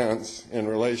rail fence in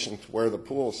relation to where the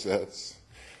pool sits,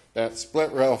 that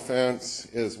split rail fence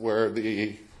is where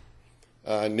the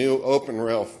new open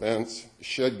rail fence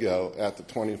should go at the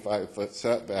 25-foot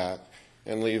setback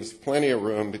and leaves plenty of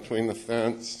room between the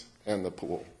fence and the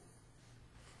pool.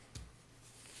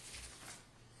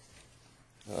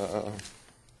 I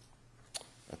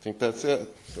think that's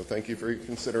it. So thank you for your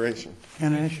consideration.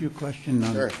 Can I ask you a question?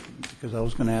 Sure. Because I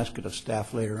was going to ask it of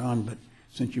staff later on, but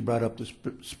since you brought up the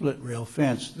split rail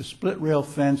fence, the split rail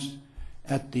fence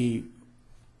at the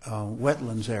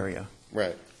wetlands area.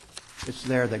 Right. It's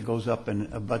there that goes up and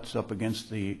butts up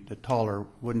against the taller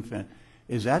wooden fence.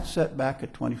 Is that set back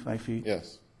at 25 feet?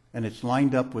 Yes. And it's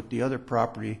lined up with the other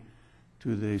property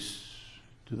to the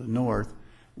north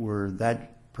where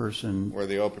that person... Where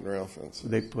the open rail fence is.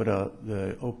 They put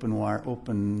the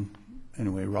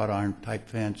wrought iron type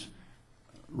fence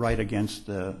right against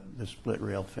the split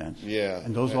rail fence. Yeah.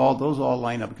 And those all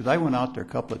line up, because I went out there a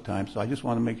couple of times, so I just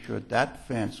want to make sure that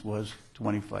fence was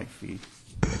 25 feet.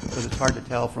 Because it's hard to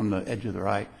tell from the edge of the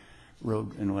right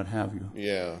road and what have you.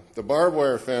 Yeah. The barbed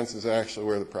wire fence is actually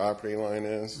where the property line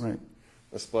is. Right.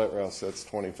 The split rail sits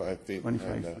 25 feet.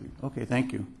 25 feet. Okay,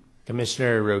 thank you.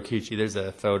 Commissioner Rokuchi, there's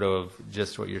a photo of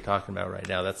just what you're talking about right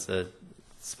now. That's the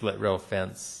split rail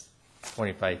fence,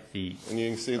 25 feet. And you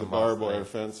can see the barbed wire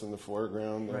fence in the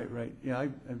foreground there. Right. Yeah,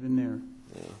 I've been there.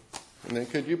 Yeah. And then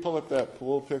could you pull up that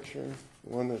pool picture?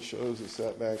 The one that shows the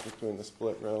setback between the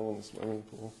split rail and the swimming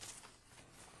pool.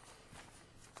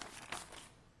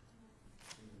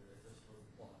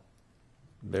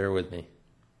 Bear with me.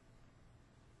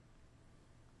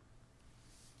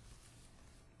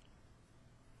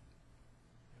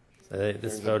 So this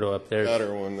There's photo a up there.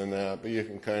 better one than that, but you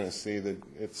can kind of see that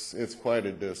it's quite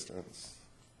a distance.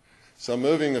 So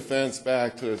moving the fence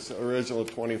back to its original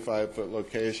 25-foot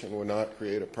location would not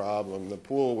create a problem. The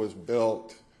pool was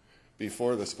built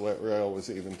before the split rail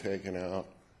was even taken out.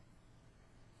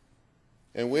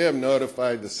 And we have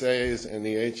notified the SAYS and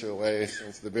the HOA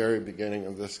since the very beginning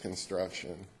of this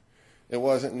construction. It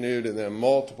wasn't new to them.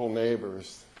 Multiple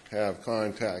neighbors have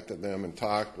contacted them and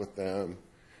talked with them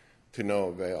to no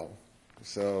avail.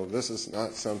 So this is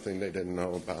not something they didn't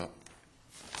know about.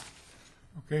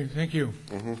 Okay, thank you.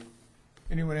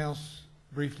 Anyone else,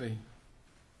 briefly?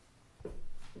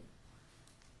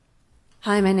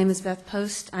 Hi, my name is Beth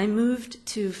Post. I moved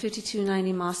to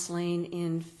 5290 Moss Lane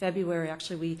in February.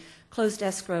 Actually, we closed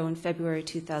escrow in February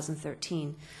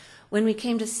 2013. When we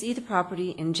came to see the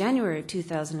property in January of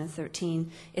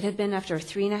 2013, it had been after a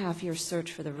 3.5-year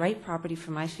search for the right property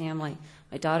for my family,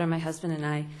 my daughter, my husband, and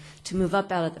I, to move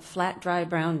up out of the flat, dry,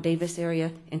 brown Davis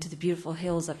area into the beautiful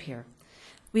hills up here.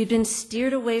 We'd been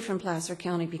steered away from Placer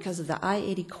County because of the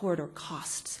I-80 corridor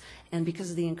costs and because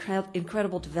of the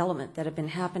incredible development that had been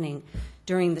happening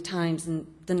during the times in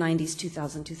the 90s,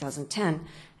 2000, 2010,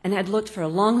 and had looked for a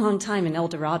long, long time in El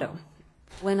Dorado.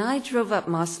 When I drove up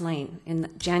Moss Lane in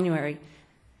January,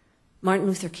 Martin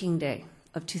Luther King Day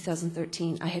of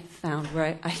 2013, I had found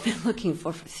where I'd been looking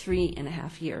for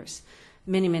 3.5 years,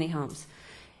 many, many homes.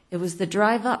 It was the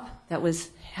drive up that was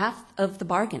half of the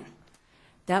bargain.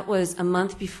 That was a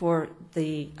month before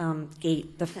the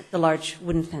gate, the large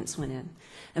wooden fence went in.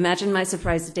 Imagine my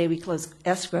surprise the day we closed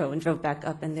escrow and drove back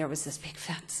up and there was this big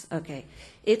fence. Okay,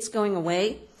 it's going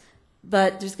away,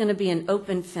 but there's going to be an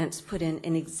open fence put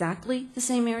in exactly the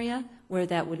same area where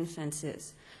that wooden fence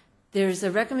is. There's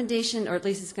a recommendation, or at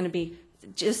least it's going to be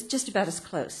just about as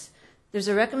close. There's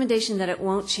a recommendation that it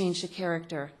won't change the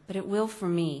character, but it will for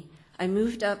me. I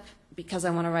moved up because I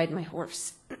want to ride my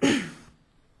horse.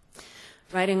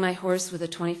 Riding my horse with a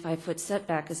 25-foot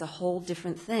setback is a whole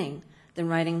different thing than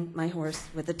riding my horse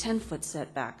with a 10-foot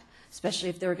setback, especially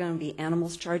if there are going to be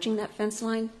animals charging that fence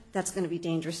line. That's going to be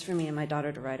dangerous for me and my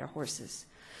daughter to ride our horses.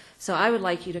 So I would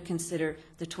like you to consider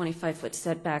the 25-foot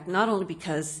setback, not only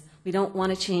because we don't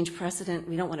want to change precedent,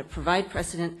 we don't want to provide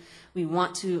precedent, we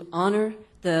want to honor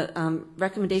the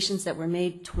recommendations that were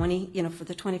made for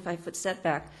the 25-foot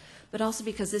setback, but also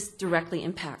because this directly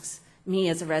impacts me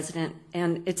as a resident.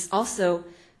 And it's also,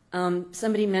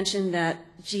 somebody mentioned that,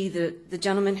 gee, the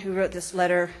gentleman who wrote this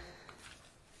letter,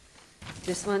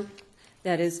 this one,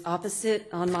 that is opposite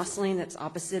on Moss Lane, that's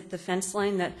opposite the fence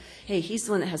line, that, hey, he's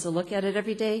the one that has to look at it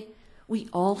every day. We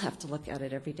all have to look at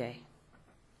it every day.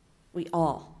 We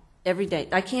all, every day.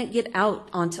 I can't get out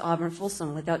onto Auburn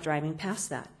Folsom without driving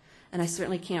past that. And I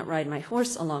certainly can't ride my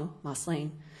horse along Moss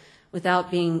Lane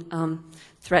without being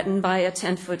threatened by a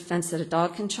 10-foot fence that a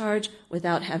dog can charge,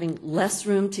 without having less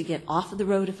room to get off of the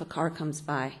road if a car comes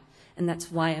by. And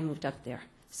that's why I moved up there.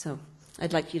 So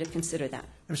I'd like you to consider that.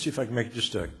 Let me see if I can make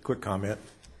just a quick comment.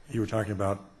 You were talking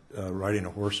about riding a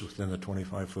horse within the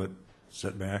 25-foot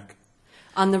setback?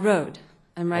 On the road.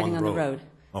 I'm riding on the road.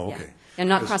 Oh, okay. Yeah. I'm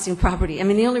not crossing property. I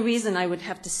mean, the only reason I would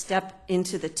have to step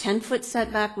into the 10-foot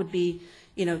setback would be,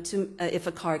 if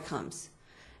a car comes.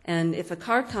 And if a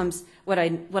car comes, what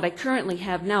I currently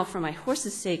have now for my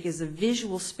horse's sake is a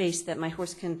visual space that my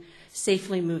horse can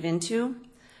safely move into.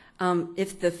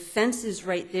 If the fence is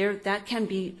right there, that can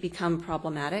become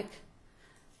problematic,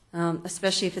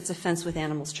 especially if it's a fence with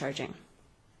animals charging.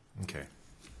 Okay.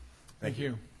 Thank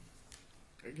you.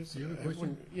 I guess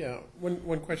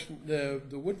one question. The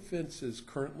wood fence is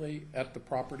currently at the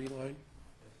property line?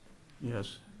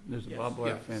 Yes, there's a barbed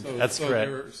wire fence. That's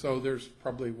correct. So there's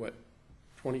probably,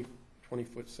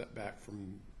 20-foot setback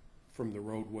from the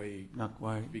roadway Not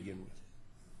quite. to begin with?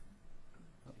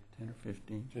 10 or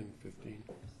 15. 10, 15.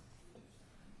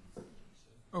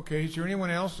 Okay, is there anyone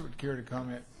else that would care to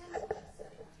comment?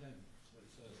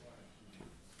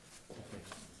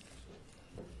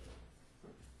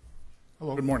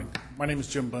 Hello. Good morning. My name is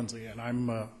Jim Bunsley, and I'm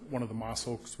one of the Moss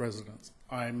Oaks residents.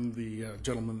 I'm the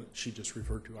gentleman that she just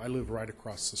referred to. I live right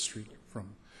across the street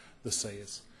from the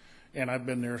Sayes. And I've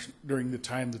been there during the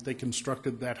time that they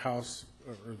constructed that house,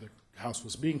 or the house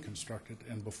was being constructed,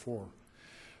 and before.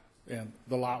 And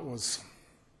the lot was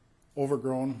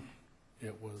overgrown.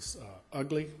 It was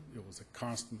ugly. It was a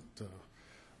constant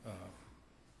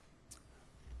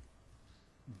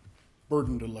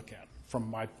burden to look at. from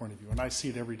my point of view, and I see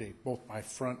it every day. Both my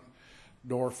front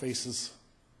door faces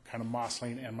kind of Moss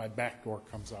Lane and my back door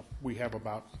comes up. We have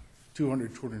about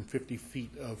 200, 250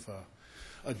 feet of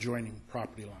adjoining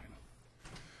property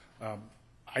line.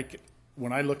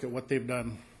 When I look at what they've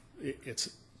done,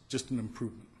 it's just an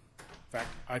improvement. In fact,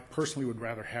 I personally would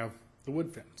rather have the wood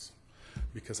fence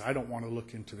because I don't want to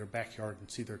look into their backyard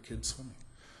and see their kids swimming.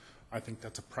 I think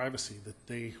that's a privacy that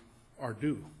they are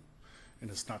due, and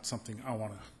it's not something I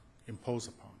want to impose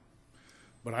upon.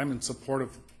 But I'm in support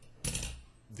of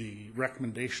the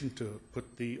recommendation to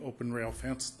put the open rail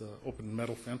fence, the open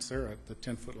metal fence there at the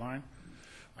 10-foot line.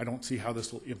 I don't see how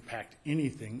this will impact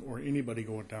anything or anybody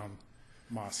going down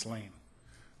Moss Lane.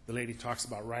 The lady talks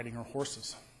about riding her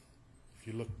horses. If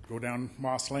you go down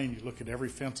Moss Lane, you look at every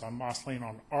fence on Moss Lane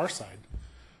on our side,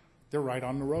 they're right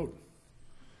on the road.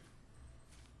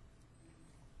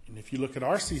 And if you look at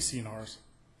our CC&Rs,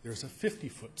 there's a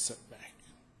 50-foot setback.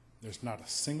 There's not a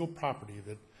single property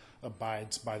that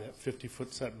abides by that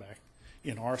 50-foot setback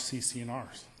in our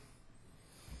CC&Rs.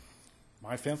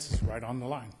 My fence is right on the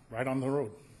line, right on the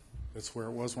road. That's where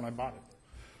it was when I bought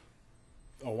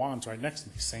it. Awan's right next to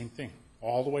me, same thing,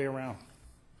 all the way around.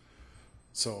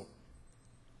 So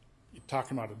you're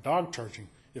talking about a dog charging.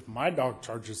 If my dog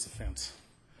charges the fence,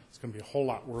 it's going to be a whole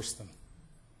lot worse than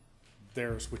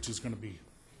theirs, which is going to be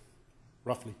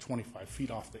roughly 25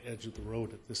 feet off the edge of the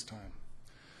road at this time.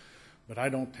 But I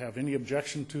don't have any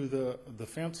objection to the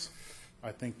fence.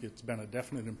 I think it's been a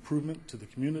definite improvement to the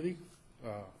community,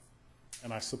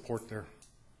 and I support their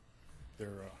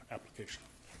application.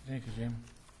 Thank you, Jim.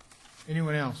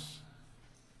 Anyone else?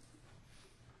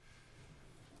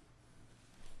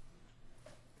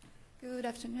 Good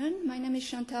afternoon. My name is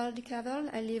Chantal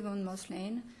DeCaval. I live on Moss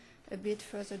Lane, a bit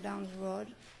further down the road.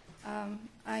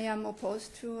 I am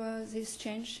opposed to this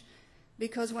change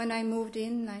because when I moved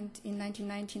in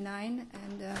 1999,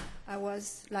 and I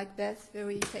was, like Beth,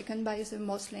 very taken by the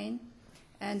Moss Lane,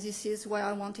 and this is where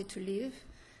I wanted to live.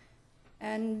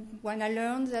 And when I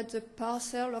learned that the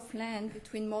parcel of land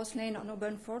between Moss Lane and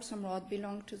Auburn Folsom Road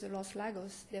belonged to the Los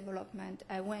Lagos development,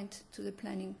 I went to the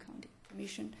Planning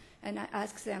Commission and I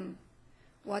asked them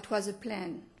what was the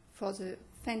plan for the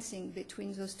fencing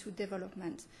between those two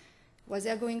developments. Was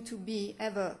there going to be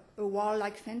ever a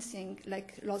wall-like fencing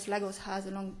like Los Lagos has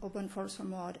along Auburn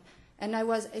Folsom Road? And I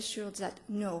was assured that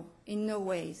no, in no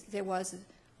ways. There was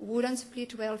wooden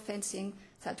split rail fencing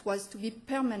that was to be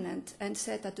permanent and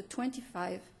set at a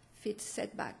 25-feet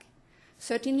setback.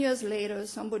 13 years later,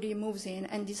 somebody moves in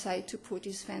and decides to put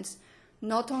his fence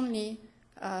not only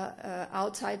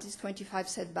outside these 25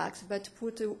 setbacks, but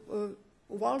put a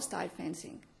wall-style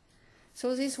fencing.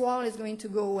 So this wall is going to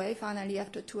go away finally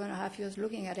after 2.5 years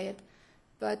looking at it.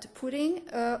 But putting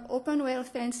open rail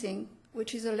fencing,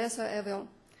 which is a lesser evil,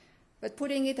 but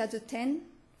putting it at a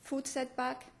 10-foot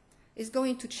setback is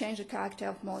going to change the character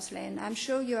of Moss Lane. I'm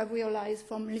sure you have realized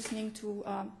from listening to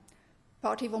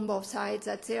parties on both sides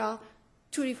that there are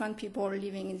two different people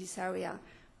living in this area.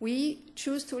 We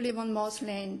choose to live on Moss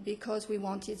Lane because we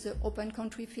wanted the open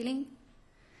country feeling,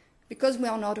 because we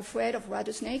are not afraid of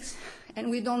rattlesnakes, and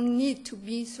we don't need to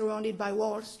be surrounded by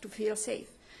walls to feel safe.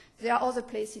 There are other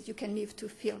places you can live to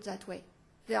feel that way.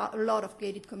 There are a lot of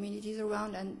gated communities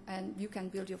around, and you can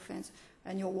build your fence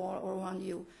and your wall around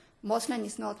you. Moss Lane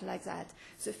is not like that.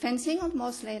 The fencing on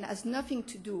Moss Lane has nothing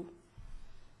to do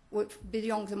with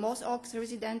beyond the Moss Oaks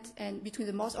residents and between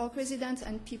the Moss Oak residents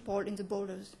and people in the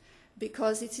borders,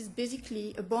 because it is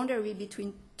basically a boundary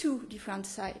between two different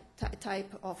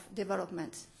type of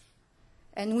developments.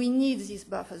 And we need this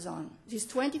buffer zone. This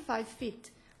 25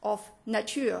 feet of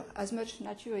nature, as much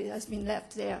nature has been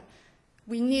left there,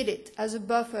 we need it as a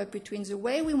buffer between the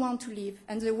way we want to live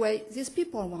and the way these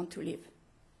people want to live.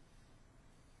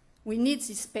 We need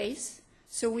this space,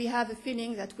 so we have a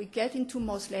feeling that we get into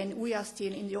Moss Lane, we are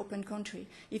still in the open country.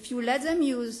 If you let them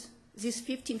use this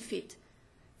 15 feet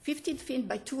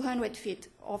by 200 feet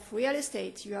of real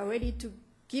estate, you are ready to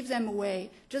give them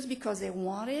away just because they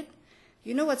want it,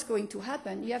 you know what's going to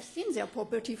happen. You have seen their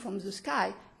property from the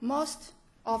sky. Most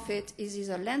of it is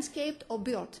either landscaped or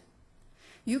built.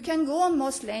 You can go on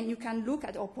Moss Lane, you can look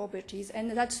at our properties, and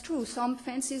that's true. Some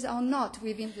fences are not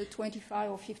within the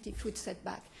 25 or 50-foot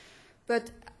setback.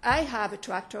 But I have a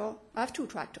tractor, I have two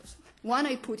tractors. One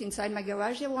I put inside my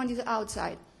garage, the other one is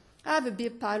outside. I have a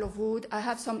big pile of wood, I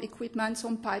have some equipment,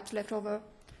 some pipes left over.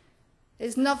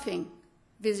 There's nothing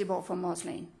visible from Moss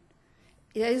Lane.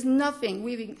 There is nothing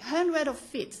within hundreds of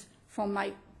feet from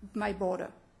my border,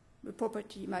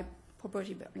 my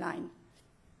property line.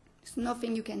 There's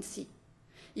nothing you can see.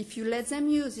 If you let them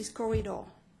use this corridor,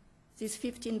 this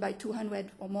 15 by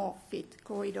 200 or more feet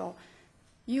corridor,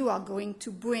 you are going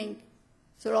to bring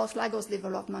the Los Lagos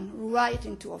development right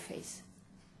into our face.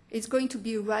 It's going to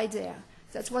be right there.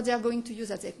 That's what they're going to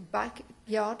use as a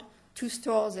backyard to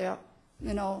store their,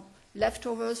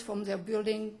 leftovers from their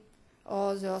building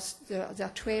or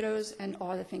their trailers and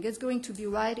all the things. It's going to be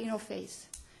right in our face.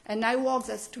 And I walk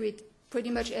that street pretty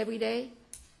much every day,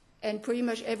 and pretty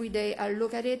much every day I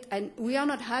look at it, and we are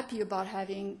not happy about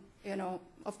having,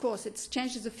 of course, it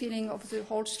changes the feeling of the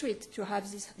whole street to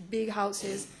have these big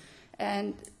houses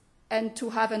and to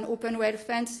have an open rail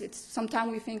fence.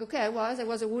 Sometimes we think, okay, well, there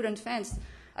was a wooden fence.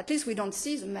 At least we don't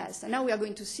see the mess. And now we are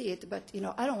going to see it, but,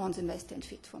 I don't want the mess 10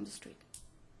 feet from the street.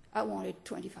 I want it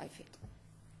 25 feet.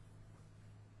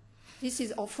 This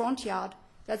is our front yard.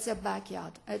 That's their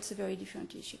backyard. It's a very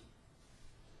different issue.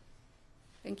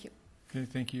 Thank you. Okay,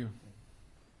 thank you.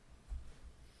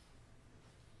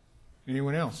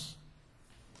 Anyone else?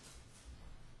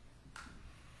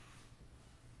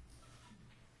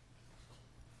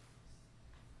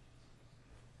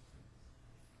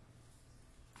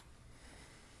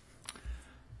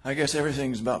 I guess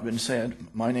everything's about been said.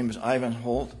 My name is Ivan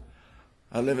Holt.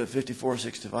 I live at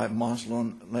 5465 Moss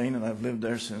Lane, and I've lived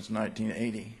there since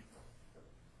 1980.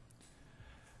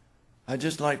 I'd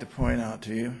just like to point out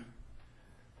to you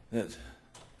that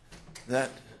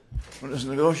when it was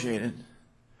negotiated,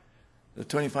 the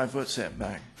 25-foot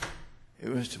setback, it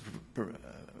was to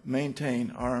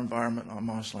maintain our environment on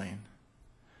Moss Lane.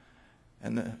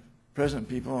 And the present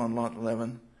people on Lot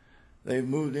 11, they've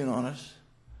moved in on us,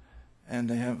 and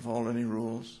they haven't followed any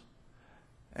rules,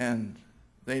 and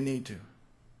they need to.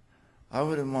 I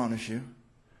would admonish you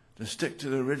to stick to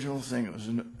the original thing that was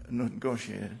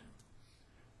negotiated,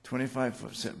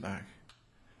 25-foot setback,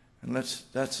 and that's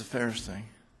the fairest thing.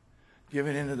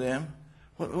 Giving in to them,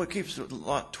 what keeps the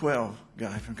Lot 12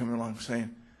 guy from coming along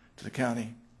saying to the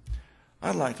county,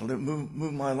 I'd like to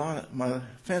move my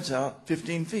fence out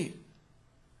 15 feet.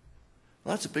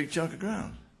 Well, that's a big chunk of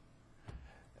ground.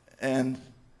 And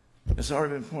it's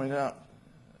already been pointed out,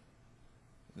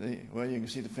 well, you can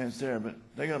see the fence there, but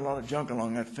they got a lot of junk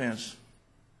along that fence.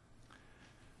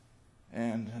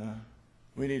 And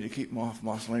we need to keep them off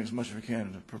Moss Lane as much as we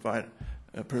can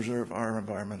to preserve our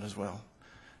environment as well.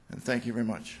 And thank you very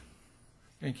much.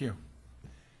 Thank you.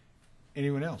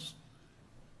 Anyone else?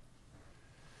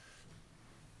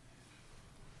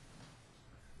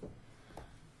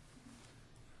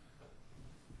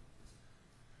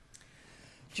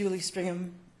 Julie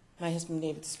Stringham, my husband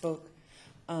David spoke,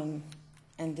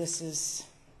 and this is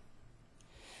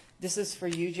for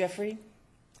you, Jeffrey,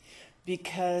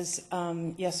 because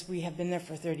yes, we have been there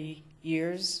for 30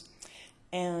 years,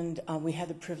 and we had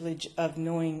the privilege of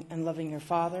knowing and loving your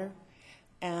father,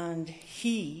 and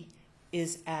he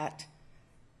is at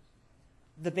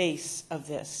the base of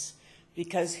this,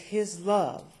 because his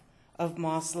love of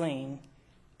Moss Lane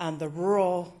and the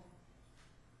rural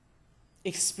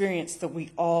experience that we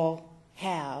all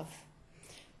have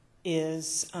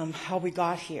is how we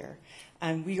got here.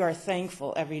 And we are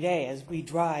thankful every day as we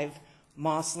drive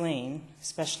Moss Lane,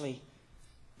 especially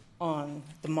on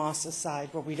the Mossa side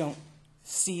where we don't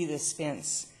see this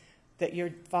fence, that your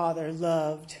father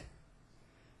loved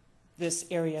this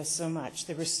area so much.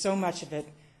 There was so much of it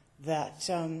that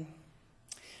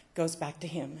goes back to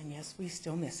him. And yes, we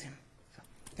still miss him. So,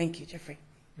 thank you, Jeffrey.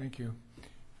 Thank you.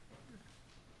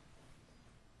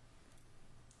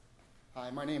 Hi,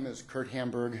 my name is Kurt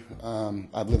Hamburg.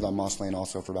 I've lived on Moss Lane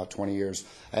also for about 20 years.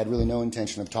 I had really no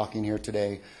intention of talking here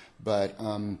today, but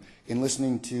in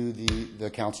listening to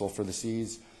the Council for the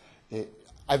Seas,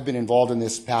 I've been involved in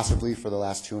this passively for the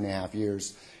last 2.5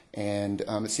 years, and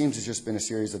it seems it's just been a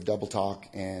series of double talk,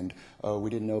 and we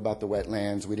didn't know about the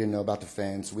wetlands, we didn't know about the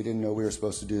fence, we didn't know we were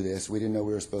supposed to do this, we didn't know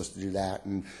we were supposed to do that,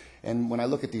 and when I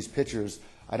look at these pictures,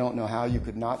 I don't know how you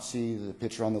could not see the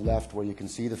picture on the left where you can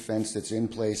see the fence that's in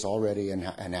place already and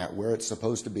where it's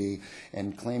supposed to be,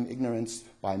 and claim ignorance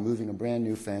by moving a brand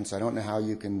new fence. I don't know how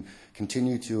you can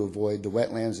continue to avoid the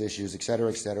wetlands issues, et cetera,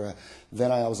 et cetera.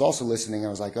 Then I was also listening. I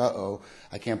was like, uh-oh,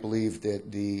 I can't believe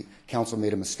that the council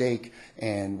made a mistake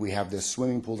and we have this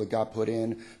swimming pool that got put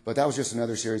in. But that was just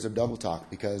another series of double talk,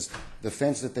 because the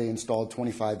fence that they installed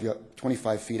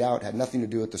 25 feet out had nothing to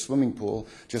do with the swimming pool,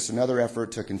 just another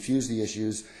effort to confuse the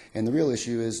issues. And the real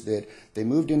issue is that they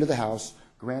moved into the house.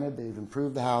 Granted, they've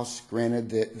improved the house. Granted,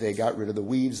 that they got rid of the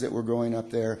weeds that were growing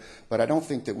up there. But I don't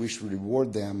think that we should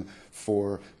reward them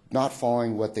for not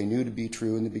following what they knew to be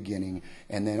true in the beginning,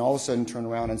 and then all of a sudden turn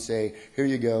around and say, here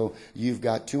you go, you've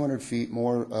got 200 feet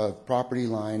more of property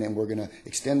line, and we're going to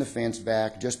extend the fence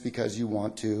back just because you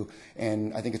want to.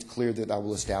 And I think it's clear that I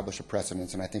will establish a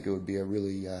precedence, and I think it would be a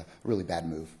really bad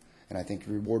move. and I think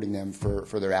rewarding them for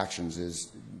their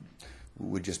actions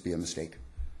would just be a mistake.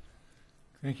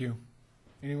 Thank you.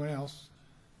 Anyone else?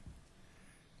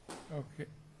 Okay.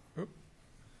 Oop.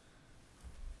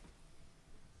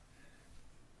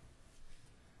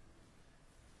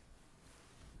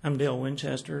 I'm Dale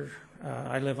Winchester.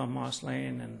 I live on Moss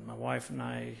Lane, and my wife and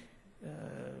I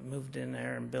moved in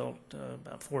there and built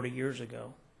about 40 years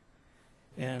ago.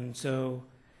 And so,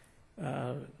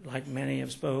 like many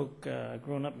have spoke,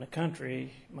 growing up in the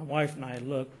country, my wife and I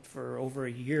looked for over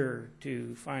a year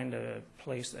to find a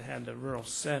place that had the rural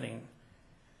setting.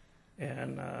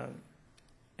 And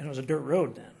it was a dirt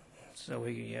road then. So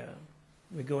we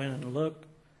go in and look,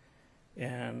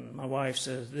 and my wife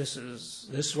says, this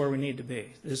is where we need to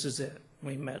be. This is it.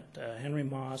 We met Henry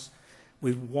Moss.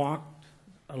 We walked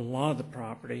a lot of the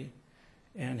property,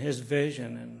 and his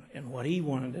vision and what he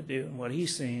wanted to do and what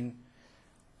he's seen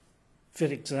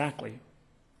fit exactly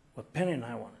what Penny and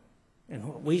I wanted and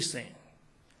what we seen.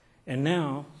 And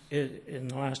now, in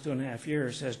the last 2.5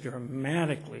 years, has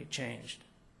dramatically changed.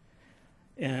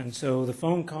 And so the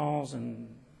phone calls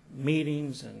and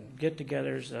meetings and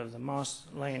get-togethers of the Moss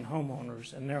Lane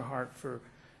homeowners and their heart for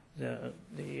the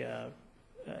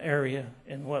area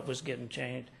and what was getting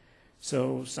changed.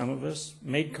 So some of us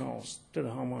made calls to the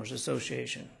Homeowners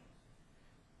Association.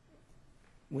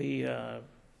 We,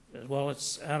 well,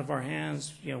 it's out of our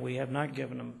hands. You know, we have not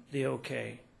given them the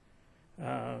okay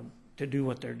to do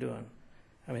what they're doing.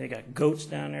 I mean, they got goats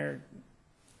down there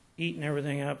eating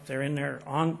everything up. They're in there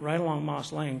right along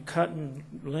Moss Lane, cutting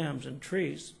limbs and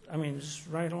trees. I mean, just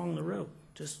right along the road,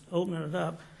 just opening it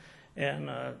up.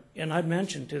 And I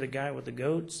mentioned to the guy with the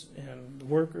goats and the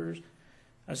workers,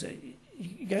 I said,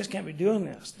 you guys can't be doing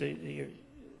this.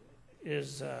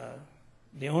 Is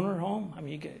the owner home? I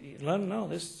mean, you let them know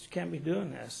this can't be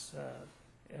doing this.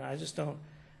 And I just don't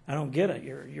get it.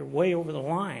 You're way over the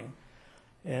line.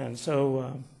 And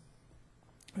so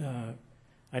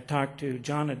I talked to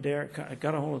John Adair. I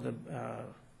got a hold of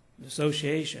the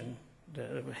association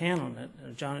that was handling it,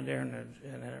 and John Adair, and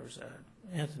then there was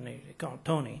Anthony, they call him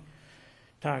Tony.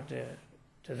 Talked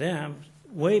to them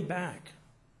way back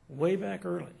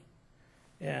early,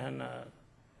 and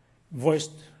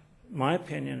voiced my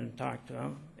opinion and talked to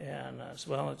them. And said,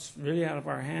 well, it's really out of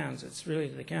our hands. It's really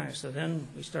the county. So then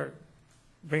we start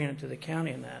bringing it to the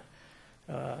county and that.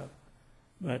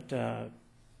 But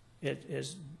it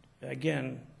is,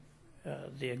 again,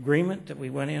 the agreement that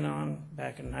we went in on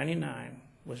back in '99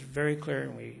 was very clear,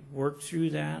 and we worked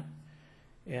through that,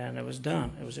 and it was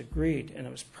done. It was agreed, and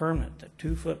it was permanent, the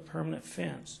 2-foot permanent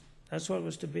fence. That's what it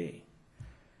was to be.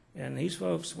 And these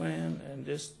folks went in and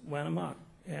just went amok,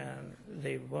 and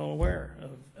they're well aware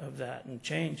of that and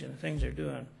change and the things they're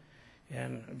doing.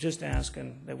 And just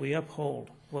asking that we uphold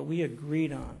what we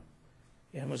agreed on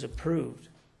and was approved,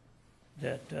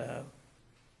 that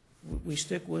we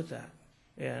stick with that.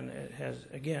 And it has,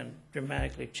 again,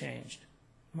 dramatically changed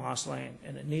Moss Lane,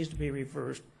 and it needs to be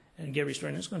reversed and get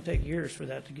restored. And it's going to take years for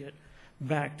that to get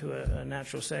back to a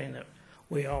natural setting that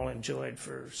we all enjoyed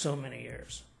for so many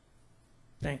years.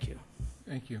 Thank you.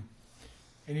 Thank you.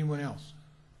 Anyone else?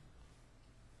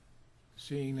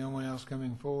 Seeing no one else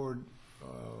coming forward,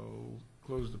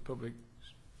 close the public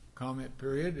comment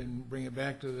period and bring it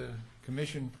back to the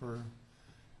commission for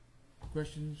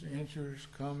questions, answers,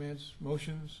 comments,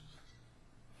 motions.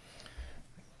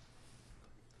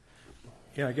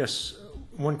 Yeah, I guess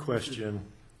one question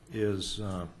is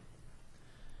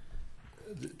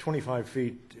 25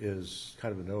 feet is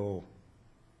kind of a no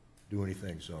do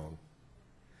anything zone.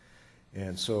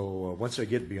 And so once they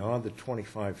get beyond the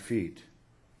 25 feet,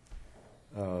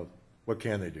 what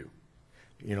can they do?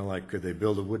 You know, like could they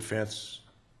build a wood fence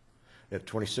at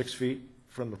 26 feet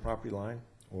from the property line?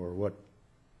 Or what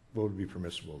would be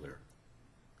permissible there?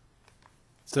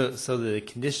 So the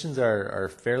conditions are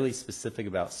fairly specific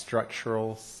about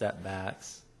structural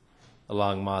setbacks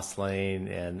along Moss Lane,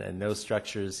 and no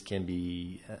structures can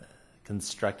be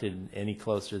constructed any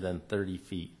closer than 30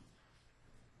 feet.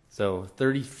 So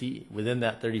 30 feet, within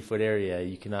that 30-foot area,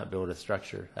 you cannot build a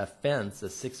structure. A fence, a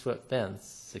 6-foot fence,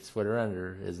 6 foot or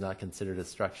under, is not considered a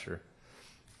structure.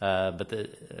 But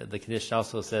the condition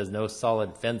also says no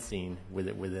solid fencing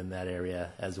within that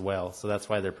area as well. So that's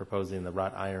why they're proposing the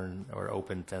wrought iron or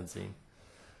open fencing.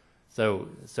 So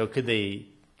could they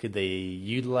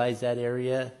utilize that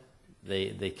area?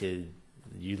 They could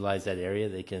utilize that area.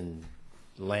 They can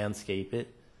landscape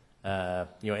it.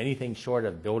 Anything short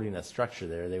of building a structure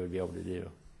there, they would be able to do.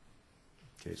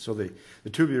 Okay, so the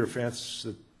tubular fence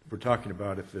that we're talking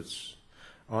about, if it's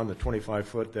on the 25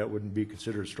 foot, that wouldn't be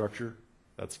considered a structure?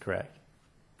 That's correct.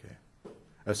 Okay.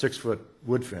 A 6-foot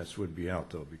wood fence would be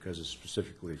out, though, because it's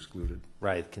specifically excluded.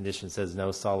 Right, condition says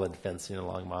no solid fencing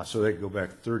along Moss. So they could go back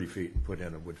 30 feet and put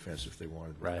in a wood fence if they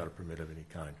wanted, without a permit of any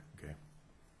kind. Okay.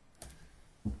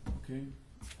 Okay.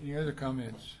 Any other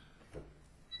comments?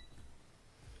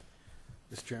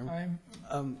 Mr. Chairman?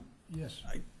 Yes.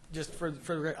 Just for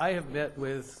the record, I have met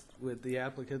with the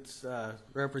applicant's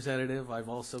representative. I've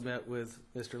also met with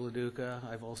Mr. LaDuca.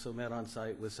 I've also met on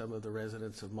site with some of the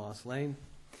residents of Moss Lane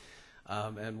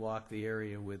and walked the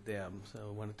area with them. So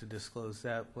I wanted to disclose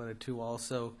that. Wanted to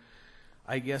also,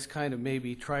 I guess, kind of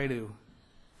maybe try to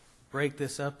break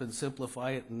this up and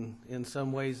simplify it in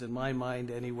some ways, in my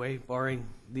mind anyway, barring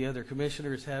the other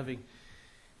commissioners having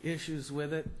issues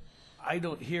with it. I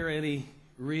don't hear any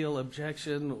real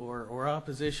objection or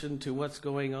opposition to what's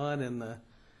going on in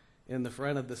the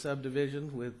front of the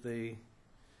subdivision with the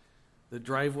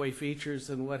driveway features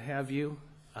and what have you.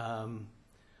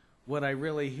 What I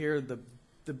really hear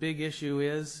the big issue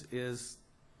is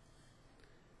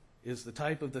the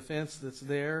type of the fence that's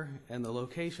there and the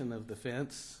location of the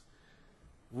fence.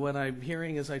 What I'm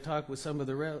hearing as I talk with some of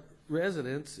the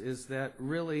residents is that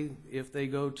really if they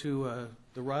go to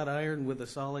the wrought iron with a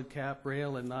solid cap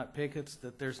rail and not pickets,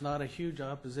 that there's not a huge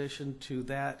opposition to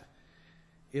that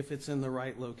if it's in the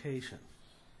right location.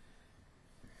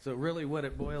 So really what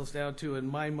it boils down to in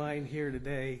my mind here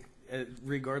today,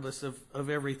 regardless of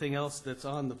everything else that's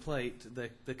on the plate,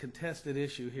 the contested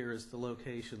issue here is the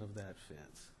location of that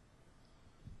fence.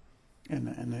 And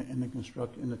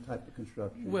the type of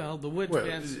construction. Well, the wood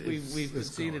fence we've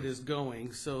conceded is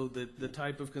going, so the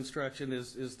type of construction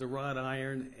is the wrought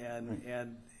iron,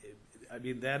 and I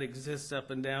mean that exists up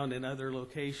and down in other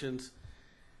locations.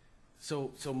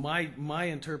 So my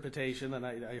interpretation, and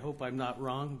I hope I'm not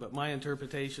wrong, but my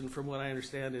interpretation from what I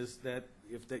understand is that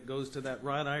if that goes to that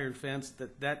wrought iron fence,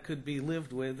 that could be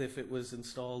lived with if it was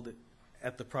installed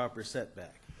at the proper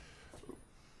setback.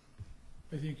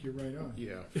 I think you're right on.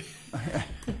 Yeah.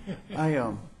 I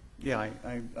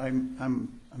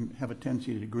have a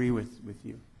tendency to agree with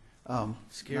you. Not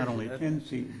only a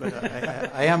tendency, but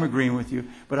I am agreeing with you.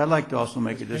 But I'd like to also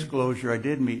make a disclosure. I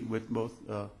did meet with both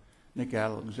Nick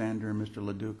Alexander and Mr.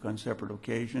 LaDuca on separate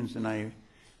occasions, and I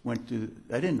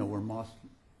didn't know where Moss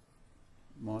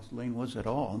Lane was at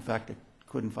all. In fact, I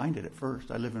couldn't find it at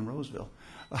first. I live in Roseville.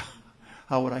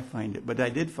 How would I find it? But I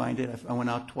did find it. I went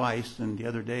out twice, and the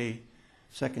other day,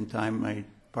 second time, I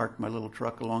parked my little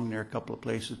truck along there a couple of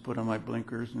places, put on my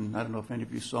blinkers, and I don't know if any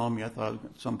of you saw me. I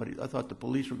thought the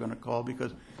police were going to call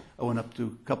because I went up to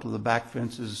a couple of the back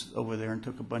fences over there and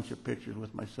took a bunch of pictures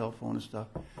with my cell phone and stuff.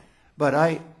 But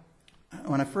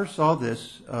when I first saw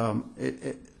this,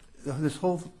 this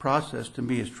whole process to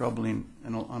me is troubling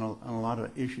on a lot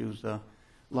of issues, a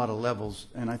lot of levels,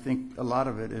 and I think a lot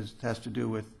of it has to do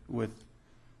with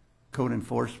code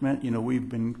enforcement. You know, we've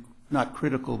been not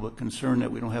critical, but concerned that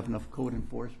we don't have enough code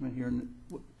enforcement here, and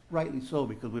rightly so,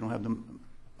 because we don't have the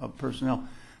personnel.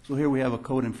 So here we have a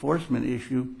code enforcement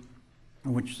issue,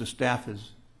 which the staff has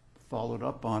followed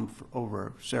up on for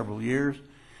over several years,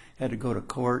 had to go to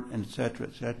court, and et cetera,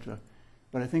 et cetera.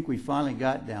 But I think we finally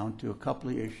got down to a couple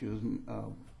of issues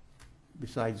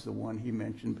besides the one he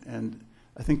mentioned, and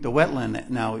I think the wetland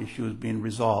now issue is being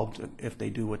resolved if they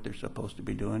do what they're supposed to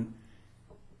be doing.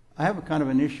 I have a kind of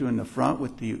an issue in the front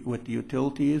with the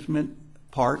utility easement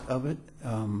part of it,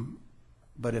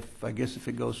 but I guess if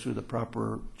it goes through the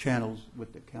proper channels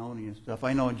with the county and stuff.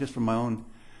 I know just from my own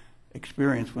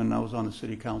experience when I was on the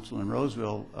city council in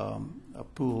Roseville, a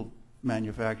pool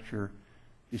manufacturer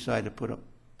decided to put a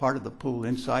part of the pool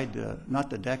inside not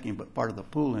the decking, but part of the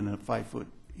pool in a 5-foot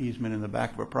easement in the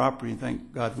back of our property, and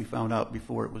thank God we found out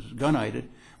before it was gun-ited,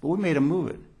 but we made them move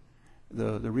it.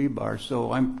 The rebar.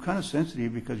 So I'm kind of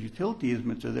sensitive because utility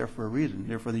easements are there for a reason.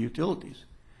 They're for the utilities.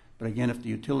 But again, if the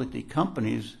utility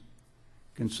companies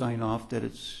can sign off that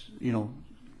it's,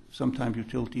 sometimes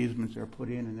utility easements are put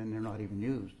in and then they're not even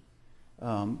used.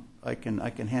 I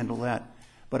can handle that.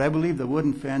 But I believe the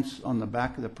wooden fence on the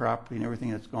back of the property and everything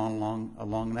that's gone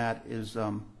along that is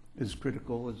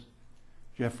critical, as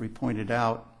Jeffrey pointed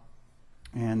out.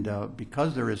 And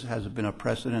because there has been a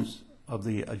precedence of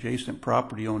the adjacent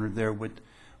property owner there with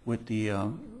the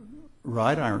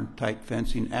wrought iron type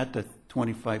fencing at the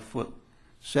 25-foot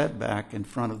setback in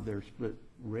front of their split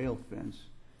rail fence,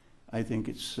 I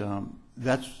think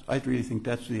I really think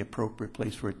that's the appropriate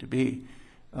place for it to be.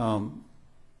 All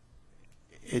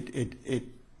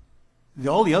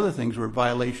the other things were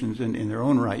violations in their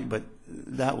own right, but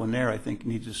that one there I think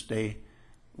needs to stay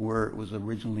where it was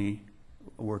originally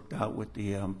worked out with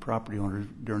the property owners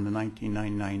during the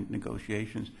 1999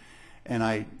 negotiations. And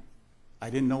I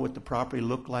didn't know what the property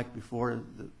looked like before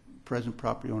present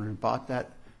property owner bought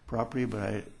that property,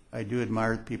 but I do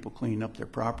admire people cleaning up their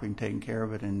property and taking care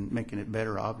of it and making it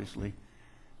better, obviously.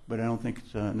 But I don't think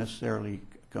it's necessarily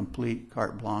complete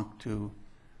carte blanche to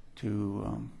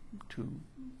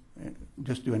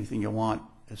just do anything you want,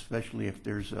 especially if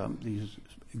there's these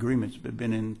agreements that have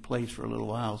been in place for a little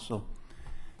while. So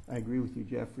I agree with you,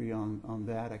 Jeffrey, on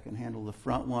that. I can handle the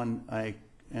front one.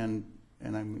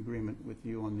 And I'm in agreement with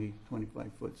you on the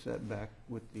 25-foot setback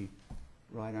with the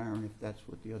wrought iron, if that's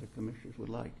what the other commissioners would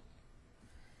like.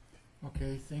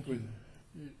 Okay, thank you.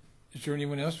 Is there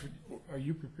anyone else? Are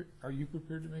you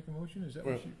prepared to make a motion? Is that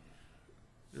what you?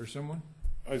 Or someone?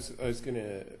 I was going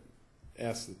to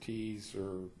ask the T's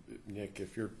or Nick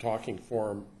if you're talking for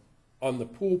them on the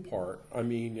pool part. I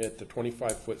mean, at the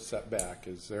 25-foot setback,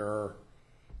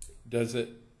 does it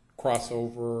cross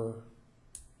over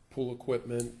pool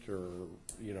equipment, or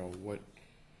what?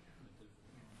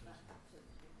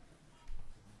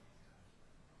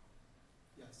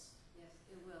 Yes, it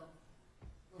will.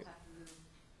 We'll have to move.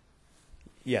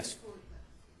 Yes.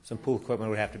 Some pool equipment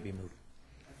would have to be moved.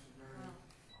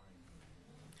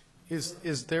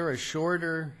 Is there a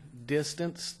shorter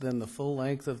distance than the full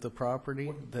length of the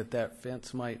property that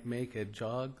fence might make a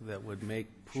jog that would make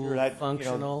pool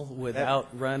functional without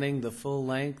running the full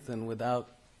length and without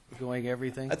going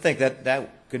everything? I think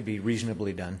that could be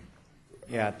reasonably done.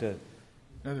 Yeah, in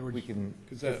other words, we can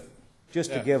to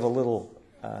give a little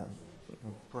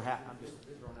perhaps.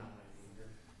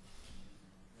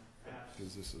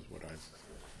 Because this is what I.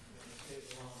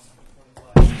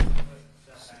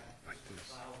 Like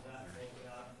this.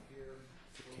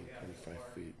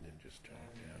 25 feet and then just turn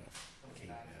it down. Came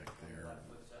back there.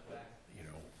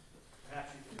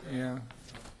 Yeah.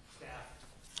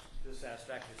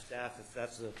 Dissatisfactory staff, if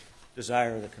that's the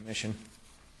desire of the commission.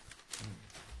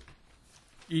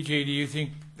 EJ, do you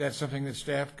think that's something that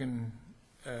staff can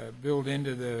build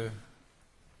into the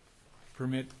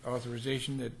permit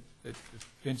authorization, that the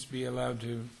fence be allowed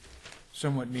to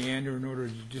somewhat meander in order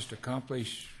to just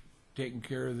accomplish taking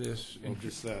care of this? Well,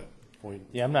 just that point.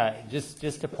 Yeah, I'm not,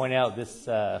 just to point out this,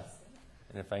 and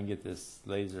if I can get this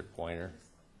laser pointer.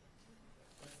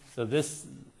 So this,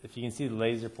 if you can see the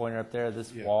laser pointer up there,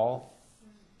 this wall,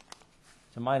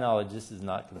 to my knowledge, this is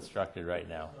not constructed right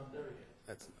now.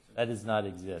 That does not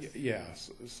exist. Yeah,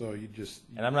 so you just.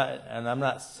 And I'm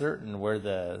not certain where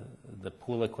the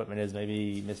pool equipment is.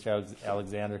 Maybe Mr.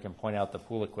 Alexander can point out the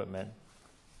pool equipment,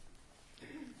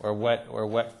 or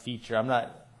what feature. I'm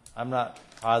not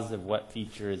positive what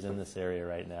feature is in this area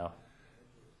right now.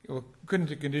 Well, couldn't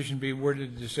the condition be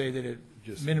worded to say that it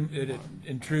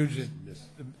intrudes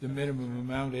the minimum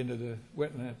amount into the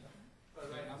wetland?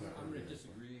 I'm going to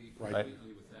disagree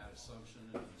completely with that assumption,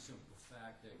 and the simple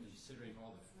fact that considering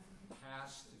all the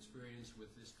past experience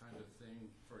with this kind of thing,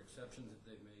 for exceptions that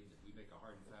they've made, that we make a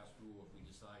hard and fast rule if we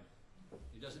decide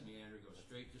it doesn't meander, it goes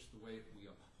straight just the way we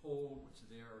uphold what's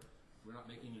there. We're not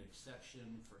making an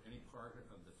exception for any part of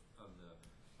the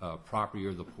property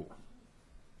or the pool.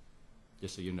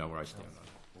 Just so you know where I stand on it.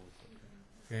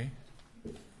 Okay.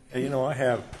 Hey, I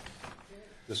have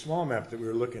the small map that we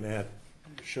were looking at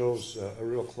shows a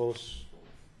real close,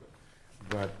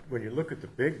 but when you look at the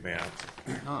big map,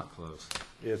 Not close.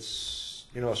 it's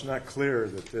it's not clear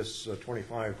that this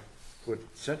 25-foot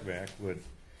setback would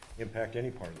impact any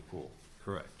part of the pool.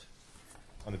 Correct.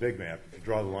 On the big map, if you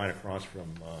draw the line across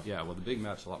from. Yeah, well, the big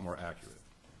map's a lot more accurate.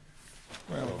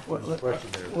 Well,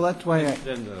 that's why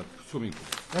Than the swimming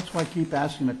pool. that's why I keep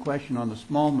asking the question on the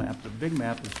small map. The big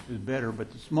map is better,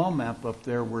 but the small map up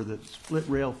there where the split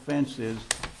rail fence is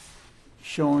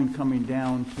showing coming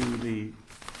down to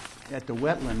at the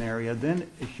wetland area, then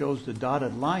it shows the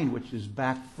dotted line, which is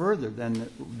back further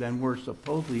than where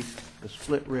supposedly the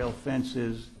split rail fence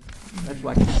is. That's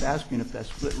why I keep asking if that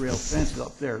split rail fence is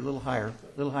up there, a little higher,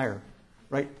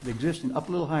 right? The existing, up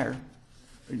a little higher,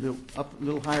 up a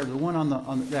little higher. The one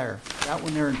on there, that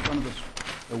one there in front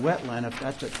of the wetland, if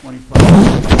that's at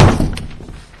 25.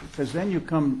 Because then you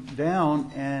come down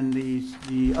and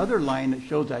the other line that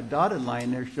shows that dotted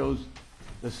line there shows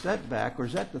the setback, or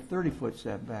is that the 30-foot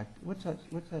setback? What's that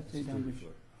say down there?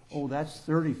 Oh, that's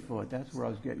 30 foot. That's where I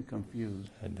was getting confused.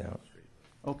 Head down.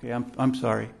 Okay, I'm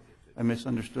sorry. I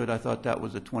misunderstood. I thought that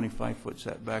was a 25-foot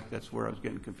setback. That's where I was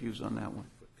getting confused on that one.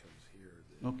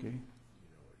 Okay.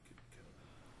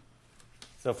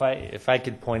 So if I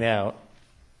could point out,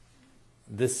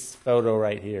 this photo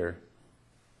right here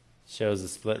shows the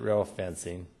split rail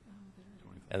fencing,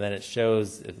 and then it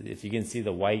shows, if you can see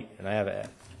the white, and I have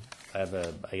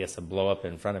I guess a blow up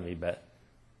in front of me, but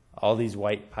all these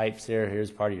white pipes here,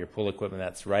 here's part of your pool equipment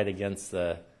that's right against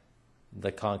the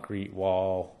concrete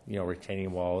wall,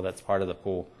 retaining wall, that's part of the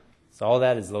pool. So all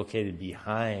that is located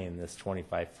behind this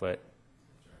 25-foot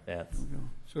fence.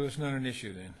 So it's not an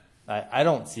issue then? I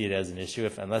don't see it as an issue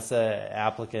unless an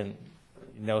applicant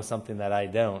knows something that I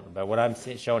don't. But what I'm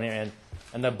showing here,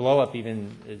 and the blow up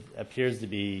even appears to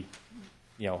be,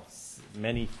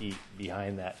 many feet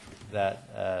behind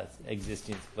that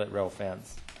existing split rail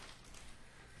fence.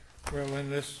 Well,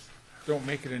 then don't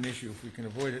make it an issue if we can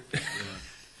avoid it.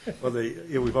 Well,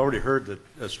 we've already heard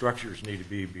that structures need to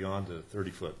be beyond the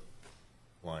 30-foot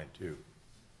line too.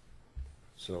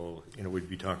 So, we'd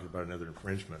be talking about another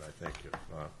infringement, I think,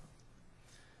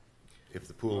 if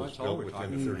the pool is built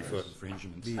within the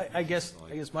 30-foot. I guess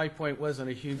my point wasn't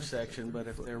a huge section, but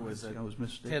if there was a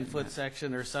 10-foot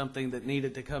section or something that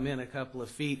needed to come in a couple of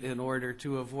feet in order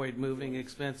to avoid moving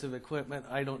expensive equipment,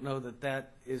 I don't know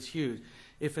that is huge.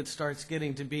 If it starts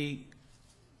getting to be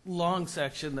long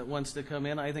section that wants to come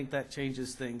in, I think that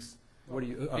changes things. What do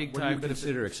you big time. But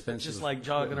consider expensive? Just like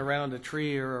jogging around a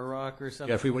tree or a rock or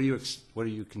something. Jeffrey, what do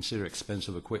you consider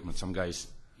expensive equipment? Some guys,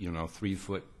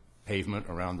 3-foot pavement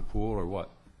around the pool, or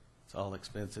what? It's all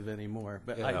expensive anymore.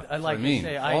 But Yeah, I like to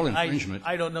say, all infringement.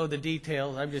 I don't know the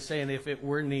details. I'm just saying if it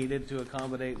were needed to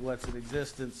accommodate what's in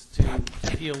existence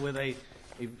to deal with a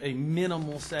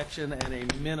minimal section and a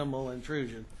minimal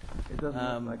intrusion. It doesn't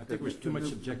look like I think there's too much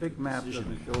subjective The big map decision.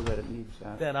 doesn't show that it needs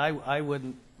that. That I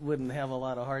wouldn't have a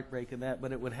lot of heartbreak in that,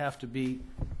 but it would have to be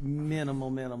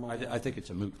minimal. I think it's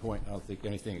a moot point. I don't think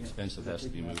anything expensive has to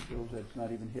be moved. Shows that it's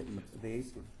not even hitting the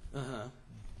apron. Uh-huh.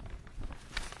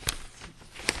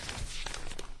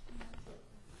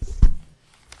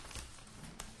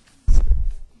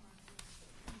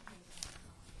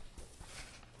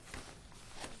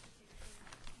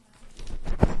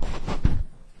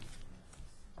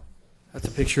 That's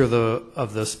a picture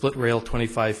of the split rail,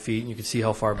 25 feet, and you can see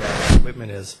how far back the equipment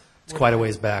is. It's quite a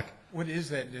ways back. What is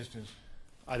that distance?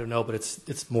 I don't know, but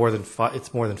it's more than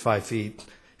 5 feet.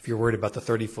 If you're worried about the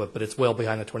 30-foot, but it's well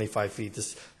behind the 25 feet.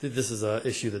 This is an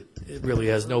issue that it really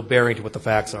has no bearing to what the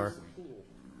facts are.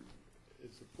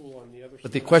 Is the pool on the other side?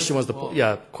 But the question was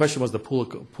the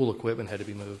pool equipment had to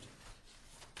be moved.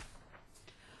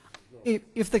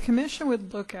 If the commission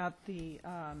would look at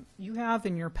you have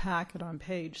in your packet on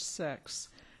page 6,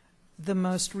 the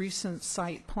most recent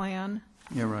site plan.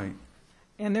 Yeah, right.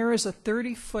 And there is a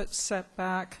 30-foot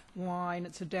setback line.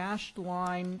 It's a dashed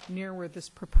line near where this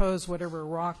proposed whatever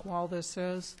rock wall this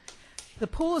is. The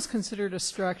pool is considered a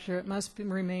structure. It must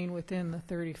remain within the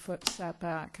 30-foot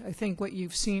setback. I think what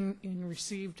you've seen in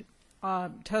received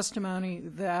testimony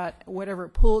that whatever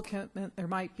pool equipment there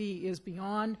might be is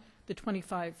beyond the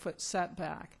 25-foot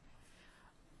setback.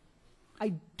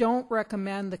 I don't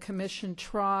recommend the commission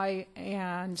try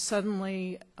and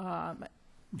suddenly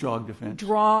Jog defense.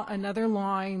 draw another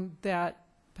line that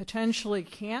potentially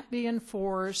can't be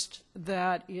enforced,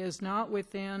 that is not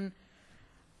within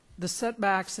the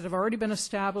setbacks that have already been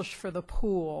established for the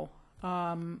pool.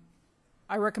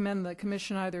 I recommend the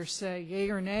commission either say yay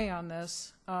or nay on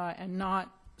this and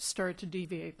not start to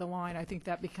deviate the line. I think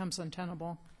that becomes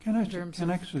untenable. Can I ask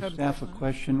the staff a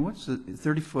question? What's the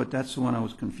 30-foot? That's the one I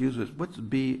was confused with. What's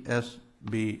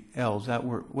BSBL? Is that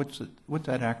what's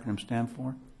that acronym stand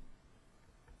for?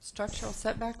 Structural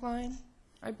setback line,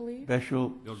 I believe. Special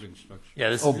Building structure. Yeah,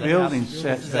 this Oh, is building this is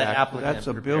the setback. applicant That's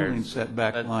a prepared. building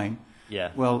setback line. Yeah.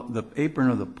 Well, the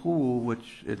apron of the pool,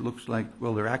 which it looks like,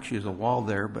 well, there actually is a wall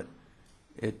there, but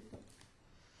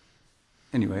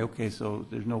anyway, okay, so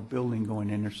there's no building going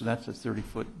in there, so that's a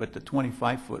 30-foot, but the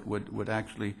 25-foot would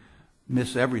actually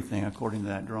miss everything according to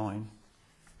that drawing.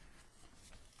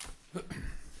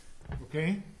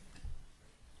 Okay.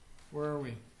 Where are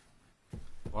we?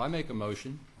 Well, I make a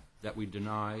motion that we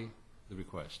deny the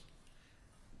request.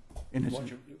 In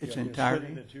its entirety?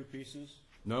 Split it into two pieces?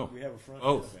 No. We have a front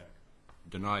Both. and a back.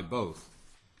 Deny both.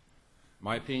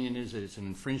 My opinion is that it's an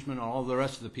infringement on all the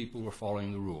rest of the people who are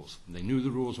following the rules. And they knew the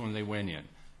rules when they went in.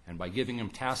 And by giving them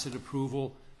tacit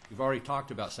approval, you've already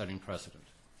talked about setting precedent.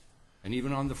 And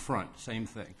even on the front, same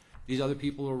thing. These other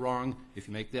people are wrong. If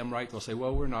you make them right, they'll say,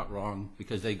 well, we're not wrong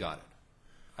because they got it.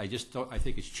 I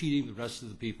think it's cheating the rest of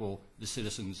the people, the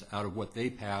citizens, out of what they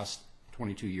passed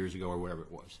 22 years ago or whatever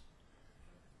it was.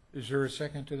 Is there a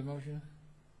second to the motion?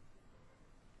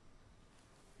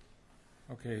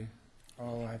 Okay.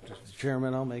 I'll have to. Mr.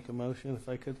 Chairman, I'll make a motion if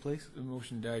I could, please. The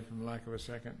motion died from lack of a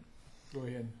second. Go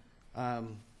ahead.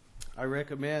 I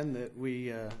recommend that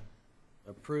we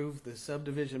approve the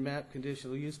subdivision map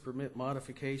conditional use permit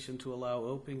modification to allow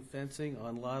open fencing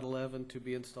on Lot 11 to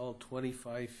be installed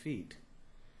 25 feet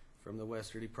from the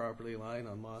westerly property line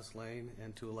on Moss Lane,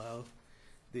 and to allow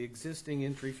the existing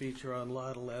entry feature on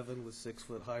Lot 11 with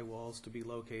 6-foot high walls to be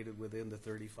located within the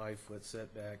 35-foot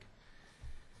setback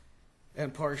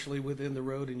and partially within the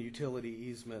road and utility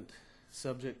easement,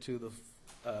 subject to the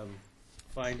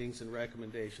findings and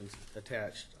recommendations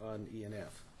attached on E and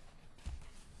F.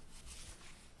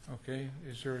 Okay,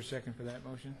 is there a second for that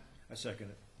motion? I second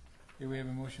it. Okay, we have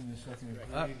a motion and a second.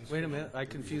 Wait a minute, I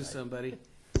confused somebody.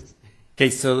 Okay,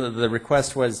 so the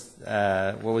request was,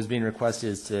 what was being requested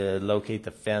is to locate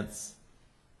the fence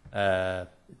 10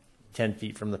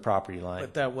 feet from the property line.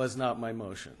 But that was not my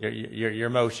motion. Your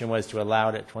motion was to allow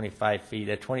it at 25 feet.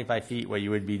 At 25 feet, what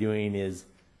you would be doing is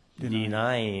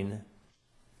denying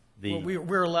the... Well,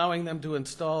 we're allowing them to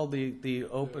install the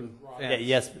open fence.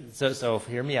 Yes, so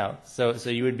hear me out. So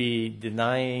you would be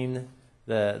denying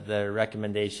the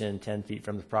recommendation 10 feet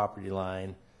from the property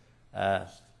line.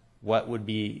 What would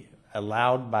be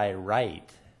allowed by right,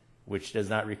 which does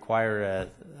not require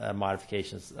a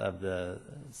modifications of the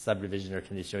subdivision or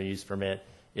conditional use permit,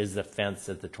 is the fence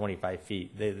at the 25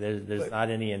 feet. There's not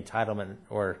any entitlement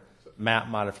or map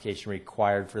modification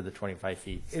required for the 25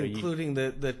 feet. So including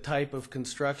the type of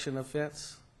construction of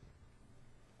fence?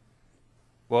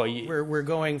 Well, we're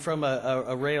going from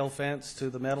a rail fence to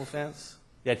the metal fence?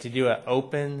 Yeah, to do an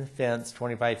open fence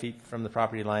 25 feet from the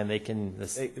property line, they can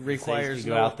requires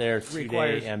go out there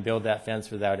today and build that fence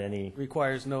without any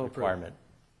requires no requirement.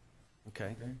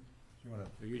 Okay.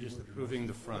 So you're just approving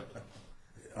the front.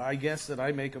 I guess that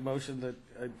I make a motion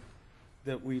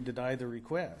that we deny the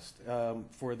request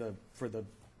for the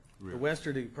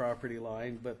westerly property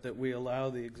line, but that we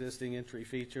allow the existing entry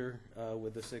feature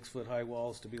with the 6-foot high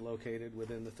walls to be located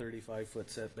within the 35-foot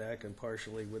setback and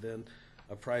partially within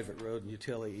a private road and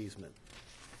utility easement,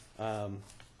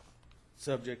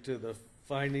 subject to the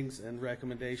findings and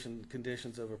recommendation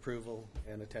conditions of approval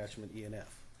and attachment E and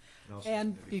F.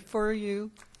 And before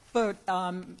you vote,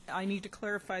 I need to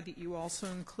clarify that you also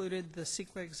included the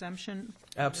CEQA exemption. in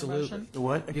your Absolutely. motion. The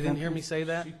what? You didn't hear me say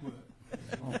that?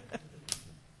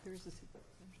 There's the CEQA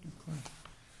exemption.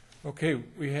 Okay,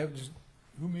 we have,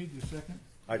 who made the second?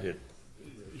 I did.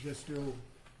 Is that still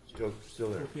Still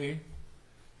there. okay?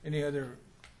 Any other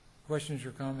questions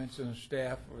or comments on the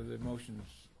staff or the motion's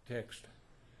text?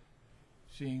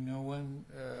 Seeing no one,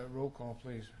 roll call,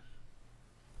 please.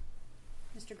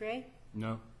 Mr. Gray?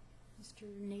 No. Mr.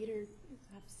 Nader is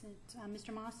absent.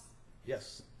 Mr. Moss?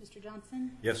 Yes. Mr.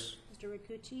 Johnson? Yes. Mr.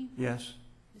 Riccucci? Yes.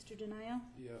 Mr. Denayo?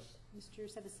 Yes. Mr.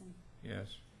 Sevison?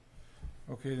 Yes.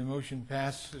 Okay, the motion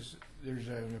passes. There's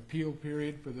an appeal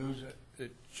period for those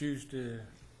that choose to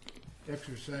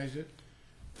exercise it.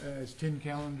 It's 10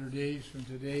 calendar days from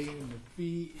today, and the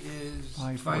fee is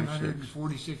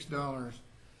 $546.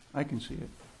 I can see it.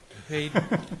 Paid.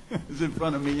 It's in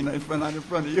front of me, and it's not in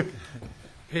front of you.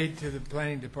 Paid to the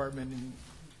planning department and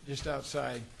just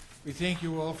outside. We thank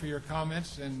you all for your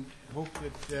comments and hope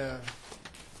that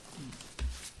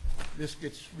this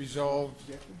gets resolved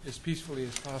as peacefully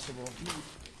as possible.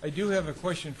 I do have a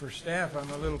question for staff. I'm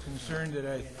a little concerned that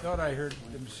I thought I heard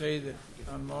them say that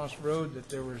on Moss Road that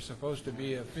there was supposed to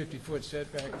be a 50-foot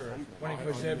setback or a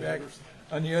 20-foot setback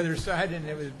on the other side, and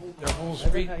it was the whole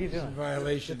street is in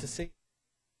violation. Good to see.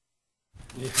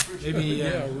 Maybe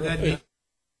that.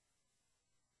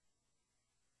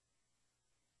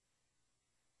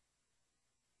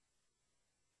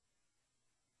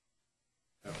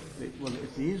 Well,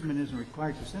 if the easement isn't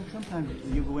required, so sometimes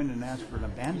you go in and ask for an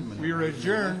abandonment. We are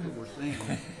adjourned. We're saying.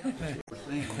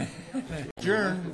 Adjourned.